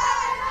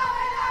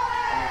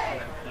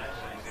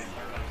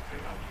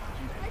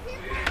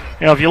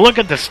 You know, if you look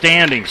at the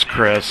standings,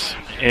 Chris,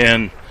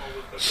 in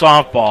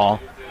softball,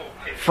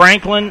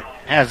 Franklin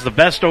has the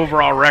best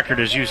overall record,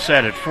 as you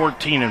said, at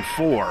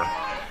 14-4.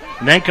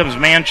 And then comes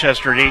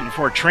Manchester at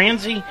 8-4.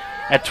 Transy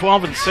at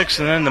 12-6,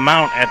 and then the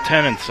Mount at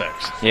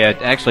 10-6. Yeah,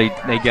 actually,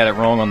 they got it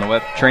wrong on the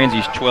web.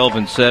 Transy's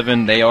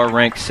 12-7. They are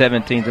ranked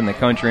 17th in the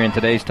country in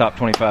today's top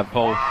 25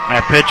 poll.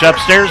 That pitch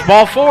upstairs,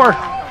 ball 4.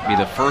 Be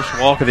the first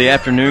walk of the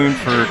afternoon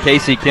for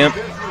Casey Kemp.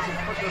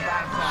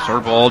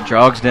 Serbaugh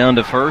jogs down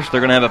to first. They're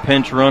going to have a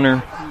pinch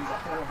runner.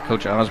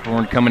 Coach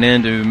Osborne coming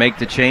in to make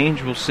the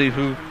change. We'll see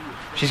who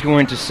she's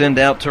going to send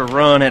out to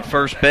run at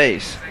first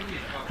base.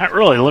 That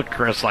really looked,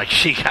 Chris, like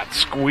she got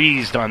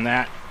squeezed on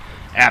that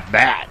at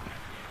bat.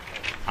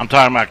 I'm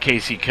talking about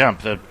Casey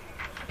Kemp. The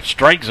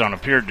strike zone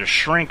appeared to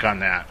shrink on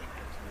that.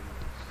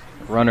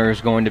 Runner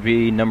is going to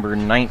be number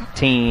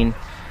 19.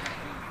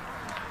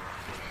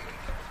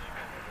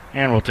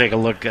 And we'll take a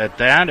look at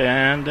that.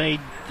 And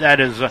that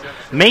is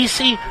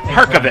Macy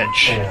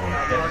Harkovich.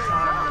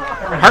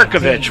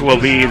 Harkovich will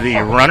be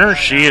the runner.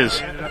 She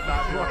is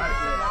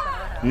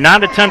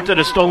not attempted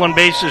a stolen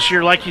base this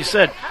year, like you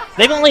said.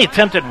 They've only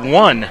attempted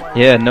 1.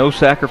 Yeah, no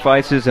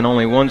sacrifices and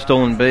only 1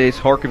 stolen base.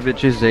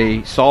 Harkovich is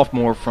a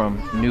sophomore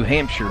from New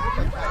Hampshire.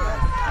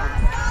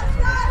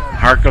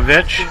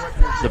 Harkovich,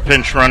 the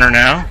pinch runner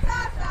now.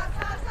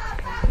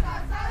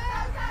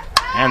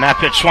 And that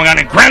pitch swung on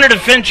and grounded to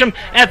Fincham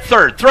at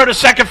third. Throw to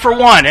second for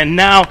 1. And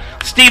now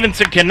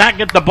Stevenson cannot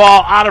get the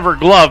ball out of her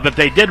glove, but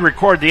they did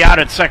record the out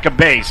at second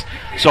base.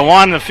 So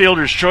on the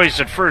fielder's choice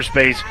at first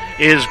base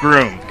is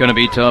Groom. Going to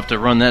be tough to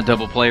run that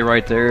double play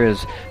right there as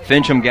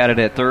Fincham got it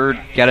at third,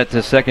 got it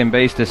to second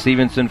base to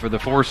Stevenson for the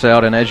force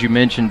out. And as you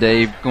mentioned,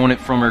 Dave, going it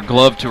from her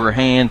glove to her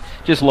hand,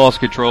 just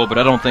lost control, but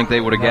I don't think they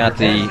would have got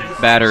the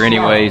batter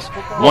anyways.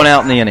 1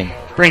 out in the inning.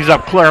 Brings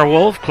up Clara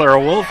Wolf. Clara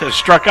Wolf has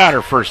struck out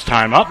her first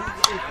time up.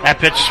 That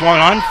pitch swung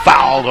on,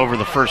 fouled over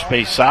the first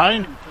base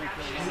side,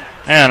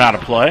 and out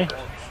of play.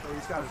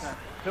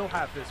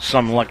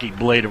 Some lucky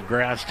blade of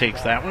grass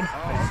takes that one.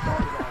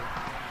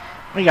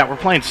 We're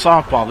playing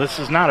softball. This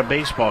is not a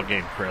baseball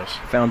game, Chris.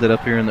 Found it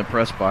up here in the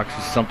press box.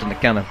 It's something to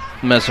kind of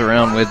mess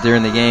around with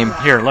during the game.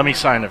 Here, let me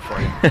sign it for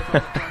you.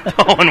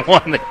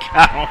 0-1 the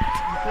count.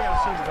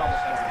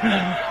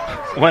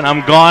 When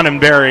I'm gone and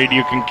buried,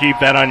 you can keep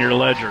that on your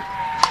ledger.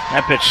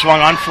 That pitch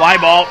swung on, fly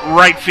ball,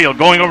 right field.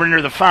 Going over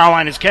near the foul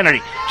line is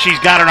Kennedy. She's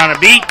got it on a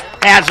beat,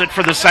 has it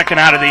for the second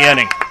out of the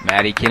inning.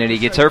 Maddie Kennedy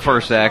gets her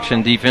first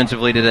action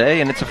defensively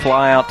today, and it's a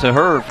fly out to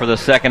her for the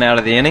second out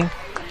of the inning.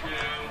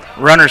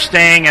 Runner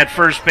staying at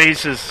first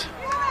base is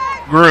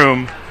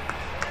Groom,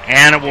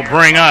 and it will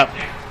bring up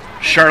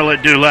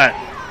Charlotte Doulette.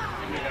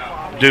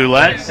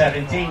 Doulette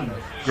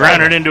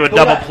grounded into a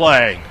double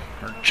play.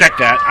 Check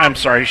that. I'm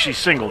sorry, she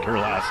singled her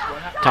last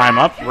time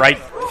up, right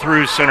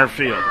through center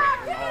field.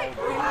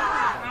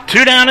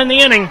 2 down in the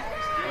inning.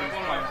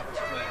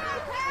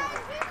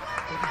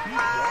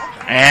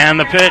 And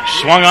the pitch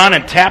swung on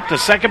and tapped to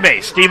second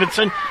base.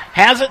 Stevenson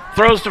has it,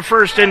 throws to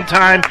first in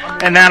time,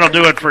 and that'll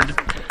do it for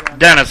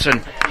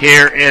Denison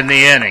here in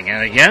the inning.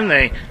 And again,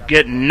 they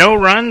get no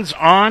runs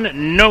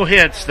on, no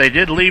hits. They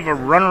did leave a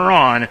runner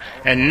on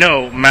and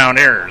no mound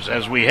errors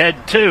as we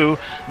head to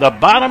the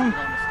bottom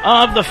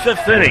of the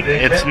 5th inning.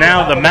 It's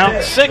now the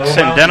Mount 6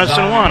 and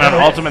Denison 1 on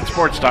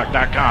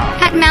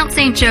UltimateSportsTalk.com. At Mount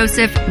St.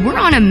 Joseph, we're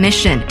on a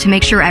mission to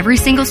make sure every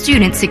single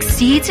student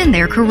succeeds in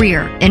their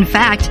career. In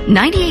fact,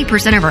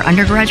 98% of our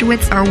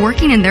undergraduates are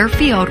working in their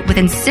field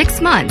within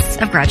 6 months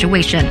of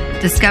graduation.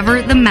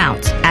 Discover the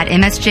Mount at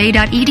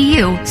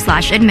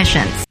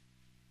msj.edu/admissions.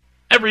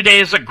 Every day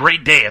is a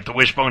great day at the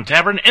Wishbone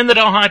Tavern in the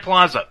Delhi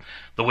Plaza.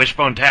 The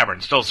Wishbone Tavern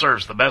still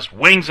serves the best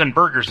wings and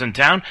burgers in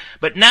town,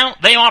 but now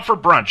they offer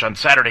brunch on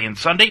Saturday and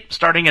Sunday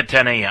starting at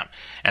 10 a.m.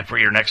 And for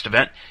your next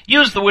event,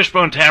 use the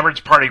Wishbone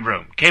Tavern's party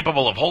room,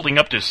 capable of holding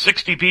up to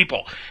 60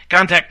 people.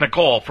 Contact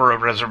Nicole for a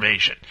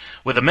reservation.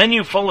 With a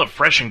menu full of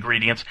fresh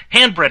ingredients,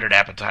 hand-breaded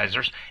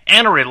appetizers,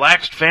 and a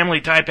relaxed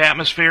family-type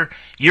atmosphere,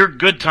 your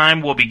good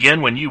time will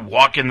begin when you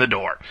walk in the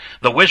door.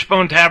 The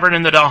Wishbone Tavern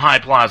in the Delhi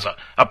Plaza,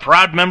 a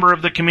proud member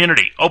of the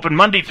community, open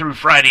Monday through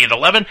Friday at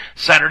 11,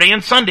 Saturday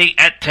and Sunday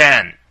at 10.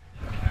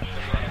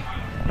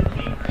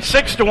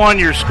 6-1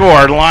 your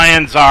score.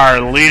 Lions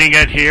are leading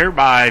it here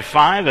by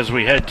 5 as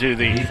we head to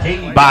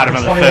the bottom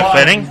of the 5th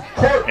inning.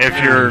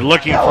 If you're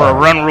looking for a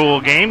run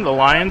rule game, the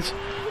Lions,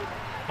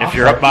 if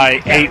you're up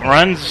by 8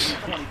 runs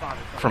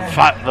from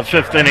the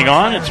 5th inning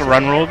on, it's a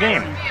run rule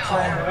game.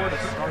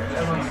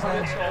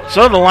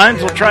 So the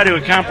Lions will try to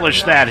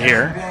accomplish that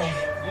here.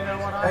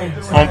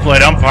 Home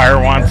plate umpire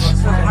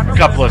wants a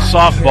couple of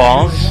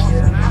softballs.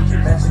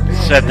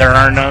 Said there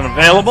are none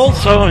available,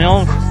 so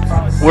he'll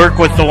work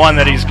with the one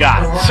that he's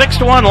got.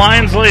 6-1,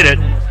 Lions lead it.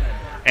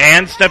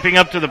 And stepping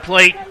up to the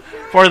plate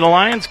for the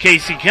Lions,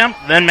 Casey Kemp,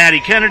 then Maddie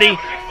Kennedy,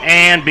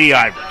 and B.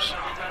 Ivers.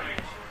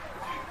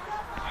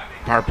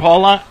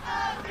 Parpola,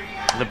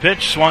 the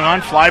pitch, swung on,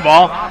 fly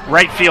ball,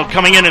 right field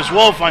coming in as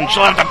Wolf, and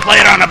she'll have to play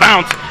it on a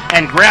bounce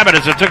and grab it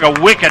as it took a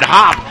wicked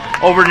hop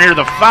over near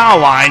the foul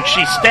line.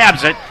 She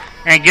stabs it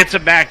and gets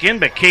it back in,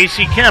 but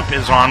Casey Kemp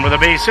is on with a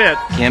base hit.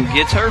 Kemp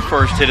gets her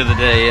first hit of the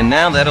day, and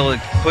now that'll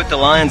put the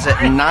Lions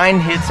at 9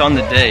 hits on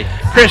the day.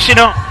 Chris,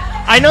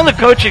 I know the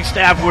coaching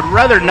staff would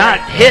rather not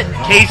hit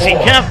Casey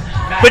Kemp,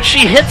 but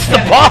she hits the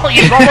ball.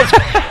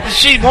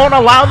 She won't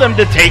allow them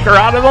to take her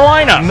out of the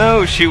lineup.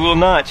 No, she will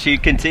not. She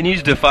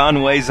continues to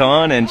find ways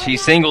on, and she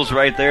singles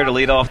right there to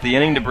lead off the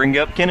inning to bring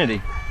up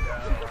Kennedy.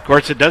 Of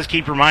course, it does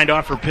keep her mind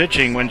off her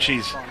pitching when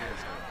she's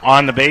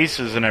on the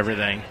bases and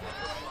everything.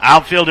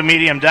 Outfield to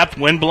medium depth,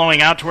 wind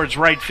blowing out towards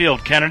right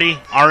field. Kennedy,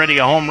 already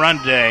a home run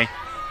today.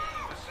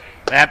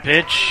 That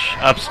pitch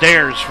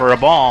upstairs for a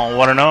ball,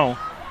 1-0.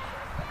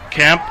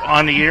 Kemp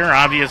on the year,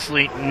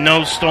 obviously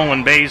no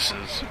stolen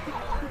bases.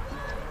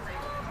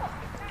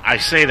 I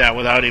say that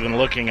without even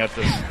looking at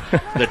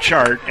the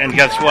chart, and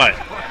guess what?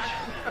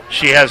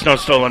 She has no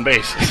stolen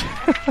bases.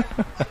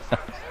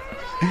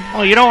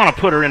 Well, you don't want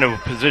to put her into a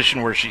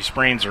position where she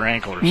sprains her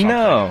ankle or something.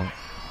 No.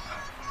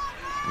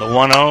 The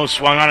 1-0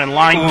 swung on and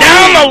line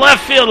down the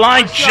left field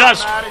line,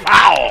 just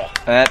foul.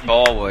 That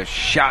ball was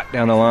shot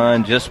down the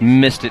line, just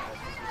missed it.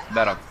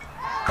 About a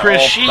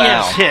Chris, she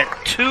has hit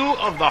 2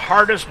 of the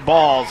hardest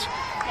balls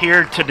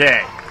here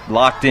today.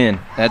 Locked in.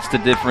 That's the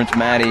difference.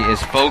 Maddie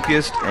is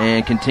focused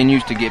and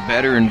continues to get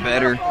better and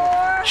better.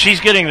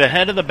 She's getting the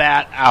head of the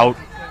bat out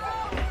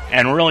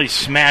and really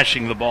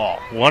smashing the ball.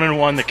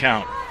 1-1 the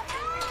count.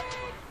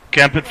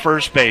 Kemp at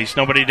first base.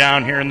 Nobody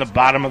down here in the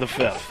bottom of the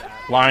 5th.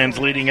 Lions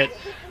leading it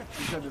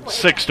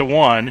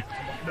 6-1.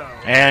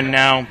 And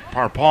now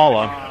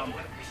Parpola.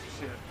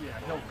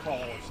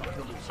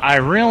 I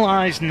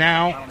realize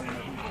now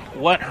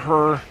what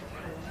her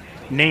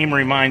name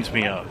reminds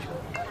me of.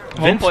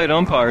 Home plate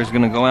umpire is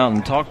going to go out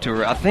and talk to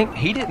her. I think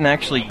he didn't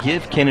actually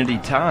give Kennedy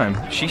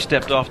time. She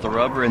stepped off the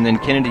rubber, and then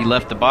Kennedy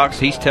left the box.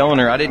 He's telling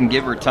her, I didn't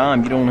give her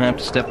time. You don't have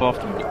to step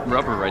off the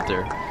rubber right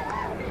there.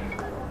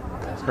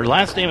 Her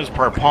last name is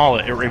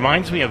Parpola. It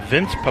reminds me of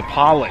Vince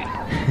Papale.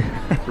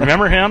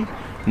 Remember him?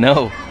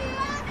 No.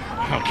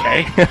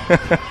 Okay.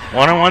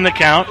 1-1 the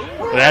count.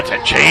 That's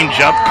a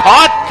change-up.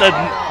 Caught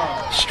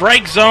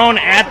Strike zone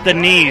at the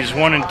knees,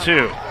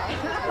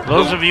 1-2.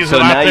 Those of you who so are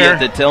now out there, you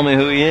have to tell me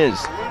who he is.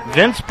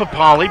 Vince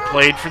Papale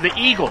played for the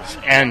Eagles,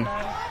 and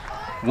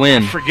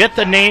when? Forget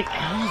the name.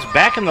 It was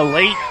back in the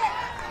late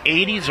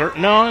 80s, or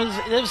no,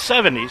 it was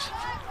 70s.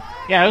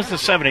 Yeah, it was the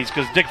 70s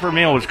because Dick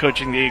Vermeil was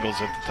coaching the Eagles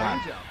at the time.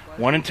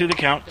 1-2 the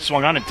count,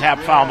 swung on and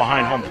tapped foul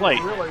behind home plate.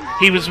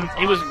 He was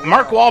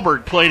Mark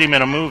Wahlberg played him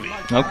in a movie.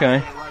 Okay.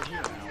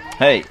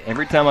 Hey,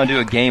 every time I do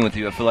a game with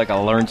you, I feel like I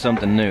learned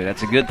something new.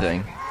 That's a good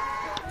thing.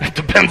 It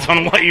depends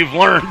on what you've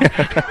learned.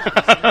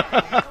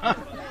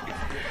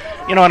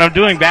 You know, when I'm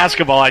doing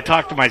basketball, I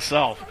talk to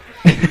myself.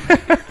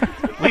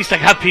 At least I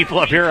got people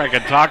up here I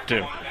can talk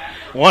to.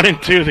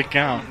 1-2 the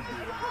count.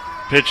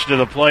 Pitch to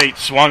the plate,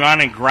 swung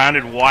on and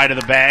grounded wide of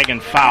the bag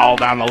and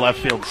fouled on the left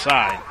field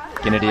side.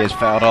 Kennedy has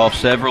fouled off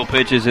several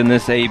pitches in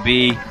this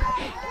AB.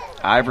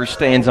 Ivers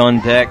stands on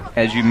deck.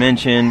 As you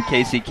mentioned,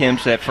 Casey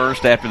Kemp's at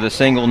first after the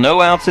single. No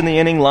outs in the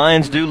inning.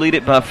 Lions do lead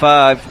it by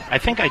 5. I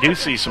think I do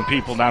see some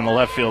people down the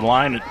left field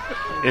line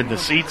in the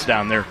seats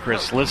down there,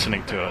 Chris,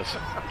 listening to us.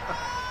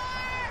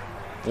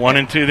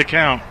 1-2 the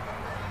count.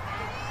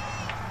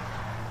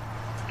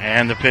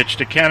 And the pitch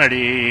to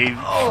Kennedy. Went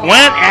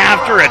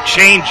after a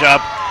changeup,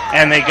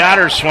 and they got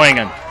her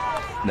swinging.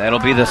 That'll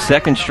be the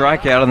second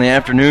strikeout in the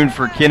afternoon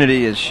for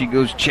Kennedy as she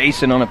goes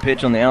chasing on a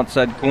pitch on the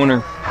outside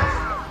corner.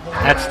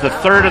 That's the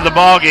third of the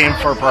ball game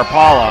for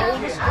Parpala.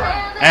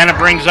 And it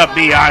brings up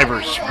B.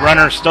 Ivers.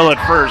 Runner still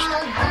at first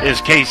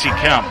is Casey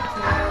Kemp.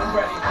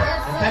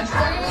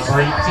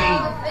 Number 18,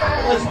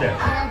 Elizabeth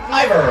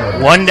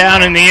Ivers. One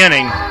down in the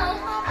inning.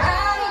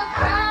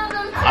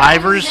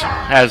 Ivers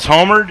has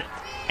homered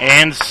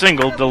and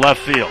singled to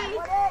left field.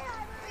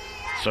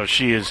 So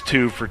she is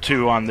 2 for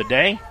 2 on the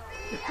day.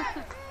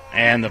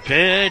 And the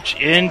pitch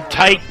in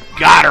tight,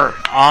 got her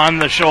on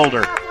the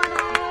shoulder.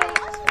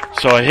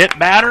 So a hit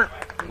batter,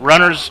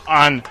 runners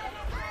on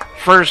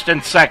first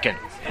and second.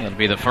 That'll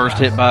be the first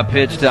hit by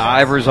pitch to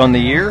Ivers on the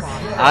year.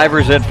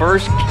 Ivers at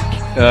first.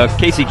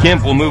 Casey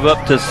Kemp will move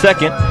up to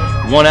second.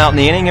 One out in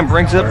the inning and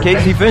brings up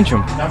Casey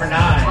Fincham. Number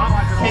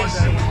 9,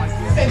 Casey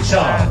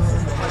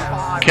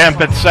Fincham. Kemp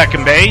at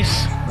second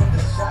base.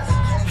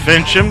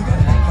 Fincham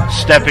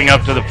stepping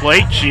up to the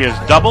plate. She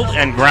has doubled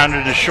and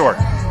grounded to short.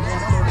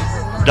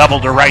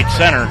 Double to right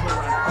center.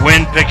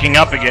 Wind picking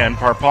up again.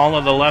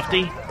 Parpala, the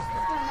lefty.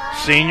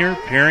 Senior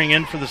peering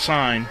in for the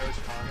sign.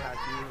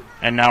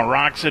 And now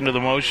rocks into the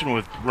motion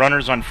with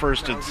runners on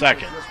first and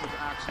second.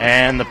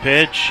 And the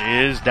pitch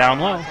is down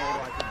low.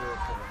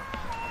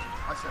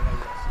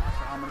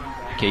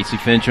 Casey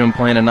Fincham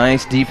playing a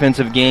nice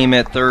defensive game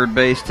at third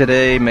base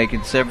today,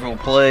 making several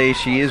plays.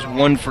 She is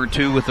 1 for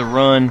 2 with a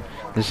run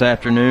this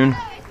afternoon.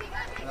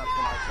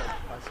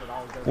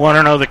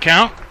 1-0 the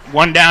count.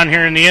 One down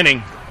here in the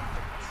inning.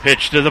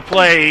 Pitch to the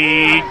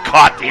plate.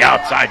 Caught the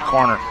outside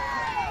corner.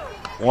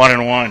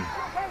 1-1.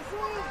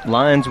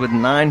 Lions with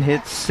 9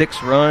 hits,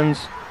 6 runs.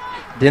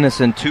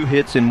 Denison 2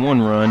 hits and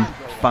 1 run.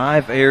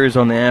 5 errors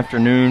on the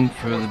afternoon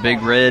for the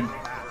Big Red.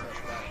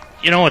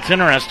 You know what's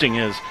interesting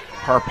is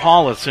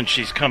Parpala, since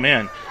she's come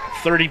in,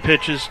 30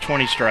 pitches,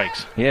 20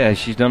 strikes. Yeah,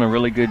 she's done a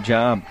really good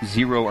job.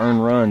 0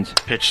 earned runs.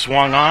 Pitch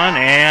swung on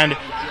and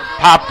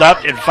popped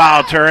up in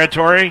foul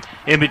territory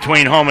in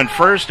between home and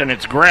first, and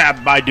it's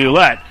grabbed by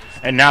Dulett.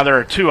 And now there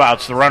are 2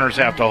 outs the runners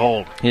have to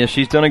hold. Yeah,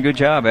 she's done a good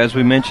job. As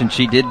we mentioned,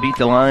 she did beat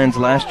the Lions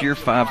last year,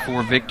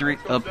 5-4 victory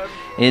up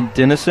in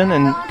Denison.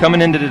 And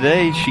coming into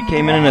today, she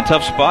came in a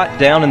tough spot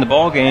down in the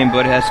ball game,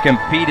 but has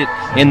competed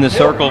in the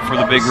circle for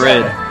the Big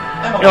Red.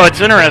 You know, it's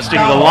interesting.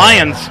 The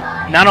Lions,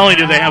 not only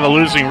do they have a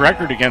losing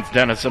record against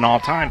Denison all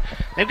time,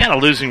 they've got a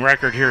losing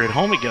record here at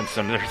home against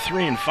them. They're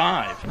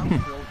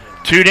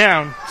 3-5. 2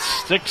 down,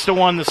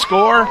 6-1 the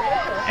score,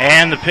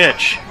 and the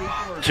pitch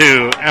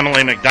to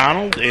Emily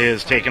McDonald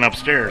is taken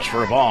upstairs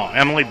for a ball.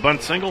 Emily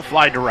bunt single,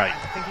 fly to right.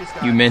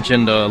 You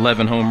mentioned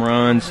 11 home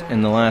runs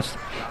in the last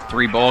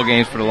 3 ball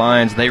games for the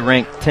Lions. They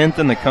rank 10th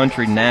in the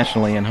country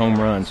nationally in home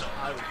runs.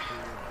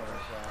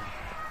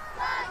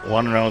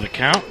 1-0 the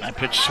count. That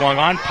pitch swung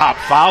on, pop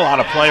foul, out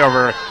of play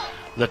over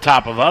the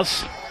top of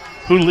us.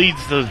 Who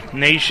leads the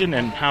nation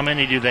and how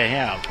many do they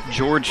have?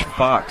 George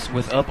Fox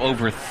with up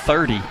over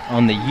 30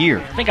 on the year.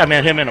 I think I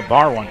met him in a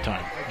bar one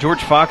time.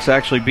 George Fox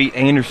actually beat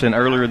Anderson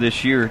earlier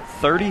this year,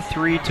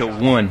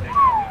 33-1.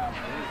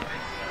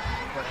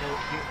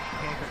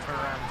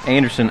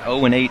 Anderson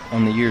 0-8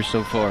 on the year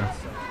so far.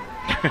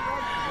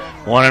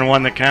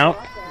 1-1 the count.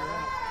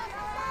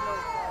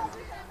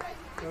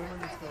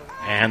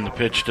 And the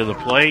pitch to the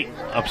plate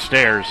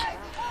upstairs.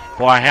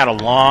 Boy, I had a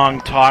long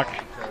talk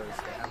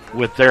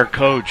with their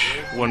coach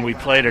when we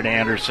played at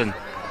Anderson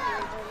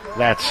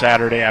that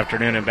Saturday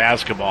afternoon in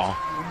basketball.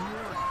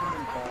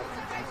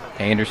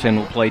 Anderson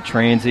will play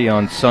Transy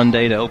on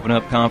Sunday to open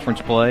up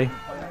conference play.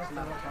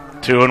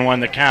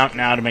 2-1 the count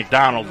now to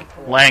McDonald.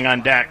 Laying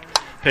on deck.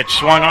 Pitch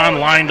swung on,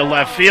 line to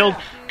left field.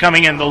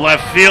 Coming in the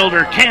left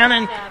fielder,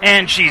 Cannon,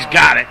 and she's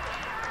got it.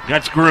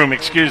 That's Groom,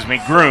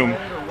 Groom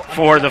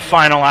for the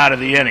final out of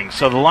the inning.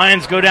 So the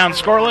Lions go down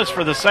scoreless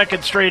for the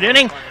second straight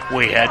inning.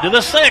 We head to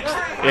the sixth.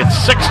 It's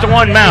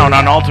 6-1 Mount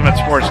on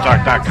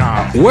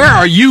UltimateSportsTalk.com. Where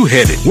are you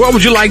headed? Where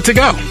would you like to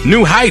go?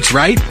 New heights,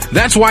 right?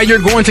 That's why you're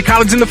going to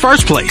college in the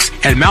first place.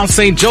 At Mount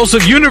St.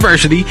 Joseph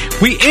University,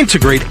 we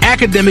integrate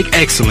academic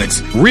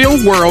excellence,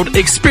 real-world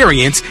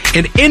experience,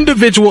 and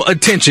individual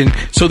attention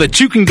so that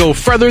you can go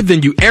further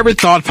than you ever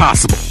thought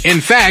possible.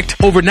 In fact,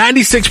 over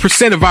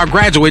 96% of our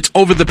graduates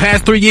over the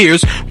past 3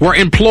 years were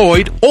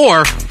employed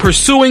or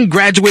pursuing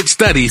graduate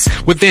studies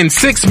within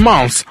 6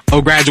 months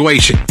of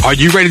graduation. Are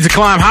you ready to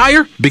climb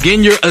higher?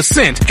 Begin your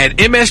ascent at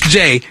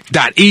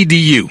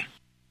msj.edu.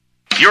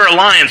 You're a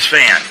Lions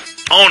fan.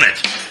 Own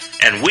it.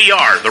 And we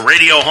are the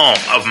radio home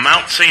of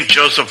Mount St.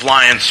 Joseph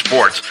Lions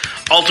sports.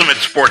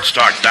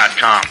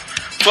 UltimateSportsTalk.com.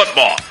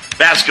 Football,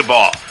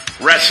 basketball,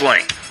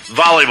 wrestling,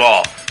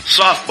 volleyball,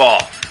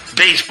 softball,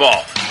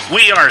 baseball.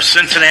 We are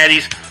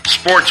Cincinnati's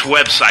sports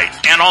website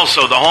and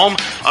also the home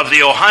of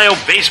the Ohio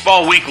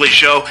Baseball Weekly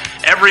Show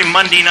every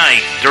Monday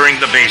night during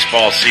the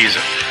baseball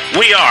season.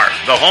 We are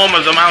the home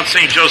of the Mount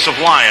St. Joseph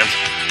Lions.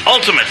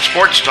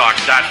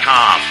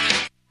 UltimateSportsTalk.com.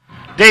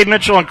 Dave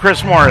Mitchell and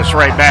Chris Morris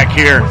right back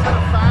here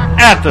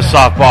at the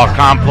softball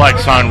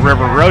complex on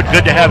River Road.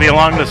 Good to have you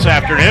along this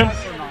afternoon.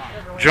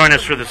 Join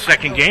us for the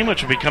second game,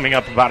 which will be coming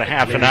up about a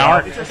half an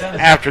hour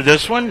after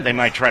this one. They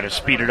might try to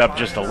speed it up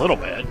just a little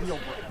bit.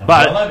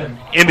 But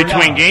in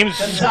between games,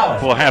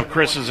 we'll have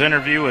Chris's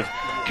interview with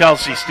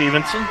Kelsey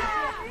Stevenson.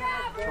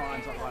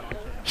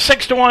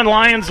 6-1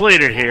 Lions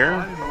lead it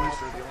here.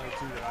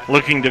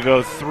 Looking to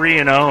go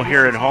 3-0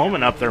 here at home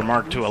and up their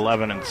mark to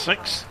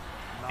 11-6.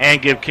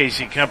 And give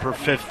Casey Kemp her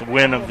 5th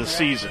win of the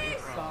season.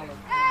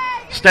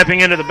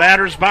 Stepping into the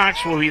batter's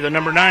box will be the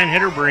number 9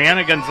 hitter,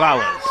 Brianna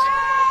Gonzalez.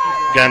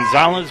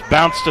 Gonzalez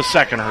bounced to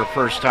second her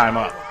first time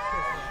up.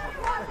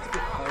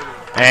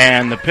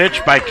 And the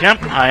pitch by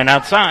Kemp, high and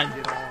outside.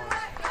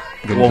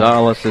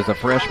 Gonzalez is a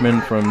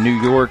freshman from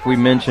New York. We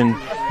mentioned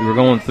we were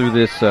going through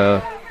this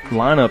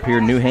lineup here: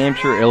 New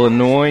Hampshire,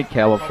 Illinois,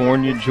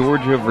 California,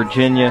 Georgia,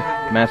 Virginia,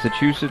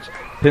 Massachusetts,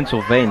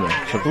 Pennsylvania.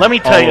 So let me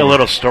tell you a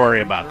little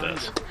story about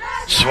this.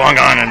 Swung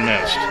on and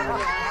missed.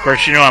 Of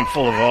course, you know I'm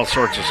full of all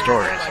sorts of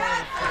stories.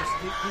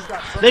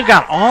 They've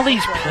got all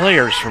these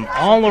players from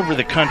all over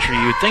the country.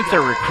 You'd think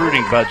their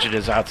recruiting budget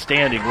is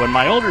outstanding. When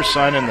my older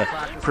son and the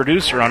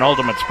producer on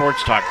Ultimate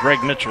Sports Talk,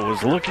 Greg Mitchell,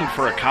 was looking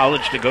for a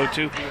college to go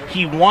to,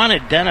 he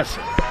wanted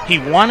Denison. He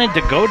wanted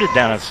to go to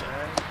Denison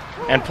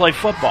and play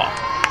football.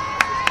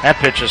 That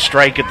pitch, a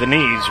strike at the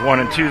knees,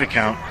 1-2 the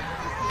count.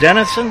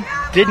 Denison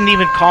didn't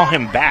even call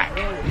him back.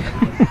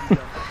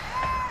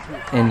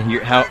 And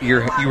you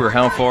were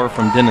how far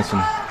from Denison?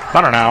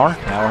 About an hour.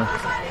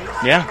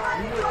 Yeah.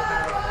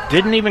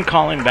 Didn't even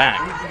call him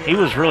back. He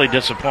was really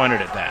disappointed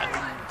at that.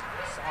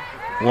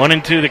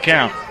 1-2 the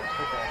count.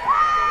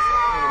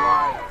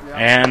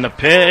 And the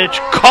pitch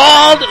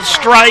called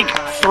strike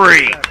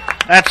 3.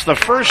 That's the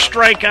first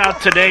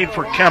strikeout today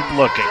for Kemp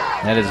looking.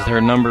 That is her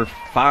number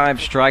 5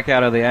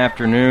 strikeout of the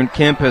afternoon.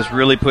 Kemp has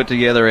really put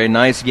together a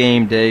nice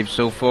game, Dave.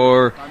 So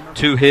far,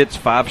 2 hits,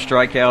 5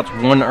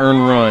 strikeouts, 1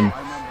 earned run.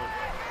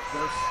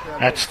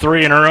 That's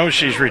 3 in a row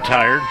she's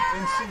retired.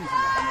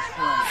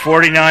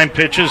 49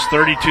 pitches,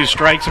 32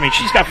 strikes. I mean,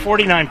 she's got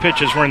 49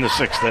 pitches. We're in the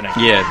 6th inning.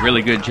 Yeah,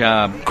 really good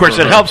job. Of course,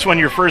 it helps when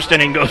your first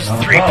inning goes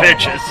 3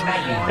 pitches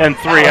and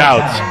 3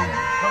 outs.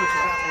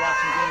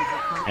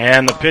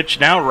 And the pitch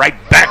now right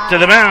back to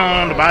the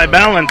mound by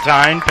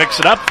Ballantyne. Picks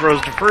it up, throws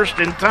to first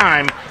in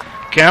time.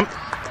 Kemp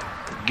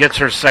gets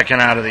her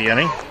second out of the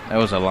inning. That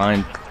was a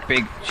line.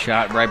 Big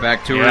shot right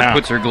back to her.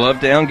 Puts her glove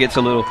down, gets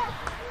a little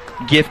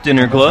gift in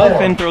her glove,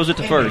 and throws it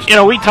to first. You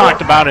know, we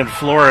talked about in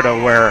Florida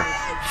where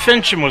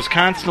Fincham was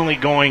constantly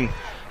going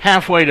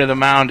halfway to the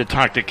mound to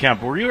talk to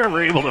Kemp. Were you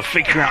ever able to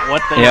figure out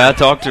what they... Yeah, I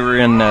talked to her,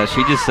 and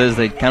she just says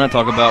they kind of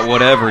talk about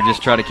whatever,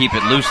 just try to keep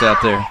it loose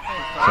out there.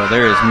 So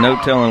there is no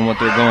telling what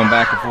they're going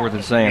back and forth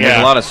and saying. There's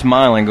a lot of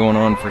smiling going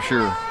on for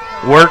sure.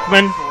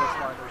 Workman,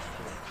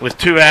 with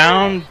 2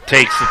 down,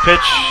 takes the pitch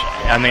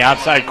on the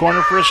outside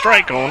corner for a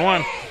strike,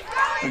 0-1.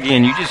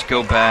 Again, you just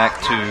go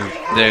back to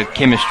the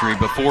chemistry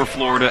before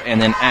Florida and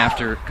then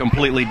after,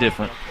 completely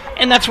different.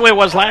 And that's the way it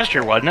was last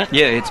year, wasn't it?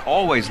 Yeah, it's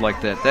always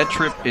like that. That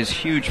trip is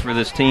huge for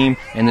this team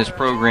and this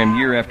program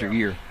year after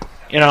year.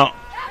 You know,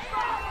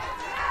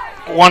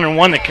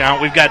 1-1 the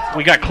count. We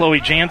got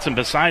Chloe Jansen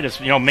beside us.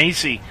 You know,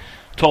 Macy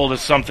told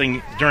us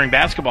something during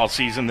basketball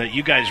season that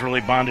you guys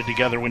really bonded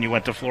together when you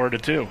went to Florida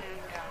too.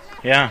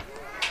 Yeah.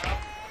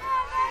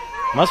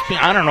 Must be,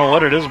 I don't know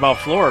what it is about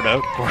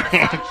Florida.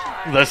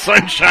 The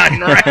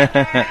sunshine, right?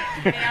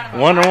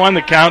 1-1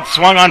 the count.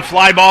 Swung on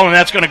fly ball, and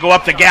that's going to go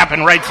up the gap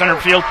in right center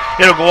field.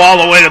 It'll go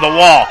all the way to the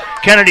wall.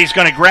 Kennedy's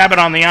going to grab it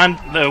on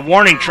the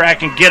warning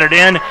track and get it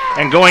in,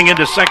 and going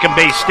into second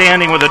base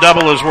standing with a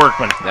double is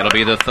Workman. That'll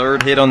be the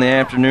 3rd hit on the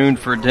afternoon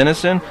for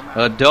Denison.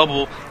 A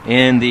double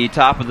in the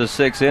top of the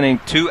 6th inning.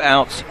 2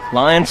 outs.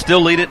 Lions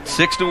still lead it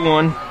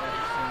 6-1.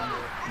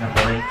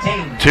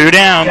 2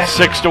 down,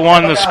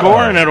 6-1 the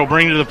score, and it'll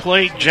bring to the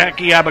plate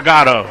Jackie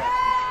Abogado.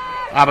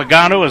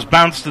 Abogado has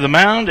bounced to the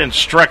mound and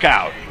struck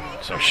out.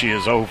 So she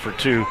is 0 for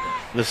 2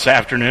 this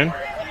afternoon.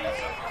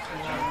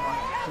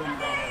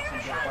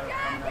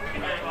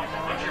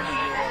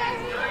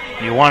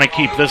 You want to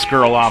keep this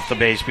girl off the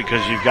base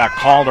because you've got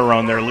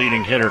Calderon, their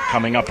leading hitter,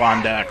 coming up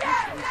on deck.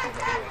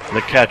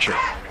 The catcher.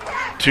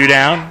 2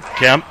 down.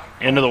 Kemp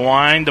into the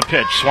wind. The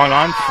pitch swung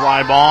on.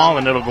 Fly ball,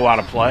 and it'll go out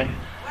of play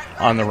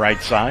on the right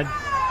side.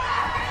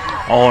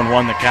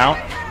 0-1 the count.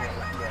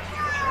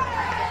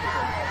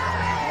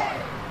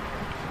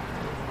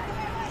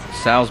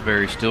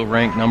 Salisbury still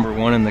ranked number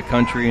 1 in the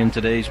country in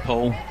today's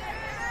poll.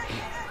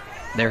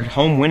 Their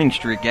home winning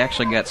streak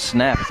actually got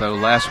snapped, though,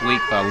 last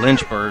week by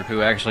Lynchburg,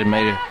 who actually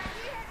made it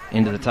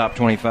into the top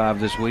 25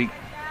 this week.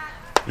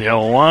 The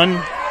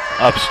 0-1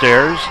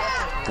 upstairs,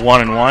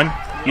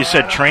 1-1. You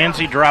said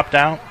Transy dropped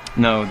out?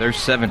 No, their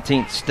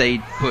 17th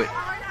stayed put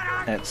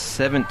at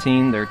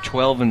 17. They're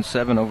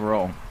 12-7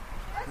 overall.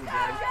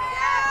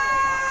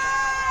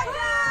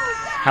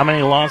 How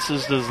many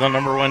losses does the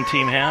number 1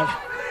 team have?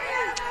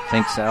 I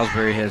think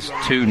Salisbury has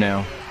 2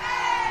 now.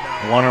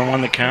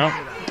 1-1 the count.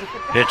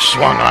 Pitch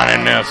swung on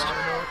and missed.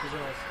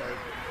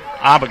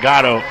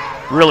 Abogado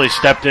really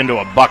stepped into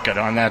a bucket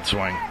on that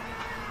swing.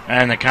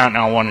 And the count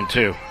now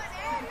 1-2.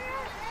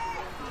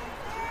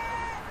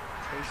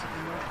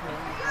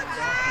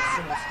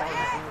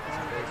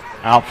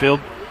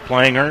 Outfield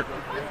playing her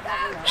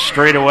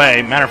straight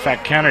away. Matter of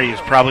fact, Kennedy is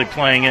probably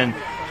playing in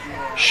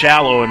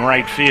shallow in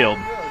right field.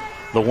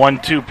 The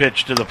 1-2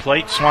 pitch to the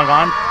plate, swung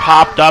on,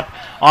 popped up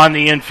on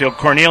the infield.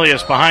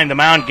 Cornelius behind the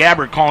mound.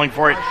 Gabbard calling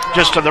for it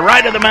just to the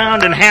right of the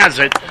mound and has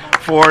it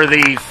for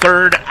the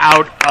third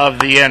out of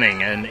the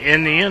inning. And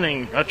in the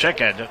inning,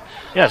 check it.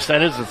 Yes,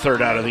 that is the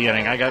third out of the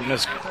inning. I got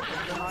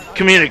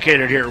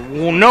miscommunicated here.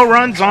 No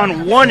runs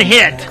on 1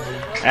 hit.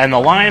 And the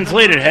Lions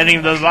lead it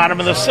heading to the bottom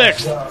of the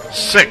 6th,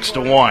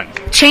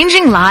 6-1.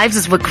 Changing lives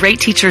is what great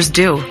teachers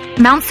do.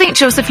 Mount St.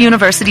 Joseph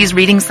University's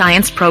Reading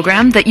Science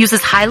program that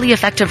uses highly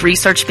effective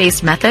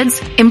research-based methods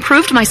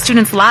improved my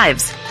students'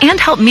 lives and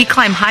helped me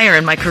climb higher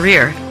in my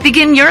career.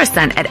 Begin your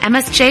ascent at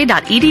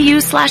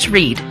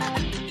msj.edu/read.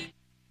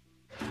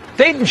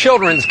 Dayton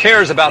Children's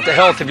cares about the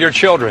health of your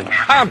children.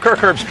 Hi, I'm Kirk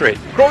Herbstreit.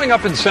 Growing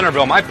up in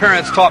Centerville, my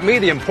parents taught me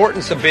the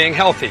importance of being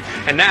healthy,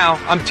 and now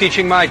I'm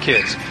teaching my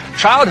kids.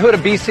 Childhood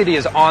obesity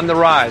is on the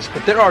rise,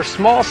 but there are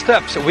small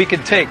steps that we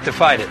can take to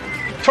fight it.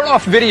 Turn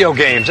off video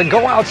games and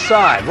go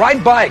outside,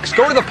 ride bikes,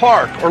 go to the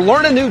park, or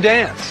learn a new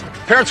dance.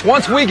 Parents,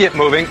 once we get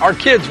moving, our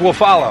kids will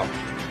follow.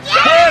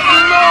 Get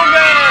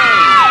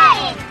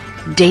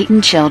moving!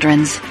 Dayton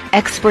Children's,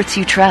 experts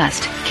you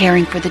trust,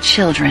 caring for the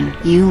children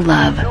you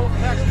love.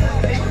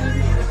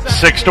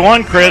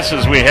 6-1, Chris,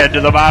 as we head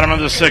to the bottom of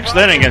the 6th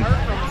inning. And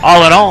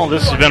all in all,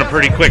 this has been a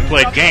pretty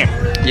quick-played game.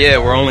 Yeah,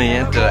 we're only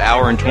at the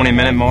hour and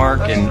 20-minute mark.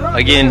 And,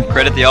 again,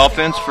 credit the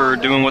offense for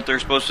doing what they're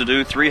supposed to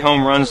do. 3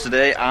 home runs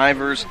today.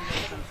 Ivers,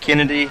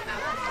 Kennedy,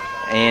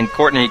 and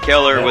Courtney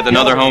Keller with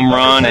another home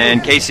run,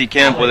 and Casey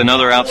Kemp with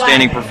another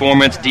outstanding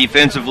performance.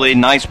 Defensively,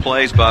 nice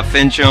plays by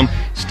Fincham,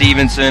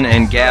 Stevenson,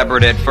 and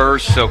Gabbard at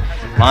first. So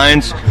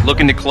Lions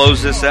looking to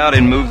close this out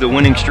and move the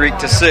winning streak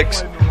to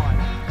 6.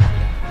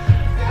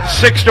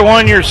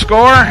 6-1 your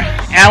score.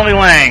 Allie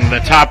Lang, the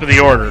top of the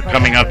order,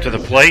 coming up to the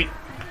plate.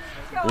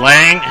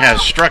 Lang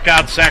has struck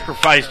out,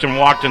 sacrificed, and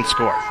walked and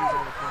scored.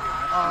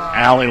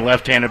 Allie,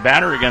 left-handed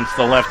batter against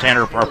the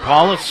left-hander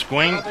Parpalis.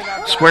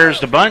 Squares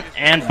the bunt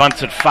and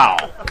bunts it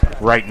foul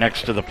right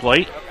next to the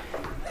plate.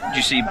 Did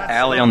you see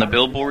Allie on the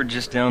billboard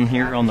just down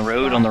here on the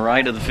road on the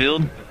right of the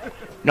field?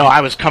 No,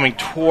 I was coming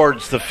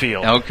towards the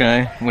field.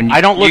 Okay.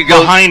 I don't look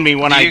behind me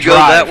when I drive. Do you go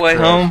that way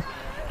home?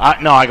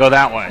 No, I go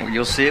that way. Well,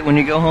 you'll see it when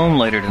you go home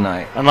later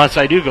tonight. Unless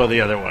I do go the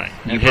other way.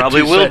 You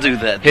probably will do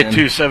that Hit then.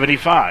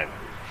 275.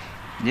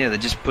 Yeah, they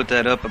just put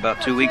that up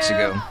about 2 weeks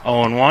ago.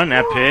 0-1,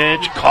 that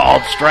pitch,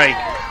 called strike.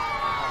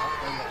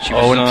 She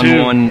was on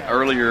one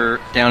earlier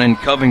down in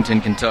Covington,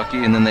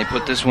 Kentucky, and then they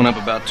put this one up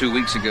about 2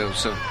 weeks ago.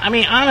 So, I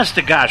mean, honest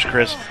to gosh,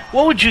 Chris,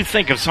 what would you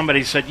think if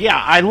somebody said,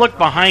 yeah, I look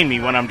behind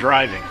me when I'm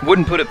driving?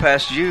 Wouldn't put it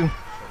past you.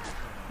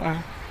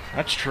 Well,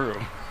 that's true.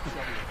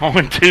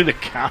 0-2 the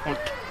count.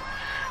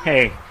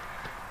 Hey,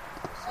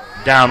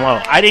 down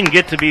low. I didn't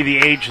get to be the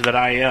age that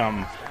I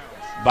am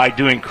by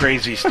doing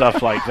crazy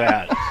stuff like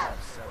that.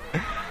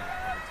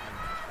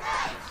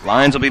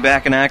 Lions will be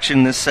back in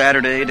action this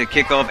Saturday to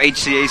kick off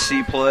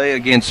HCAC play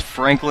against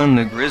Franklin,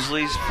 the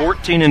Grizzlies.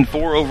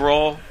 14-4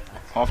 overall,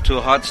 off to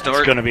a hot start.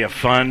 It's going to be a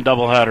fun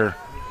doubleheader.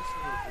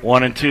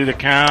 1-2 the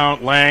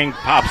count. Lang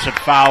pops it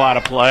foul out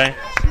of play.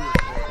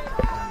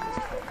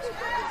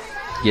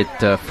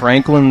 Get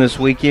Franklin this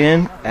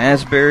weekend,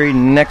 Asbury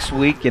next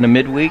week in a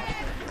midweek,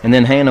 and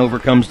then Hanover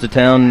comes to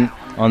town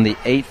on the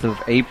 8th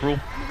of April.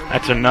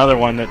 That's another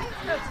one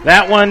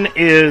that one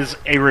is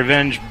a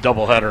revenge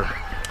doubleheader.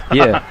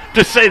 Yeah.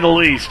 To say the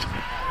least.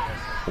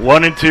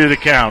 1-2 the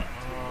count.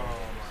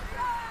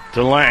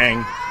 To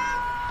Lang.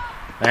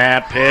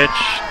 That pitch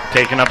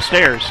taken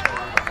upstairs.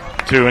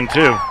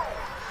 2-2.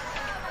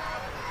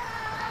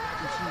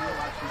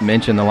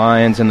 Mentioned the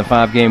Lions in the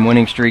 5-game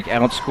winning streak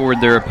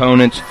outscored their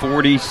opponents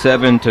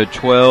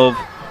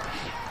 47-12.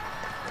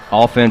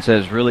 Offense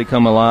has really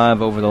come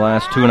alive over the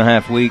last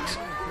 2.5 weeks.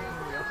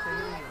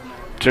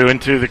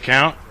 2-2 the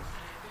count.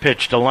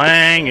 Pitch to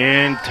Lang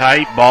in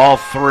tight, ball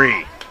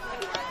 3.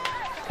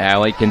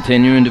 Allie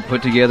continuing to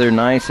put together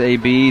nice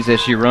ABs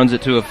as she runs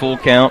it to a full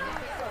count.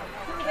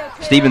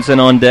 Stevenson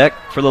on deck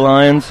for the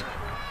Lions.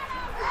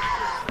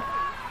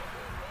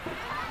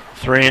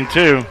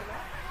 3-2.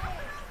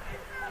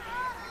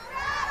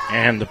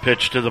 And the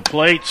pitch to the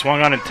plate,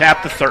 swung on and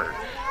tapped to third.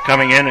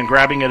 Coming in and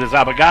grabbing it is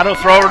Abogado.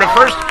 Throw over to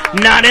first,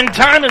 not in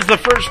time as the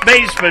first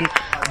baseman,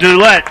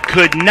 Dulett,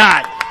 could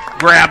not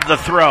grab the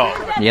throw.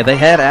 Yeah, they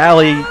had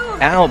Allie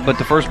out, but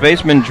the first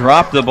baseman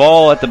dropped the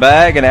ball at the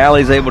bag, and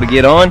Allie's able to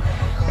get on.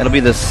 That'll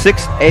be the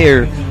 6th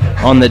error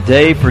on the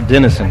day for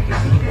Denison.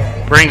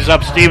 Brings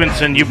up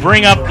Stevenson. You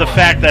bring up the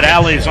fact that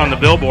Allie's on the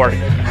billboard.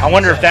 I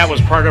wonder if that was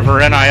part of her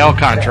NIL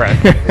contract.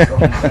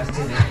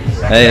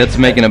 Hey, it's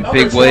making a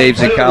big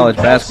waves in college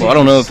basketball. I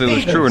don't know if it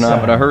was true or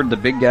not, but I heard the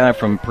big guy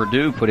from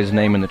Purdue put his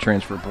name in the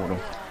transfer portal.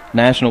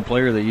 National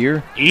Player of the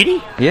Year.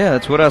 Edie? Yeah,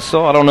 that's what I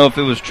saw. I don't know if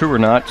it was true or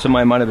not.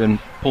 Somebody might have been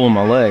pulling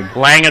my leg.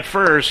 Lang at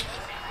first,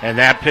 and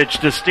that pitch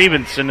to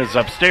Stevenson is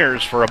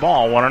upstairs for a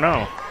ball,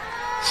 1-0.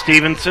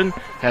 Stevenson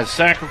has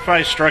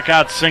sacrificed, struck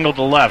out, single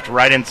to left,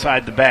 right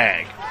inside the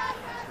bag.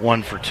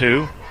 1 for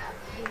 2.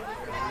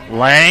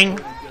 Lang,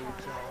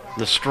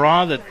 the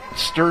straw that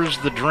stirs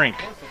the drink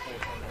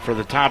for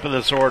the top of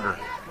this order.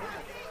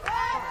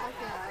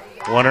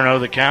 1-0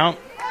 the count.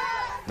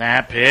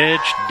 That pitch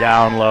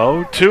down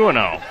low,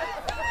 2-0.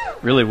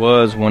 Really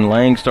was. When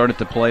Lang started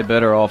to play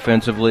better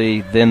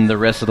offensively, then the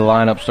rest of the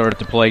lineup started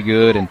to play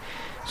good. And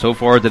so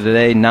far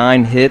today,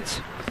 9 hits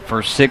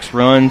for 6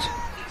 runs,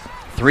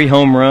 3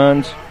 home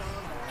runs.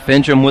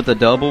 Fincham with a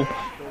double.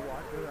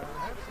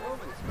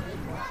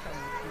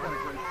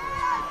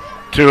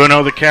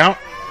 2-0 the count.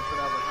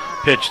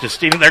 Pitch to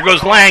Steven. There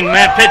goes Lang.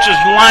 That pitch is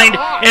lined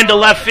into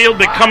left field,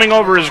 but coming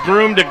over is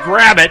Groom to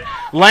grab it.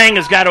 Lang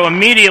has got to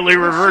immediately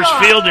reverse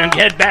field and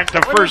head back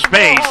to first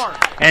base,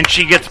 and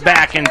she gets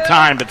back in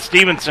time. But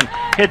Stevenson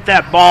hit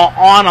that ball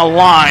on a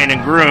line,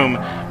 and Groom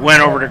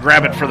went over to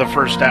grab it for the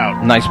first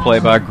out. Nice play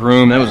by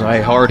Groom. That was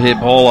a hard hit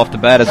ball off the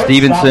bat of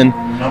Stevenson.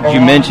 As you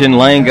mentioned,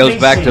 Lang goes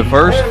back to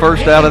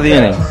first out of the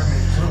inning.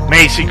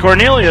 Macy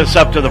Cornelius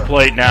up to the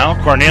plate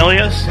now.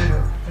 Cornelius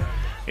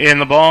in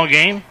the ball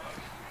game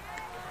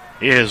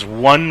is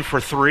 1 for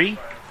 3.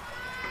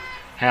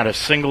 Had a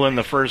single in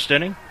the first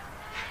inning.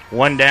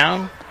 1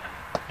 down.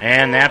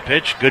 And that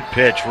pitch, good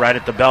pitch, right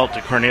at the belt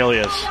to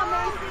Cornelius.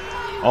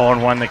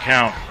 0-1 the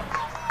count.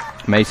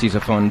 Macy's a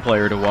fun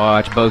player to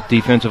watch, both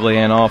defensively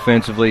and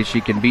offensively.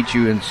 She can beat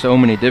you in so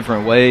many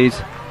different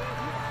ways.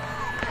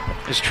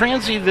 Is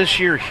Transy this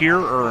year here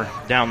or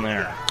down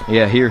there?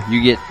 Yeah, here.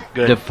 You get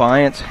good.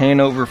 Defiance,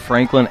 Hanover,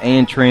 Franklin,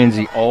 and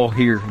Transy all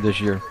here this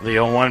year. The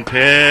 0-1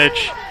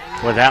 pitch.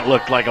 Well, that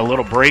looked like a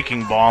little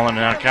breaking ball, and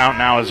the count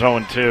now is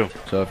 0-2.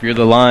 So if you're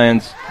the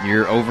Lions,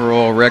 your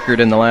overall record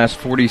in the last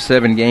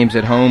 47 games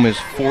at home is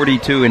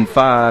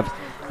 42-5.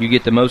 You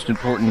get the most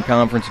important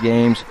conference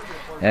games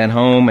at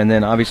home, and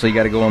then obviously you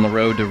got to go on the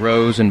road to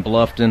Rose and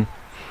Bluffton.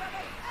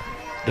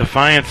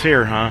 Defiance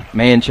here, huh?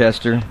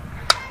 Manchester.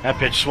 That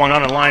pitch swung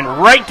on a line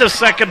right to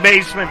second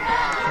baseman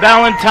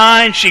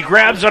Valentine. She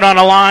grabs it on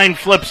a line,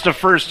 flips to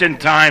first in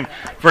time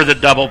for the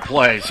double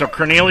play. So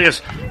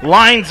Cornelius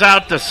lines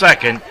out to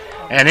second.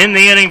 And in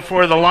the inning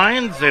for the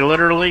Lions, they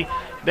literally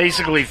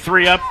basically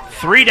 3 up,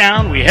 3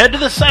 down. We head to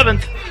the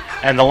 7th,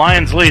 and the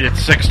Lions lead at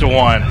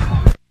 6-1.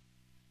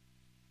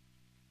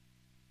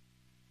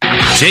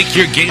 Take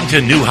your game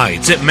to new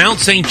heights at Mount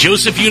St.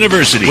 Joseph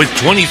University with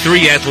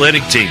 23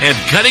 athletic teams and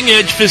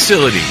cutting-edge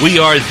facility. We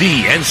are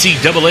the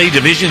NCAA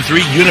Division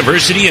III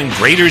university in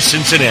Greater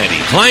Cincinnati.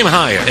 Climb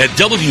higher at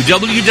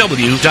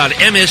www.msj.edu.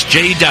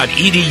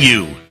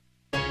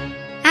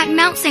 At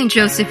Mount St.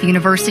 Joseph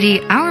University,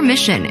 our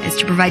mission is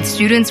to provide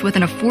students with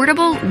an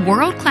affordable,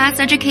 world-class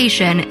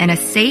education in a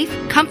safe,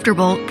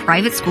 comfortable,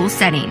 private school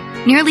setting.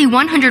 Nearly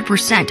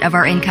 100% of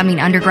our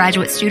incoming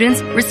undergraduate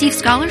students receive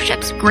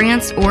scholarships,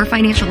 grants, or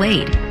financial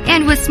aid.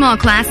 And with small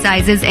class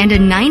sizes and a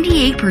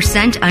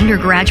 98%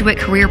 undergraduate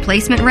career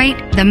placement rate,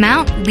 the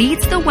Mount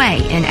leads the way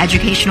in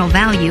educational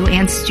value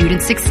and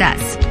student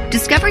success.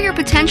 Discover your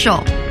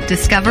potential.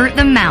 Discover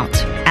the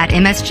Mount at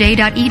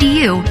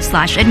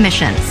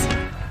msj.edu/admissions.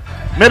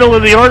 Middle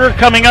of the order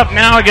coming up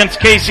now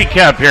against Casey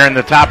Kemp here in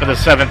the top of the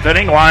 7th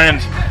inning.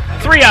 Lions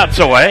 3 outs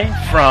away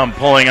from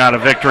pulling out a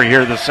victory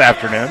here this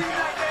afternoon,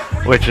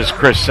 which, as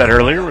Chris said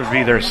earlier, would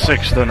be their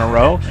 6th in a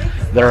row,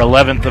 their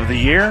 11th of the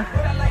year,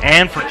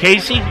 and for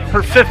Casey,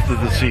 her 5th of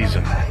the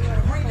season.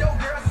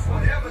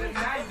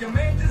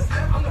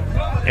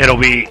 It'll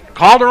be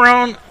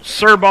Calderon,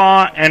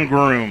 Serbaugh, and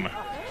Groom.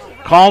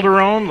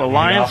 Calderon, the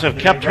Lions have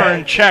kept her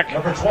in check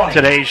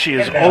today. She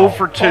is 0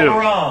 for 2.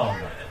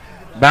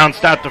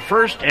 Bounced out to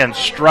first and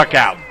struck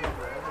out.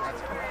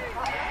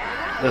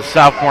 The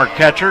sophomore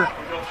catcher,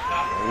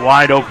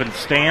 wide open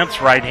stance,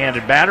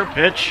 right-handed batter.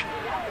 Pitch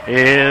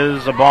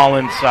is a ball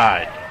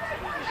inside.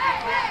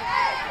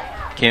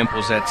 Kemp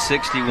was at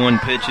 61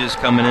 pitches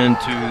coming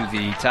into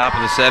the top of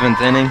the 7th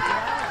inning.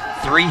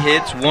 3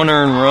 hits, 1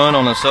 earned run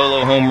on a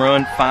solo home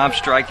run, 5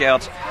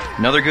 strikeouts.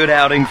 Another good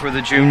outing for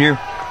the junior.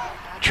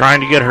 Trying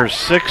to get her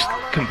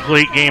 6th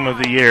complete game of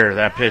the year.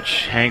 That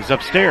pitch hangs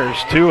upstairs,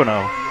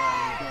 2-0.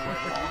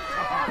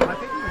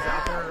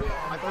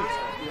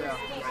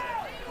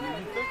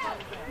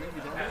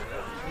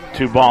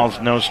 2 balls,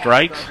 no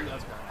strikes.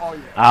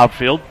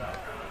 Outfield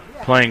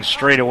playing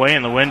straight away,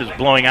 and the wind is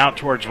blowing out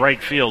towards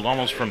right field,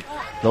 almost from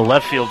the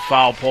left field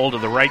foul pole to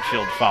the right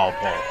field foul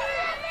pole.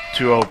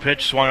 2-0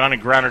 pitch, swung on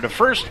and grounded to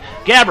first.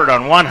 Gabbard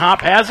on one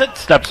hop has it,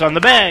 steps on the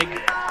bag,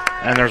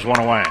 and there's one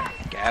away.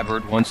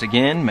 Gabbard once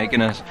again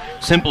making a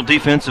simple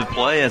defensive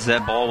play as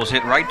that ball was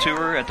hit right to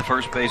her at the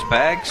first base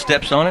bag,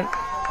 steps on it,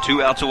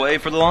 2 outs away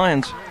for the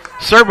Lions.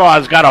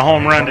 Serbaugh's got a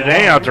home run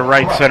today out to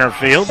right center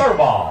field.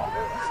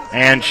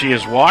 And she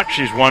is walked.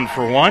 She's 1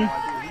 for 1.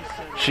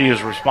 She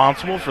is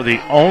responsible for the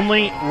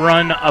only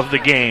run of the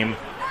game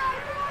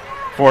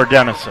for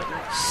Denison.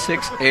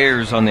 6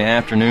 errors on the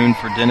afternoon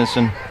for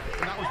Denison.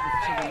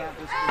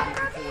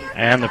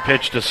 And the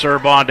pitch to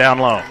Serbaugh down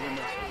low.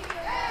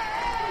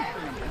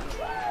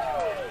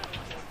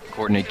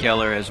 Courtney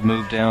Keller has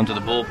moved down to the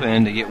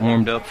bullpen to get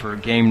warmed up for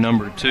game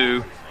number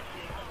 2.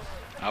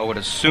 I would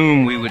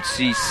assume we would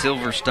see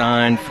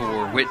Silverstein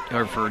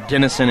for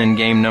Denison in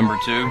game number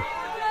 2.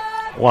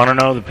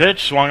 1-0 the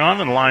pitch, swung on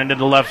and lined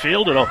into left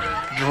field. It'll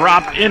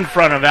drop in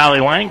front of Allie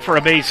Lang for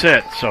a base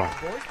hit. So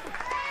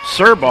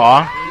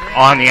Serbaugh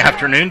on the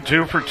afternoon,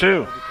 2 for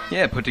 2.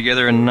 Yeah, put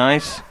together a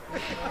nice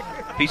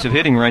piece of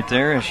hitting right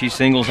there as she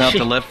singles out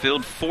to left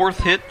field.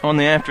 4th hit on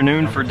the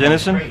afternoon for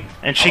Denison.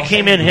 And she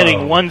came in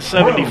hitting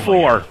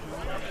 174.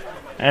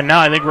 And now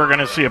I think we're going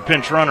to see a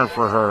pinch runner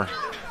for her.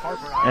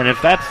 And if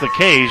that's the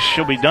case,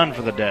 she'll be done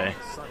for the day.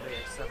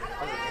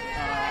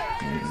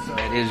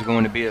 That is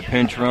going to be a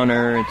pinch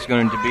runner. It's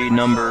going to be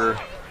number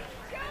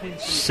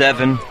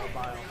 7.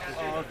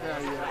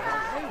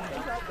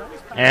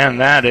 And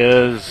that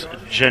is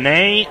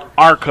Janae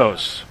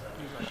Arcos.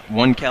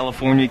 One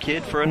California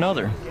kid for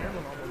another.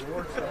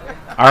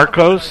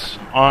 Arcos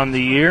on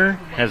the year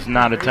has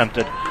not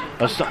attempted.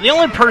 The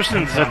only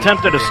person that's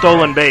attempted a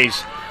stolen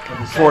base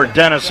for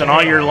Denison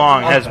all year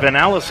long has been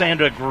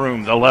Alessandra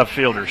Groom, the left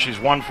fielder. She's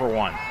 1 for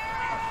 1.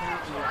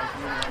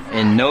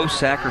 And no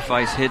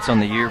sacrifice hits on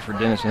the year for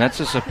Denison. That's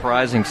a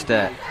surprising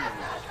stat.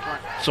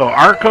 So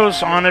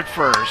Arcos on at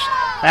first.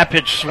 That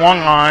pitch swung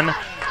on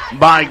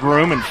by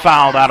Groom and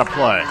fouled out of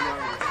play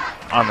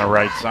on the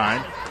right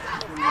side.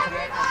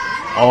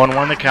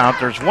 0-1 the count.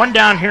 There's one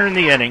down here in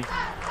the inning.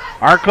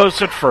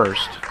 Arcos at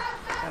first.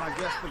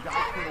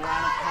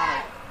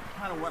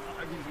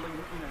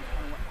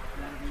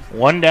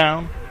 One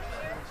down.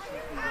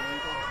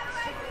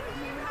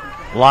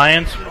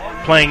 Lions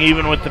playing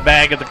even with the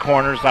bag at the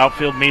corners,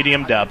 outfield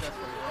medium depth,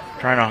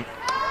 trying to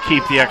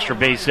keep the extra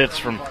base hits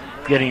from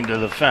getting to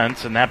the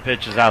fence, and that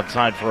pitch is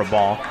outside for a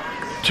ball.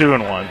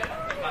 2-1.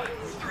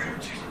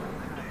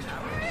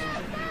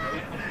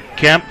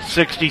 Kemp,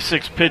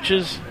 66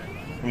 pitches,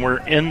 and we're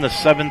in the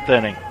 7th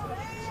inning.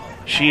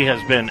 She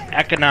has been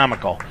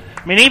economical.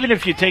 I mean, even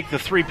if you take the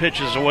 3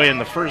 pitches away in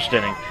the first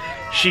inning,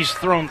 she's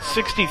thrown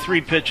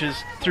 63 pitches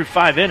through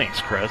 5 innings,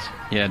 Chris.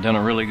 Yeah, done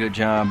a really good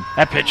job.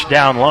 That pitch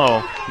down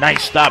low.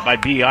 Nice stop by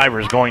B.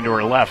 Ivers going to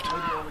her left.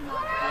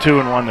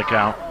 2-1 the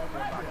count.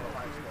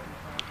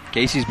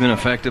 Casey's been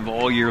effective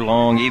all year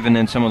long, even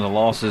in some of the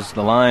losses.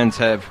 The Lions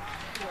have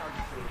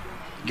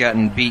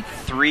gotten beat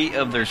 3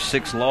 of their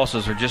 6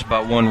 losses are just by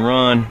 1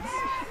 run.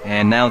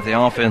 And now that the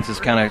offense has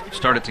kind of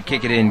started to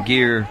kick it in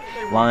gear,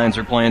 Lions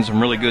are playing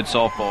some really good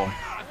softball.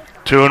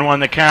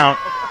 2-1 the count.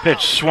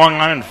 Pitch swung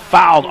on and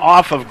fouled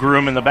off of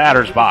Groom in the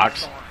batter's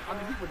box.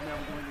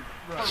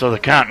 So the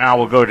count now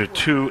will go to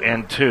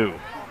 2-2.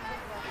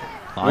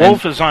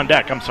 Wolf is on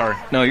deck. I'm sorry.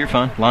 No, you're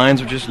fine. Lions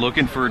are just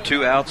looking for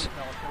 2 outs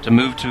to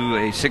move to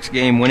a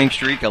 6-game winning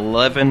streak,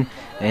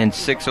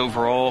 11-6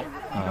 overall.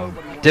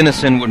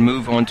 Denison would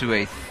move on to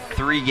a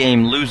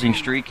 3-game losing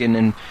streak and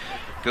then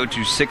go to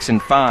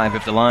 6-5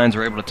 if the Lions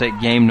are able to take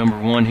game number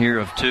 1 here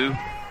of 2.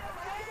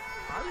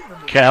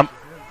 Kemp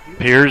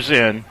peers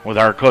in with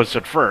Arcos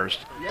at first.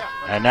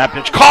 And that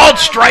pitch called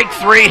strike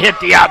 3, hit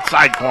the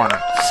outside corner.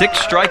 6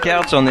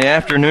 strikeouts on the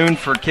afternoon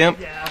for Kemp.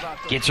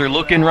 Gets her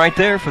looking right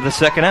there for the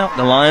 2nd out.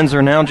 The Lions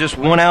are now just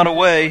 1 out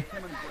away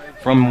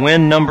from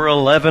win number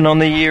 11 on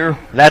the year.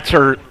 That's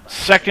her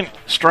 2nd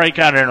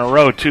strikeout in a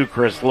row, too,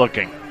 Chris,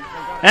 looking.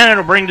 And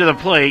it'll bring to the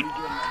plate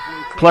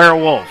Clara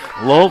Wolf.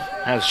 Wolf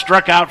has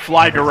struck out,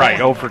 fly to right,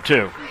 0 for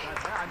 2.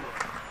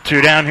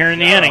 2 down here in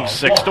the inning,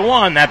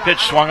 6-1. That pitch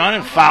swung on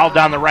and fouled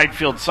down the right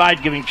field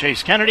side, giving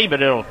Chase Kennedy,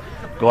 but it'll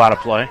go out of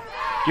play.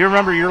 Do you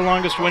remember your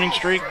longest winning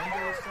streak?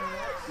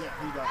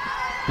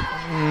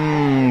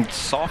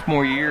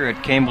 Sophomore year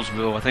at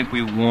Campbellsville, I think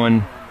we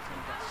won,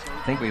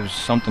 it was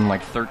something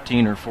like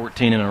 13 or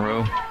 14 in a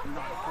row.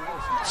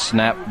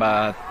 Snapped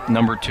by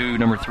number 2,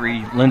 number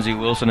 3, Lindsey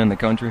Wilson in the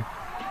country.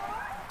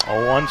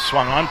 0-1,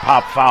 swung on,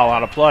 pop foul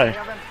out of play.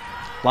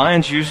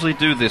 Lions usually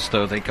do this,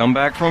 though. They come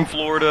back from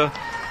Florida,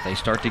 they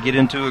start to get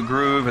into a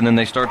groove, and then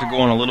they start to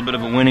go on a little bit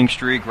of a winning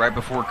streak right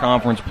before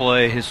conference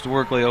play.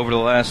 Historically, over the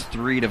last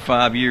 3 to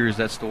 5 years,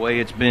 that's the way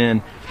it's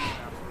been.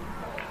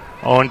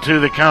 0-2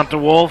 the count to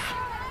Wolf.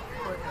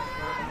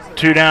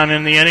 2 down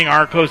in the inning.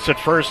 Arcos at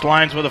first.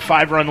 Lions with a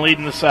 5-run lead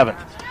in the 7th.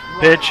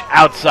 Pitch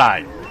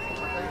outside.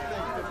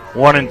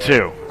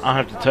 1-2. I'll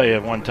have to tell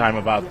you one time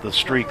about the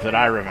streak that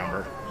I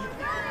remember.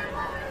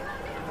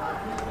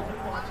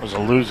 It was a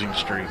losing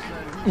streak.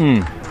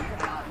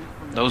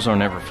 Those are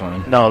never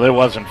fun. No, it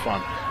wasn't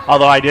fun.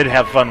 Although I did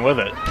have fun with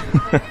it.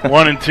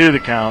 1-2 the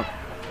count.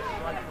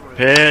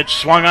 Pitch,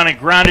 swung on and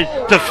grounded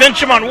to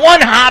Fincham on one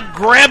hop,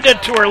 grabbed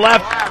it to her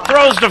left,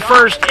 throws to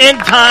first in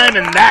time,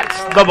 and that's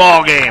the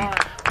ball game.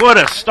 Put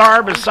a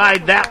star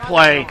beside that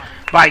play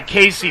by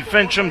Casey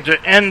Fincham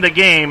to end the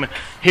game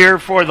here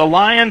for the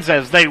Lions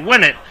as they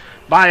win it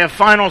by a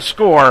final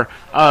score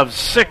of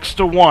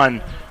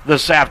 6-1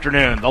 this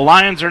afternoon. The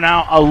Lions are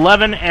now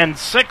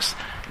 11-6.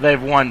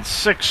 They've won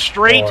 6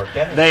 straight.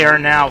 They are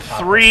now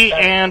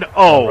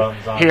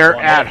 3-0 here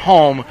at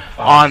home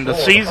on the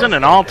season,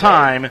 and all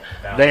time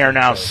they are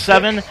now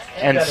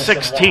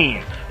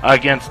 7-16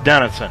 against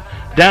Denison.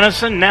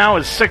 Denison now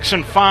is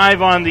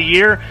 6-5 on the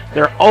year.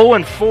 They're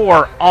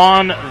 0-4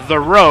 on the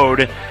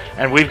road,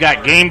 and we've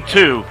got Game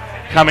 2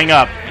 coming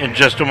up in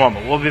just a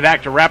moment. We'll be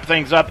back to wrap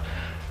things up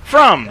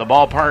from the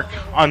ballpark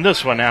on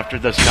this one after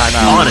this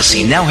timeout.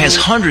 Odyssey now has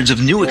hundreds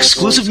of new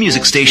exclusive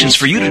music stations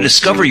for you to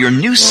discover your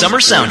new summer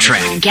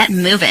soundtrack. Get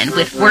moving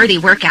with worthy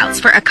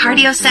workouts for a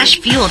cardio sesh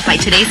fueled by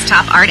today's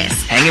top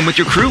artists. Hanging with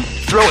your crew?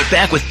 Throw it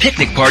back with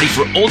Picnic Party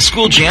for old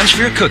school jams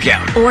for your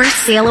cookout. Or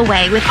sail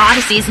away with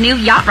Odyssey's new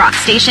yacht rock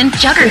station,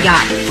 Jugger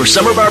Yacht. For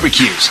summer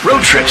barbecues,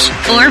 road trips,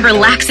 or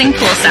relaxing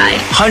poolside.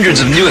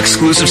 Hundreds of new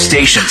exclusive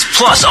stations,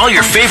 plus all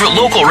your favorite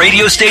local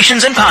radio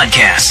stations and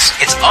podcasts.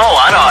 It's all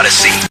on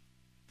Odyssey.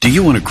 Do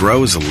you want to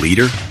grow as a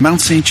leader? Mount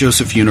St.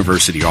 Joseph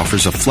University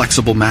offers a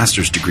flexible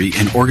master's degree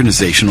in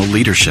organizational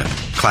leadership.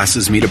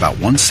 Classes meet about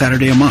one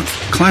Saturday a month.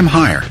 Climb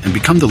higher and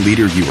become the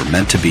leader you were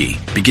meant to be.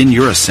 Begin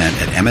your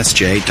ascent at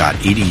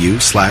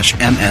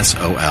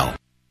msj.edu/MSOL.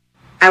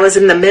 I was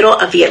in the middle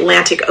of the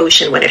Atlantic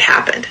Ocean when it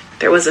happened.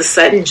 There was a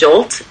sudden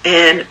jolt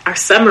and our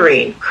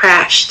submarine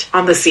crashed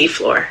on the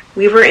seafloor.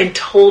 We were in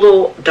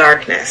total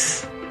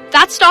darkness.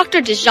 That's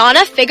Dr.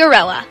 Dejana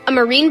Figueroa, a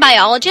marine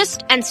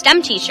biologist and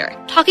STEM teacher,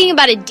 talking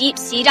about a deep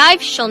sea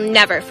dive she'll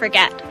never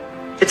forget.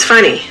 It's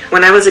funny,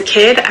 when I was a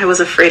kid, I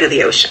was afraid of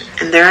the ocean,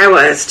 and there I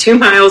was, 2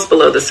 miles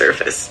below the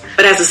surface.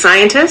 But as a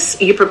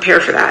scientist, you prepare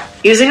for that.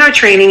 Using our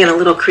training and a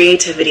little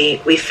creativity,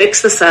 we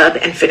fixed the sub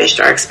and finished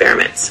our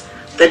experiments.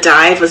 The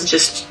dive was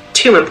just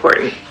too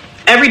important.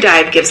 Every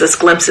dive gives us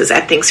glimpses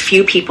at things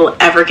few people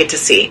ever get to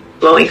see.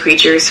 Glowing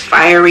creatures,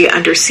 fiery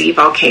undersea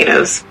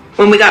volcanoes.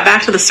 When we got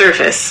back to the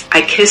surface,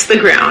 I kissed the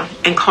ground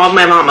and called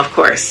my mom, of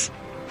course.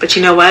 But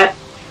you know what?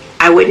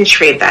 I wouldn't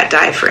trade that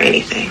dive for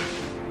anything.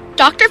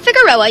 Dr.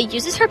 Figueroa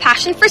uses her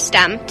passion for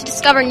STEM to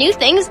discover new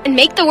things and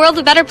make the world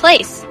a better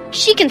place.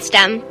 She can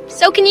STEM,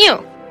 so can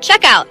you.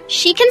 Check out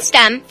She Can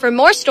STEM for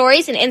more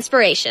stories and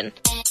inspiration.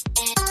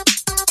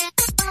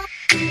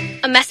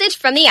 A message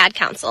from the Ad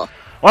Council.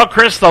 Well,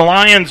 Chris, the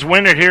Lions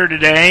win it here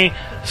today,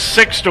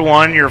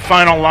 6-1. Your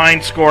final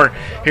line score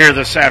here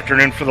this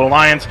afternoon for the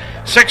Lions: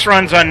 6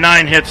 runs on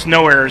 9 hits,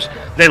 no errors.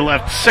 They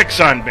left 6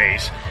 on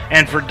base.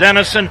 And for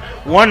Denison,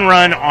 1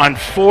 run on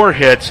 4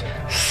 hits,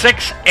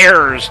 6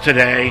 errors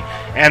today,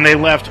 and they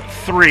left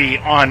 3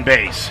 on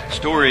base.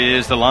 Story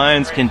is the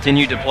Lions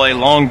continue to play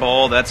long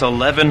ball. That's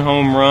 11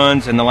 home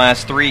runs in the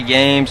last 3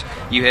 games.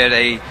 You had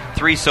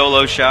 3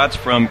 solo shots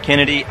from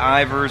Kennedy,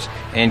 Ivers,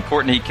 and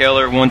Courtney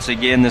Keller once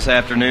again this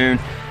afternoon.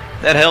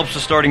 That helps the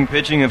starting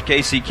pitching of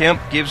Casey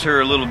Kemp, gives her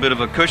a little bit of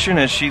a cushion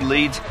as she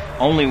leads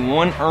only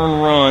 1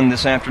 earned run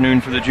this afternoon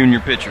for the junior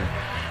pitcher.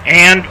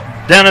 And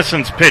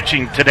Denison's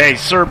pitching today,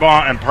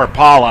 Serbaugh and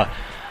Parpala,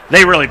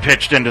 they really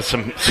pitched into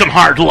some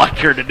hard luck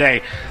here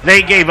today.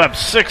 They gave up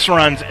 6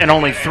 runs and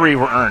only 3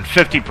 were earned,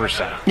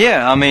 50%.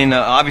 Yeah, I mean,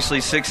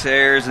 obviously 6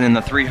 errors and then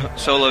the 3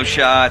 solo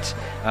shots.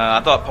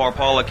 I thought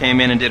Parpala came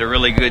in and did a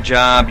really good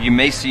job. You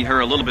may see her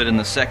a little bit in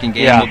the second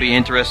game. It'll be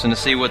interesting to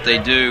see what they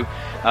do.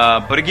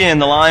 But again,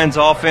 the Lions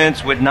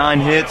offense with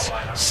 9 hits,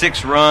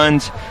 6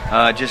 runs,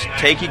 just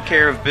taking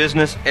care of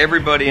business.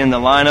 Everybody in the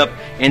lineup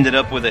ended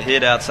up with a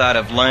hit outside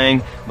of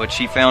Lang, but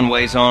she found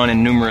ways on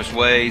in numerous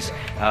ways.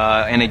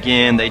 And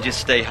again, they just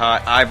stay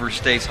hot. Ivers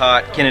stays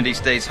hot, Kennedy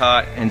stays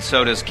hot, and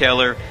so does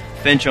Keller.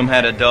 Fincham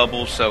had a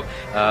double, so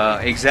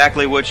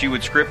exactly what you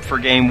would script for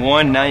Game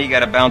 1. Now you got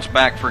to bounce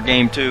back for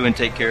Game 2 and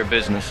take care of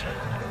business.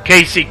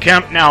 Casey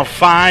Kemp now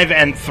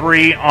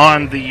 5-3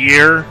 on the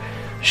year.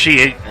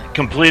 She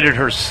completed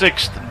her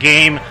 6th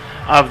game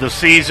of the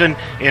season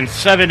in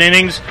 7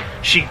 innings.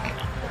 She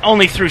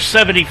only threw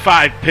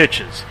 75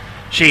 pitches.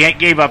 She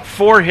gave up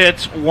 4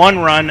 hits, 1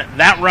 run.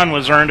 That run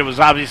was earned. It was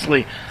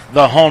obviously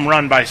the home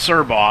run by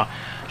Serbaugh.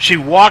 She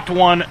walked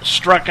 1,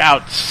 struck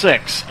out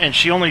 6, and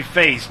she only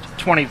faced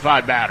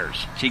 25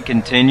 batters. She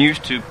continues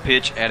to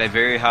pitch at a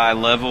very high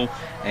level.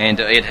 And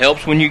it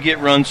helps when you get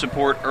run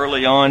support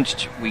early on.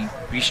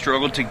 We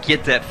struggled to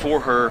get that for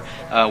her.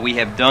 We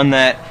have done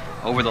that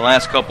over the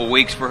last couple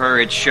weeks for her.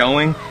 It's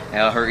showing.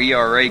 Her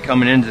ERA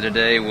coming into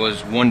today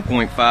was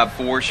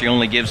 1.54. She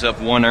only gives up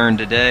 1 earned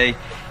today,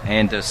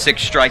 and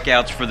 6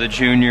 strikeouts for the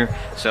junior.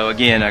 So,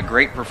 again, a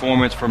great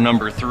performance from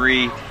number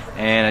 3,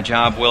 and a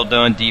job well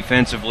done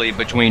defensively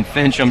between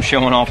Fincham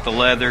showing off the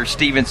leather,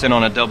 Stevenson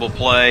on a double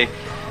play.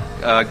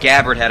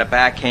 Gabbard had a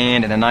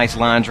backhand and a nice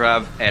line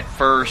drive at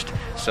first.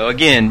 So,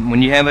 again,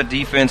 when you have a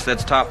defense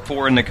that's top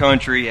 4 in the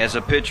country, as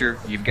a pitcher,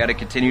 you've got to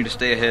continue to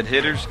stay ahead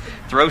hitters,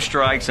 throw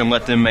strikes, and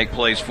let them make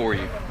plays for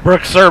you.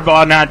 Brooke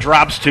Serbaugh now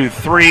drops to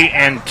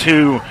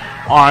 3-2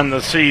 on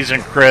the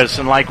season, Chris.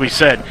 And like we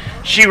said,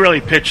 she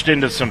really pitched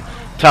into some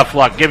tough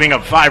luck, giving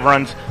up 5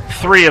 runs.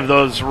 3 of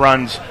those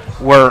runs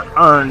were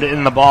earned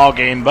in the ball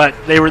game, but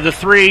they were the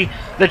 3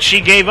 that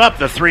she gave up,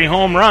 the 3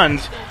 home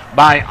runs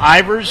by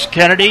Ivers,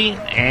 Kennedy,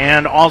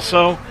 and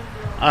also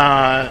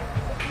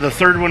the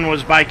third one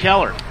was by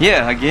Keller.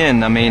 Yeah,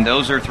 again, I mean,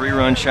 those are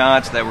 3-run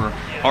shots that were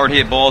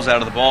hard-hit balls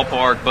out of the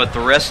ballpark, but the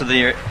rest of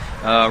the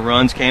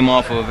runs came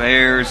off of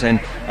errors. And,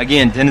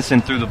 again,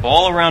 Denison threw the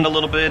ball around a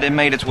little bit. It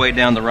made its way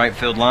down the right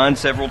field line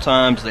several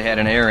times. They had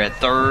an error at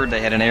third.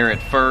 They had an error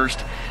at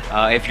first.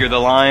 If you're the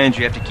Lions,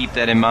 you have to keep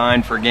that in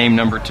mind for game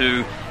number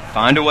 2.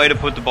 Find a way to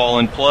put the ball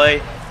in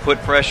play, put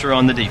pressure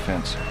on the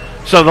defense.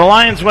 So the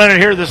Lions win it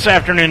here this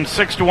afternoon,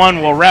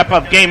 6-1. We'll wrap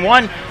up game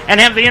 1 and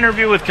have the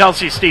interview with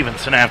Kelsey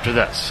Stevenson after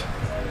this.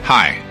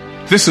 Hi,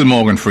 this is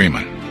Morgan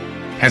Freeman.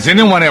 Has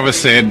anyone ever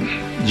said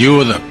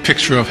you're the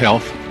picture of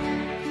health?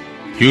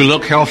 You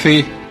look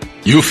healthy,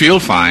 you feel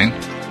fine,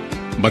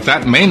 but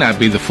that may not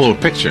be the full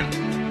picture.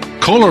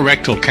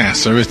 Colorectal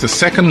cancer is the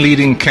second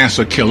leading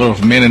cancer killer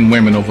of men and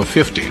women over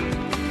 50.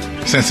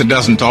 Since it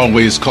doesn't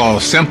always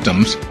cause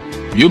symptoms,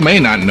 you may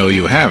not know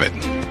you have it.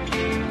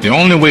 The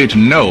only way to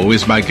know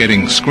is by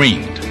getting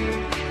screened.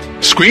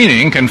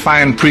 Screening can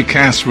find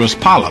precancerous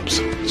polyps,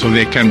 so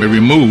they can be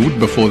removed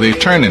before they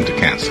turn into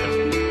cancer.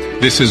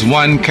 This is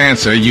one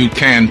cancer you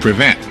can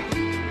prevent.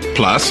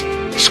 Plus,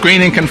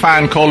 screening can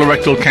find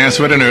colorectal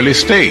cancer at an early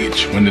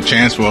stage when the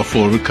chance for a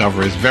full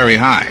recovery is very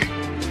high.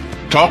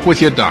 Talk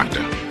with your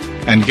doctor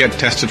and get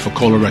tested for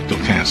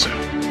colorectal cancer.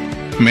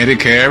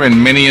 Medicare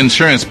and many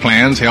insurance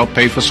plans help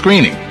pay for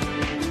screening.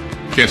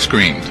 Get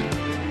screened.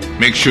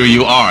 Make sure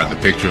you are the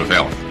picture of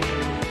health.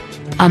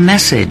 A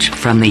message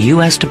from the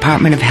U.S.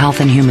 Department of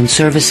Health and Human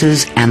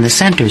Services and the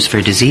Centers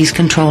for Disease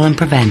Control and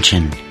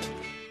Prevention.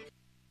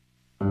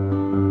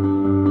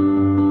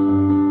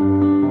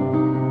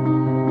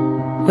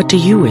 What do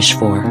you wish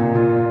for?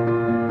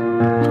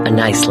 A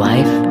nice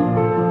life?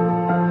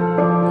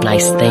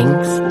 Nice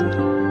things?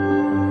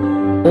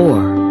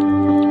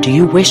 Or do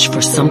you wish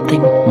for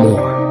something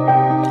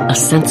more? A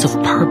sense of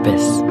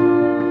purpose?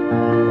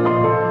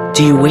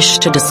 Do you wish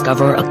to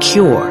discover a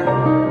cure?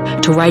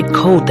 To write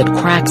code that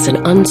cracks an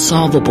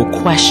unsolvable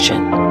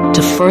question?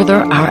 To further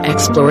our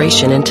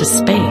exploration into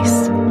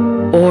space?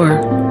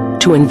 Or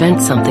to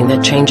invent something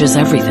that changes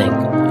everything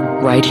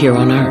right here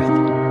on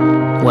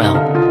Earth?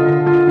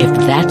 Well, if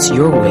that's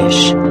your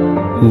wish,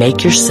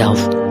 make yourself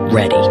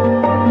ready.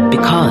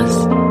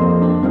 Because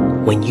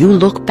when you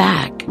look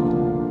back,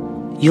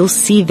 you'll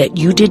see that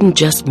you didn't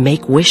just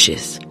make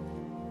wishes.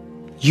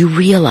 You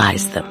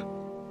realized them.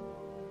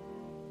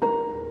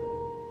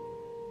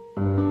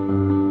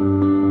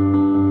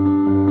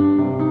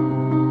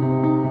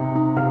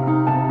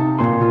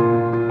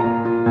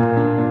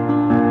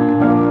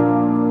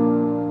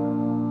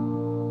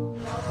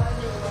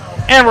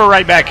 And we're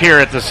right back here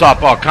at the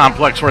softball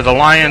complex where the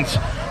Lions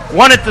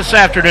won it this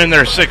afternoon,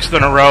 their 6th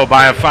in a row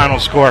by a final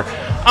score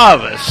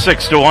of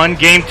 6-1.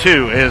 Game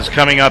 2 is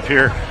coming up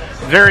here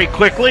very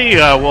quickly.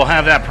 We'll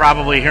have that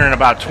probably here in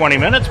about 20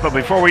 minutes. But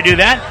before we do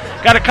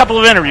that, got a couple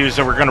of interviews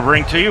that we're going to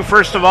bring to you.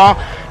 First of all,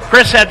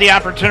 Chris had the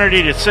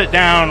opportunity to sit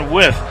down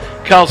with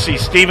Kelsey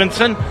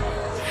Stevenson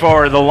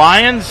for the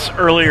Lions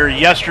earlier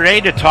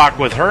yesterday to talk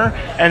with her.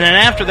 And then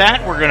after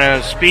that, we're going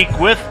to speak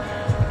with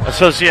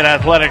Associate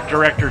Athletic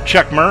Director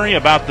Chuck Murray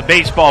about the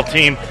baseball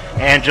team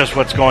and just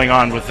what's going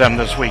on with them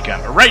this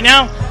weekend. But right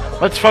now,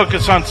 let's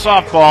focus on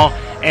softball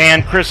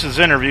and Chris's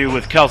interview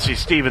with Kelsey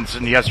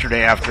Stevenson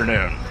yesterday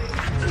afternoon.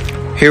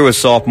 Here with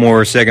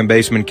sophomore second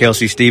baseman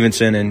Kelsey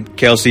Stevenson. And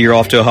Kelsey, you're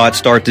off to a hot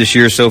start this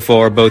year so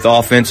far, both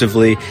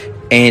offensively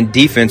and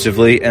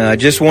defensively.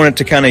 Just wanted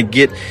to kind of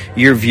get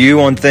your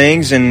view on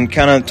things and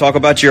kind of talk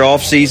about your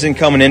off season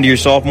coming into your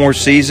sophomore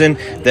season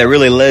that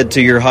really led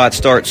to your hot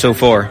start so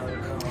far.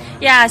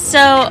 Yeah,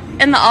 so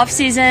in the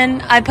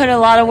off-season, I put a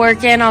lot of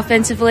work in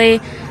offensively.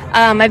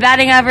 My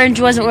batting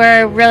average wasn't where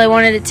I really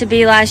wanted it to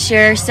be last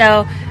year,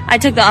 so I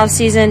took the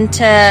off-season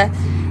to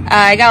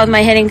I got with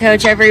my hitting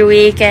coach every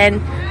week,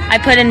 and I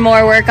put in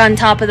more work on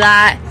top of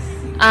that.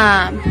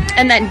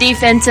 And then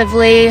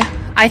defensively,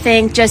 I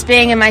think just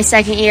being in my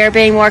second year,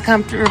 being more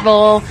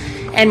comfortable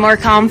and more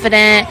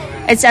confident,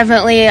 it's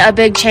definitely a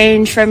big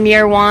change from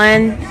year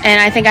one,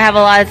 and I think I have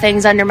a lot of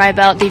things under my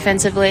belt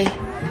defensively.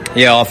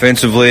 Yeah,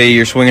 offensively,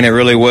 you're swinging it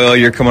really well.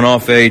 You're coming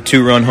off a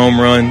 2-run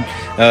home run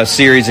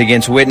series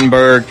against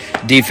Wittenberg.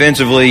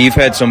 Defensively, you've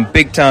had some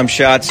big-time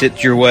shots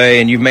hit your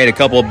way, and you've made a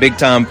couple of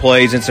big-time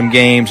plays in some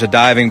games, a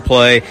diving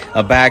play,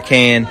 a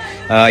backhand.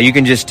 You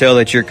can just tell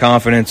that your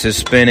confidence is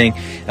spinning.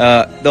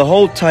 The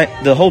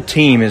whole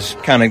team is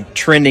kind of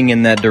trending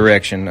in that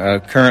direction.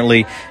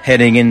 Currently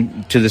heading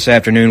into this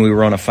afternoon, we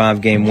were on a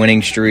 5-game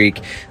winning streak.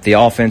 The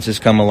offense has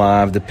come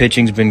alive. The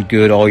pitching's been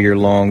good all year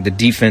long. The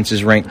defense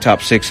is ranked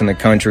top 6 in the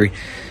country.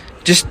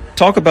 Just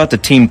talk about the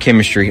team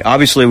chemistry.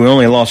 Obviously, we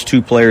only lost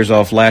 2 players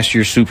off last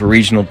year's super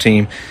regional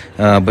team,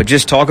 but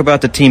just talk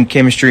about the team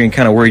chemistry and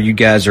kind of where you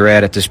guys are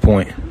at this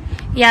point.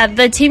 Yeah,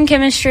 the team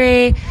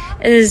chemistry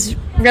is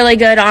really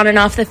good on and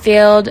off the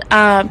field.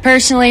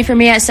 Personally, for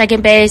me at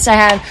second base, I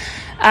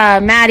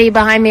have Maddie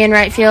behind me in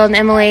right field and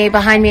Emily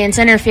behind me in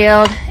center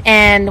field,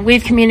 and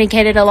we've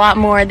communicated a lot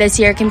more this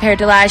year compared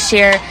to last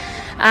year.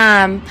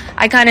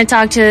 I kind of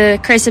talked to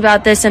Chris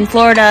about this in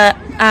Florida.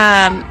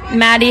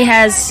 Maddie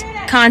has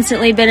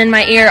constantly been in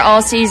my ear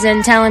all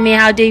season telling me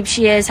how deep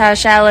she is, how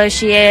shallow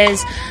she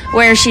is,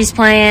 where she's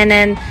playing,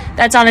 and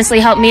that's honestly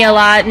helped me a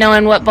lot,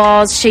 knowing what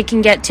balls she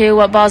can get to,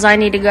 what balls I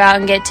need to go out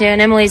and get to. And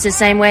Emily's the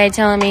same way,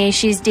 telling me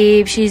she's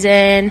deep, she's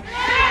in.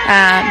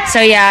 So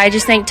yeah, I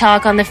just think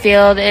talk on the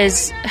field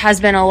has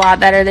been a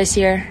lot better this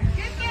year.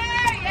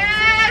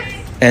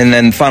 And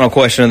then final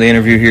question of the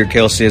interview here,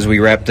 Kelsey, as we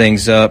wrap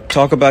things up.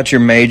 Talk about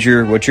your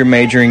major, what you're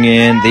majoring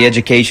in, the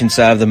education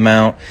side of the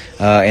Mount,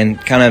 and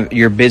kind of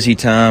your busy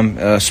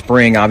time.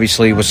 Spring,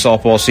 obviously, was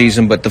softball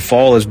season, but the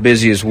fall is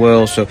busy as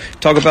well. So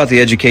talk about the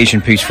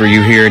education piece for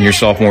you here in your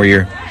sophomore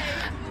year.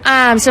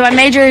 So my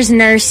major is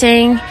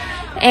nursing,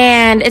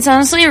 and it's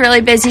honestly a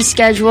really busy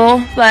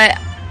schedule, but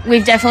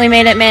we've definitely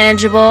made it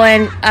manageable,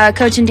 and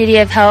Coach and Didi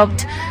have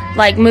helped,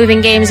 like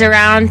moving games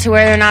around to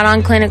where they're not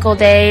on clinical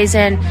days,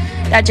 and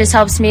that just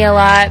helps me a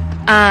lot.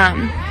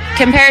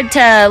 Compared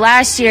to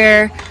last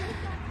year,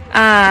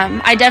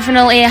 I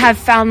definitely have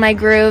found my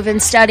groove in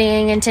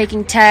studying and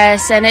taking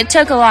tests, and it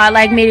took a lot,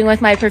 like meeting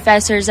with my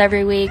professors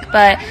every week,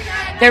 but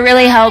they're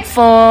really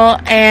helpful,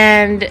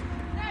 and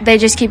they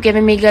just keep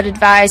giving me good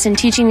advice and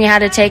teaching me how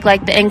to take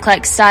like the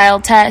NCLEX style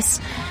tests.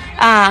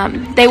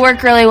 They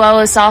work really well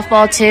with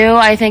softball too.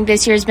 I think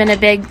this year's been a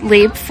big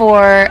leap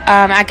for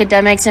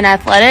academics and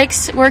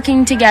athletics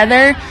working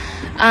together.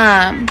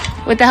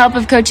 With the help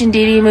of Coach and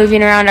Didi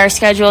moving around our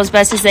schedule as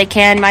best as they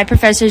can, my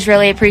professors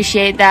really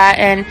appreciate that,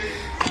 and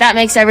that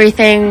makes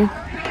everything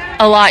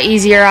a lot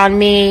easier on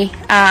me.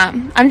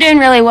 I'm doing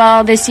really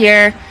well this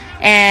year,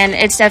 and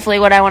it's definitely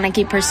what I want to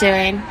keep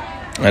pursuing.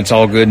 That's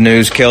all good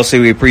news. Kelsey,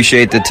 we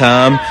appreciate the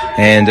time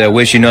and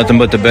wish you nothing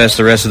but the best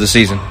the rest of the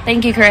season.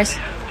 Thank you, Chris.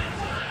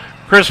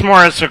 Chris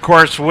Morris, of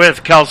course,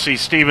 with Kelsey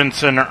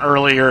Stevenson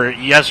earlier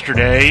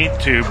yesterday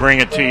to bring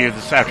it to you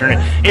this afternoon.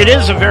 It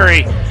is a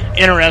very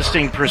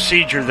interesting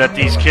procedure that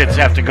these kids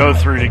have to go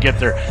through to get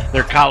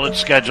their college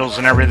schedules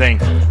and everything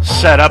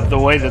set up the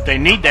way that they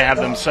need to have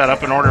them set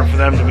up in order for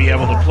them to be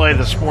able to play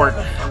the sport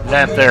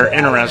that they're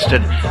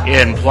interested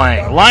in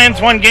playing.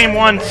 Lions won game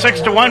 1,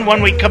 6-1.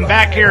 When we come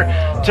back here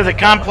to the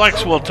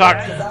complex, we'll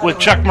talk with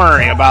Chuck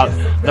Murray about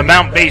the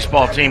Mount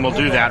baseball team. We'll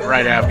do that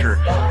right after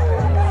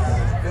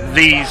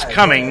these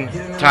coming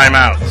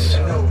timeouts.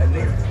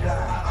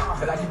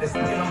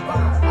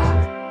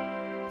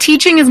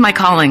 Teaching is my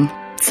calling.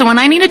 So when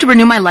I needed to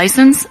renew my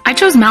license, I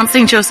chose Mount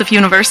St. Joseph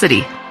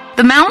University.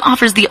 The Mount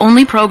offers the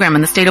only program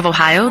in the state of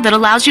Ohio that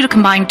allows you to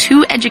combine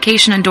 2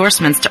 education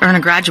endorsements to earn a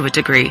graduate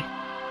degree.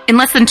 In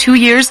less than 2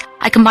 years,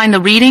 I combined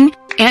the reading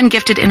and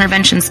gifted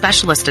intervention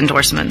specialist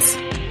endorsements.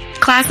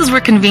 Classes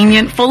were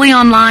convenient, fully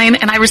online,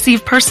 and I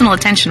received personal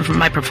attention from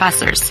my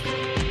professors.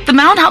 The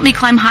Mount helped me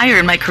climb higher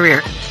in my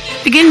career.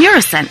 Begin your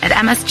ascent at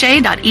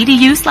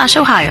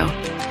msj.edu/Ohio.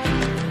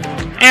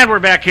 And we're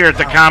back here at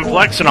the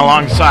complex and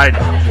alongside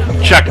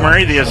Chuck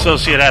Murray, the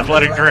Associate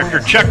Athletic Director.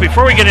 Chuck,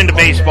 before we get into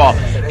baseball,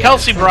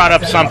 Kelsey brought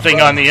up something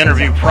on the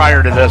interview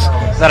prior to this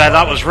that I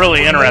thought was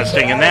really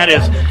interesting, and that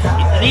is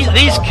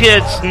these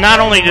kids, not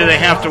only do they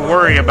have to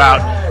worry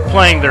about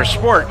playing their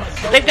sport,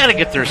 they've got to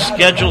get their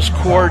schedules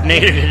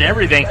coordinated and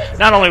everything,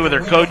 not only with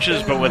their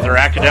coaches but with their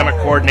academic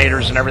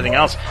coordinators and everything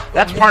else.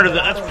 That's part of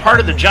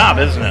the job,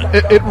 isn't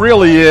it? It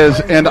really is,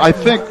 and I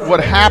think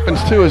what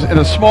happens too is in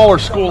a smaller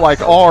school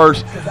like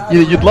ours,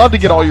 you'd love to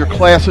get all your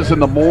classes in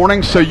the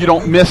morning so you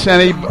don't miss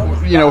any.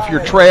 If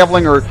you're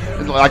traveling, or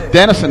like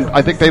Denison,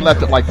 I think they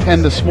left at like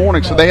 10 this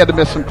morning, so they had to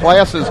miss some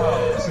classes.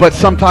 But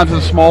sometimes in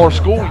a smaller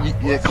school,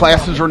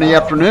 classes are in the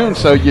afternoon,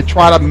 so you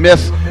try to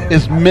miss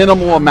as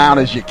minimal amount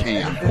as you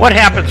can. What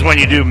happens when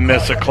you do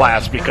miss a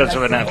class because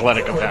of an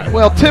athletic event?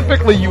 Well,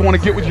 typically you want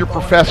to get with your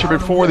professor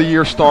before the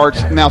year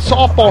starts. Now,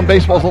 softball and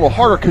baseball is a little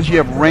harder because you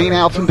have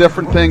rainouts and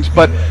different things,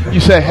 but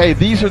you say, hey,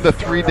 these are the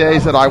 3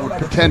 days that I would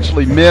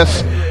potentially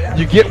miss.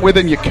 You get with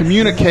them, you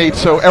communicate,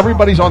 so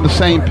everybody's on the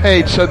same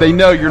page so they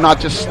know you're not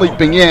just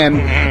sleeping in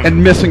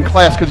and missing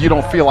class because you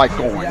don't feel like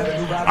going.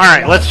 All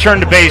right, let's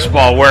turn to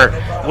baseball, where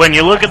when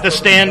you look at the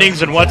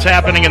standings and what's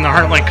happening in the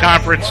Heartland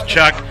Conference,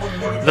 Chuck,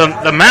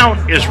 the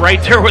Mount is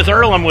right there with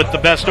Earlham with the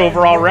best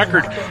overall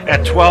record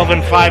at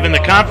 12-5 in the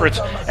conference,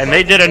 and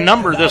they did a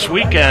number this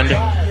weekend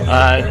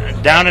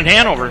down in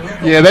Hanover.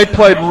 Yeah, they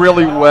played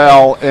really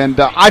well, and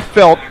I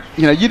felt,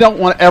 you don't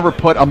want to ever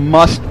put a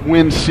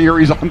must-win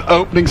series on the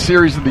opening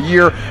series of the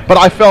year, but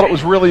I felt it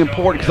was really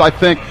important because I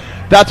think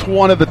that's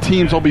one of the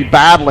teams will be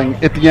battling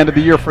at the end of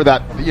the year for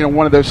that,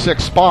 one of those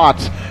 6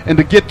 spots. And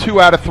to get 2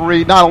 out of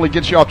 3 not only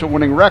gets you off to a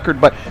winning record,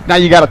 but now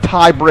you got a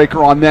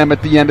tiebreaker on them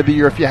at the end of the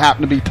year if you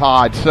happen to be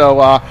tied.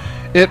 So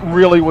it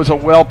really was a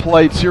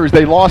well-played series.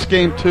 They lost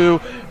game 2.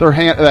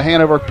 The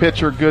Hanover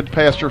pitcher,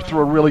 Goodpasture,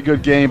 threw a really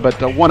good game,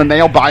 but won a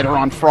nail-biter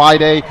on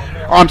Saturday,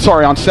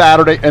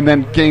 and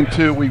then game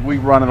 2 we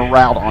run in a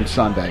rout on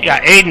Sunday.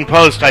 Yeah, Aiden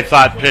Post, I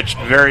thought, pitched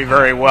very,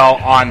 very well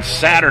on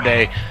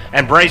Saturday,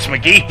 and Bryce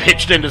McGee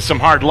pitched into some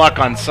hard luck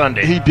on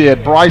Sunday. He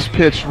did. Bryce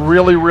pitched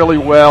really, really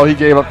well. He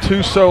gave up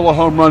 2 solo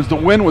home runs. The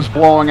wind was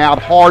blowing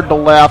out hard to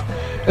left,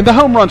 and the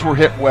home runs were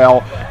hit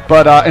well,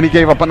 but and he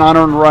gave up an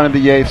unearned run in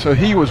the 8th, so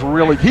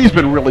he's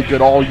been really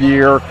good all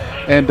year,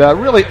 and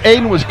really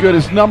Aiden was good.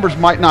 His numbers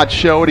might not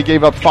show it. He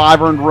gave up 5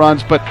 earned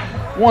runs, but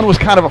one was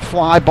kind of a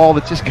fly ball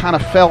that just kind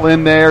of fell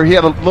in there. He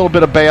had a little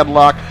bit of bad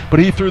luck, but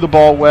he threw the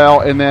ball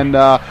well, and then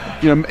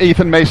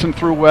Ethan Mason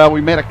threw well.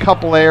 We made a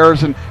couple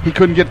errors, and he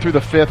couldn't get through the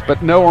 5th,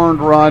 but no earned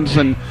runs,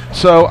 and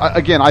so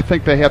again, I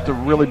think they have to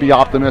really be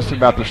optimistic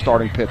about their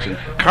starting pitching.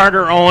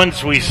 Carter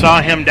Owens, we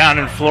saw him down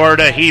in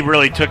Florida. He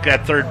really took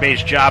that third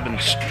base job and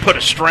put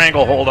a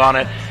stranglehold on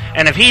it.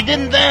 And if he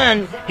didn't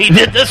then, he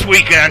did this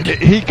weekend.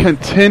 He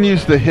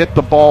continues to hit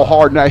the ball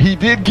hard. Now,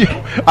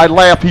 I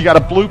laughed, he got a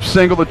bloop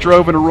single that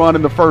drove in a run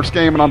in the first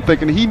game, and I'm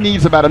thinking he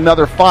needs about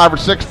another 5 or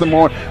 6 of them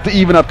more to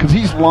even up because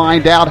he's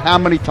lined out how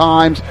many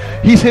times.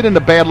 He's hit into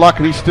bad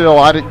luck, and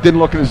I didn't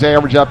look at his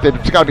average up there.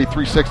 It's got to be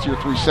 360 or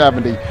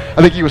 370. I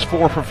think he was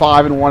 4 for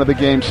 5 in one of the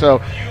games. So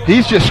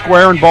he's just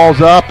squaring balls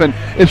up, and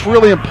it's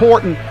really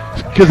important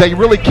because they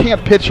really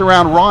can't pitch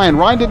around Ryan.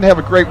 Ryan didn't have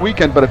a great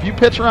weekend, but if you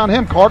pitch around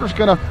him, Carter's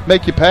going to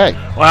make you pay.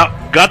 Well,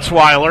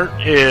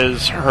 Gutzweiler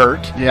is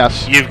hurt.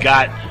 Yes. You've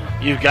got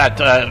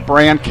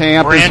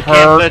Brandkamp is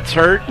hurt. That's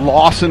hurt.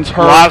 Lawson's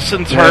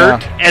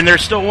hurt, and they're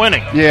still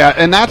winning. Yeah,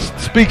 and that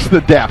speaks to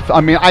the depth.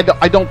 I mean,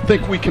 I don't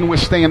think we can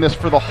withstand this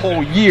for the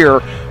whole year,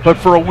 but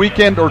for a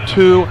weekend or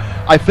 2,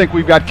 I think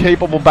we've got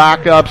capable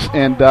backups,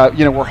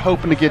 and we're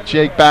hoping to get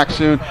Jake back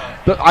soon.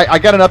 I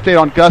got an update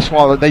on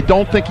Gutzweiler. They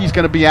don't think he's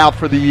going to be out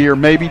for the year,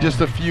 maybe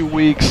just a few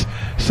weeks.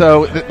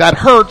 So that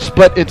hurts,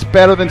 but it's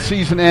better than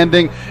season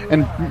ending.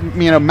 And,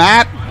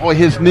 Matt,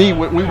 his knee,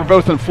 we were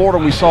both in Florida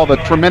and we saw the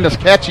tremendous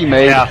catch he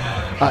made.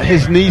 Yeah.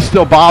 His knee's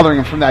still bothering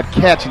him from that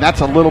catch, and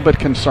that's a little bit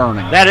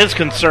concerning. That is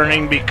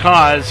concerning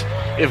because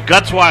if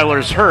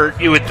Gutzweiler's hurt,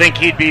 you would think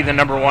he'd be the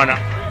number 1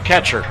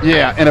 catcher.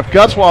 Yeah, and if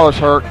Gutzweiler's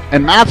hurt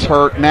and Matt's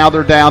hurt, now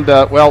they're down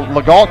to,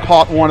 Legault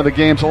caught one of the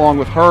games along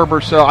with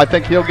Herber, so I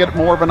think he'll get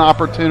more of an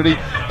opportunity.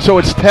 So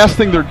it's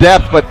testing their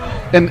depth, but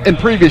in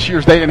previous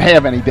years they didn't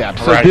have any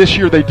depth. So This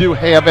year they do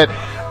have it.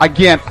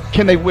 Again,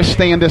 can they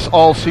withstand this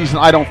all season?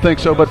 I don't think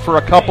so, but for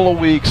a couple of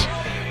weeks,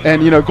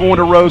 and, going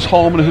to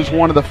Rose-Hulman, who's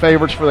one of the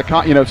favorites for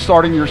the,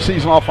 starting your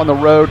season off on the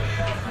road,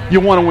 you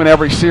want to win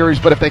every series,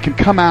 but if they can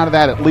come out of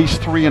that at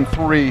least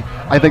 3-3,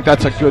 I think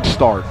that's a good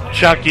start.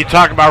 Chuck, you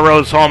talk about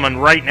Rose-Hulman.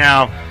 Right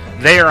now,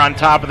 they are on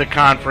top of the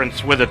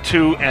conference with a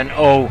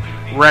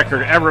 2-0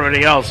 record.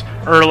 Everybody else,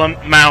 Earlham,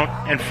 Mount,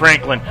 and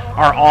Franklin,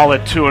 are all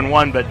at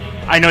 2-1, but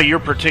I know you're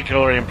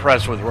particularly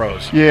impressed with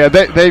Rose. Yeah,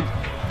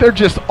 they're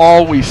just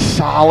always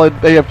solid.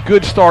 They have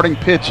good starting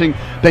pitching.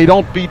 They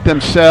don't beat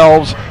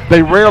themselves.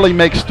 They rarely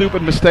make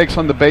stupid mistakes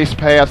on the base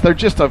paths. They're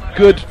just a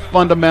good,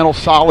 fundamental,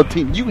 solid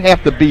team. You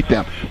have to beat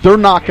them. They're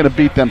not going to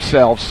beat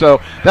themselves.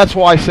 So that's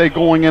why I say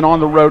going in on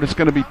the road, it's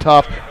going to be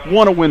tough.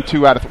 Want to win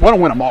 2 out of 3. Want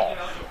to win them all.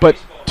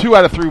 But 2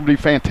 out of 3 would be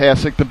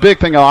fantastic. The big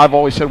thing I've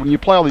always said, when you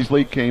play all these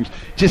league games,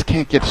 you just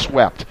can't get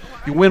swept.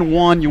 You win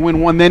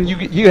one, then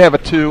you have a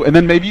 2, and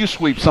then maybe you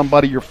sweep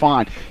somebody, you're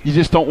fine. You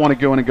just don't want to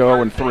go in and go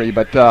 0-3.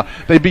 But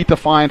they beat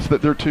Defiance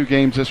their 2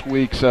 games this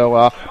week.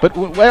 So, but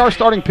the way our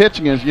starting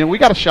pitching is, we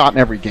got a shot in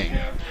every game.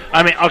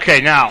 I mean, okay,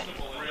 now,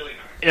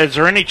 is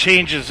there any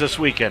changes this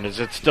weekend? Is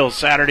it still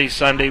Saturday,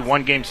 Sunday,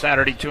 1 game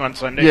Saturday, 2 on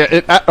Sunday? Yeah,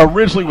 it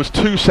originally was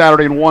 2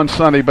 Saturday and 1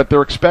 Sunday, but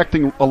they're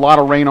expecting a lot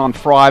of rain on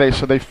Friday,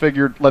 so they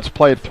figured let's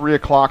play at 3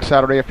 o'clock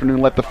Saturday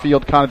afternoon, let the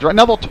field kind of dry.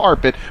 Now they'll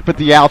tarp it, but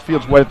the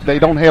outfield's wet. They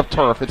don't have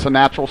turf. It's a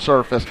natural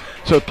surface.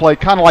 So play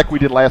kind of like we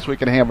did last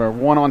week in Hanover,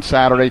 1 on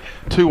Saturday,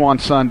 2 on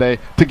Sunday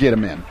to get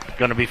them in.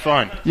 Going to be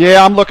fun.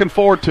 Yeah, I'm looking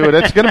forward to it.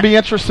 It's going to be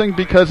interesting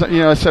because,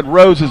 I said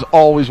Rose is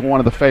always one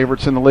of the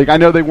favorites in the league. I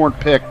know they weren't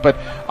picked, but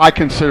I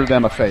consider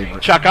them a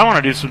favorite. Chuck, I want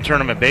to do some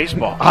tournament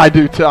baseball. I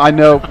do too. I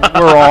know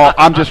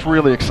I'm just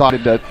really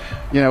excited that,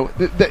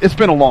 it's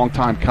been a long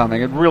time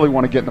coming. I really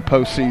want to get in the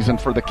postseason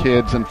for the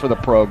kids and for the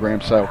program.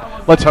 So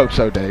let's hope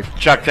so, Dave.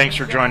 Chuck, thanks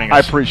for joining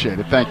us. I appreciate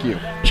it. Thank you.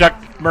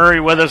 Chuck Murray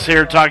with us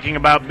here talking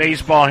about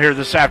baseball here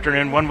this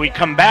afternoon. When we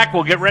come back,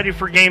 we'll get ready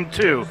for game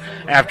 2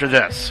 after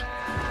this.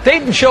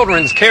 Dayton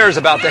Children's cares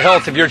about the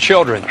health of your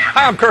children.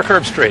 Hi, I'm Kirk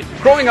Herbstreit.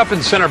 Growing up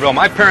in Centerville,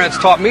 my parents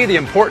taught me the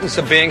importance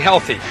of being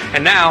healthy,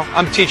 and now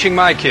I'm teaching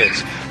my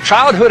kids.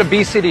 Childhood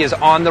obesity is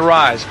on the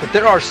rise, but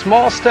there are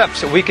small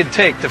steps that we can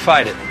take to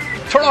fight it.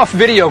 Turn off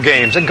video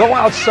games and go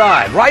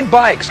outside, ride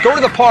bikes, go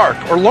to the park,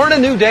 or learn a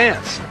new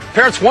dance.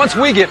 Parents, once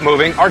we get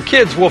moving, our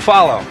kids will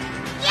follow.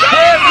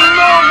 Get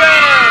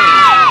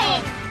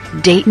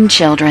moving! Dayton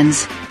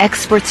Children's,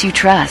 experts you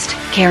trust,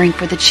 caring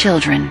for the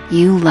children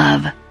you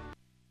love.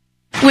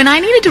 When I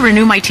needed to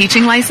renew my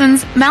teaching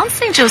license, Mount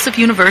St. Joseph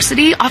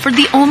University offered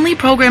the only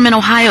program in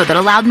Ohio that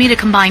allowed me to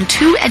combine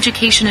 2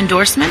 education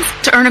endorsements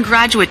to earn a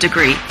graduate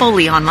degree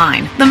fully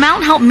online. The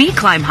Mount helped me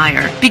climb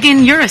higher.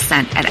 Begin your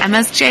ascent at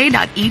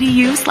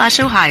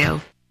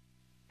msj.edu/Ohio.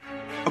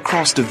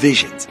 Across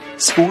divisions,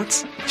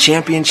 sports,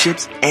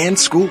 championships, and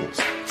schools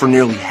for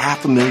nearly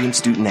 500,000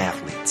 student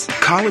athletes.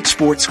 College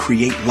sports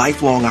create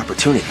lifelong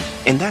opportunity,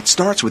 and that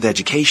starts with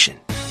education.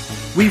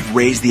 We've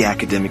raised the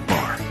academic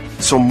bar,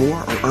 so more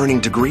are earning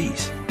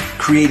degrees,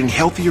 creating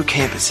healthier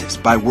campuses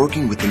by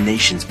working with the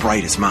nation's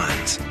brightest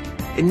minds,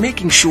 and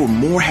making sure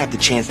more have the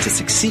chance to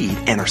succeed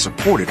and are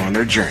supported on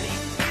their journey.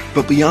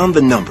 But beyond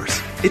the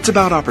numbers, it's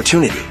about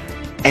opportunity,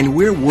 and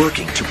we're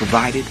working to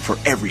provide it for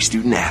every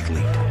student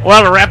athlete.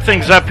 Well, to wrap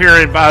things up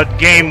here about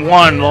Game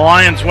 1, the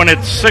Lions win it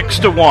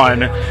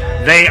 6-1.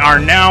 They are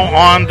now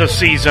on the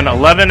season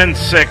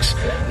 11-6.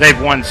 They've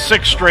won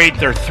 6 straight.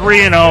 They're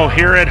 3-0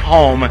 here at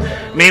home.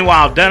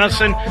 Meanwhile,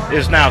 Denison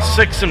is now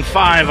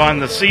 6-5 on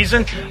the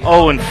season,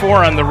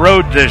 0-4 on the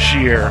road this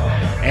year,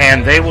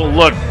 and they will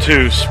look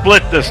to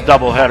split this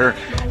doubleheader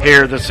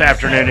here this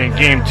afternoon in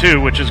Game 2,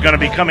 which is going to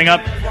be coming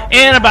up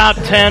in about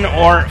 10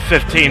 or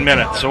 15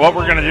 minutes. So what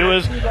we're going to do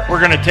is we're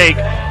going to take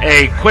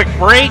a quick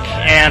break,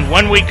 and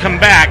when we come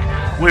back,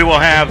 we will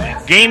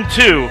have Game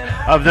 2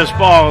 of this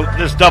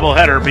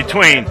doubleheader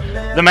between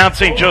the Mount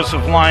St.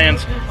 Joseph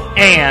Lions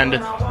and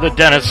the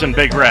Denison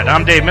Big Red.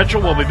 I'm Dave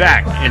Mitchell. We'll be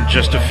back in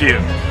just a few.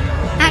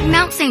 At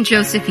Mount St.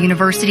 Joseph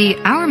University,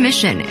 our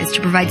mission is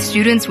to provide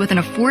students with an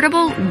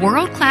affordable,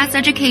 world-class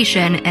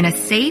education in a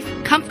safe,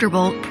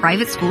 comfortable,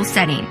 private school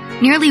setting.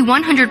 Nearly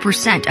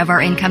 100% of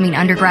our incoming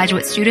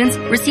undergraduate students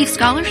receive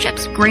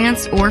scholarships,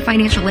 grants, or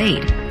financial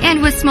aid.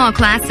 And with small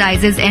class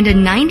sizes and a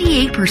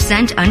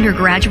 98%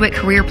 undergraduate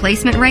career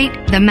placement rate,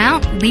 the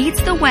Mount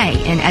leads the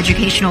way in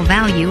educational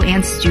value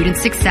and student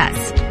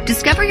success.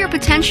 Discover your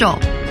potential.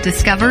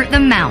 Discover the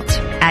Mount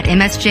at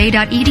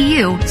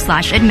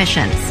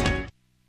msj.edu/admissions.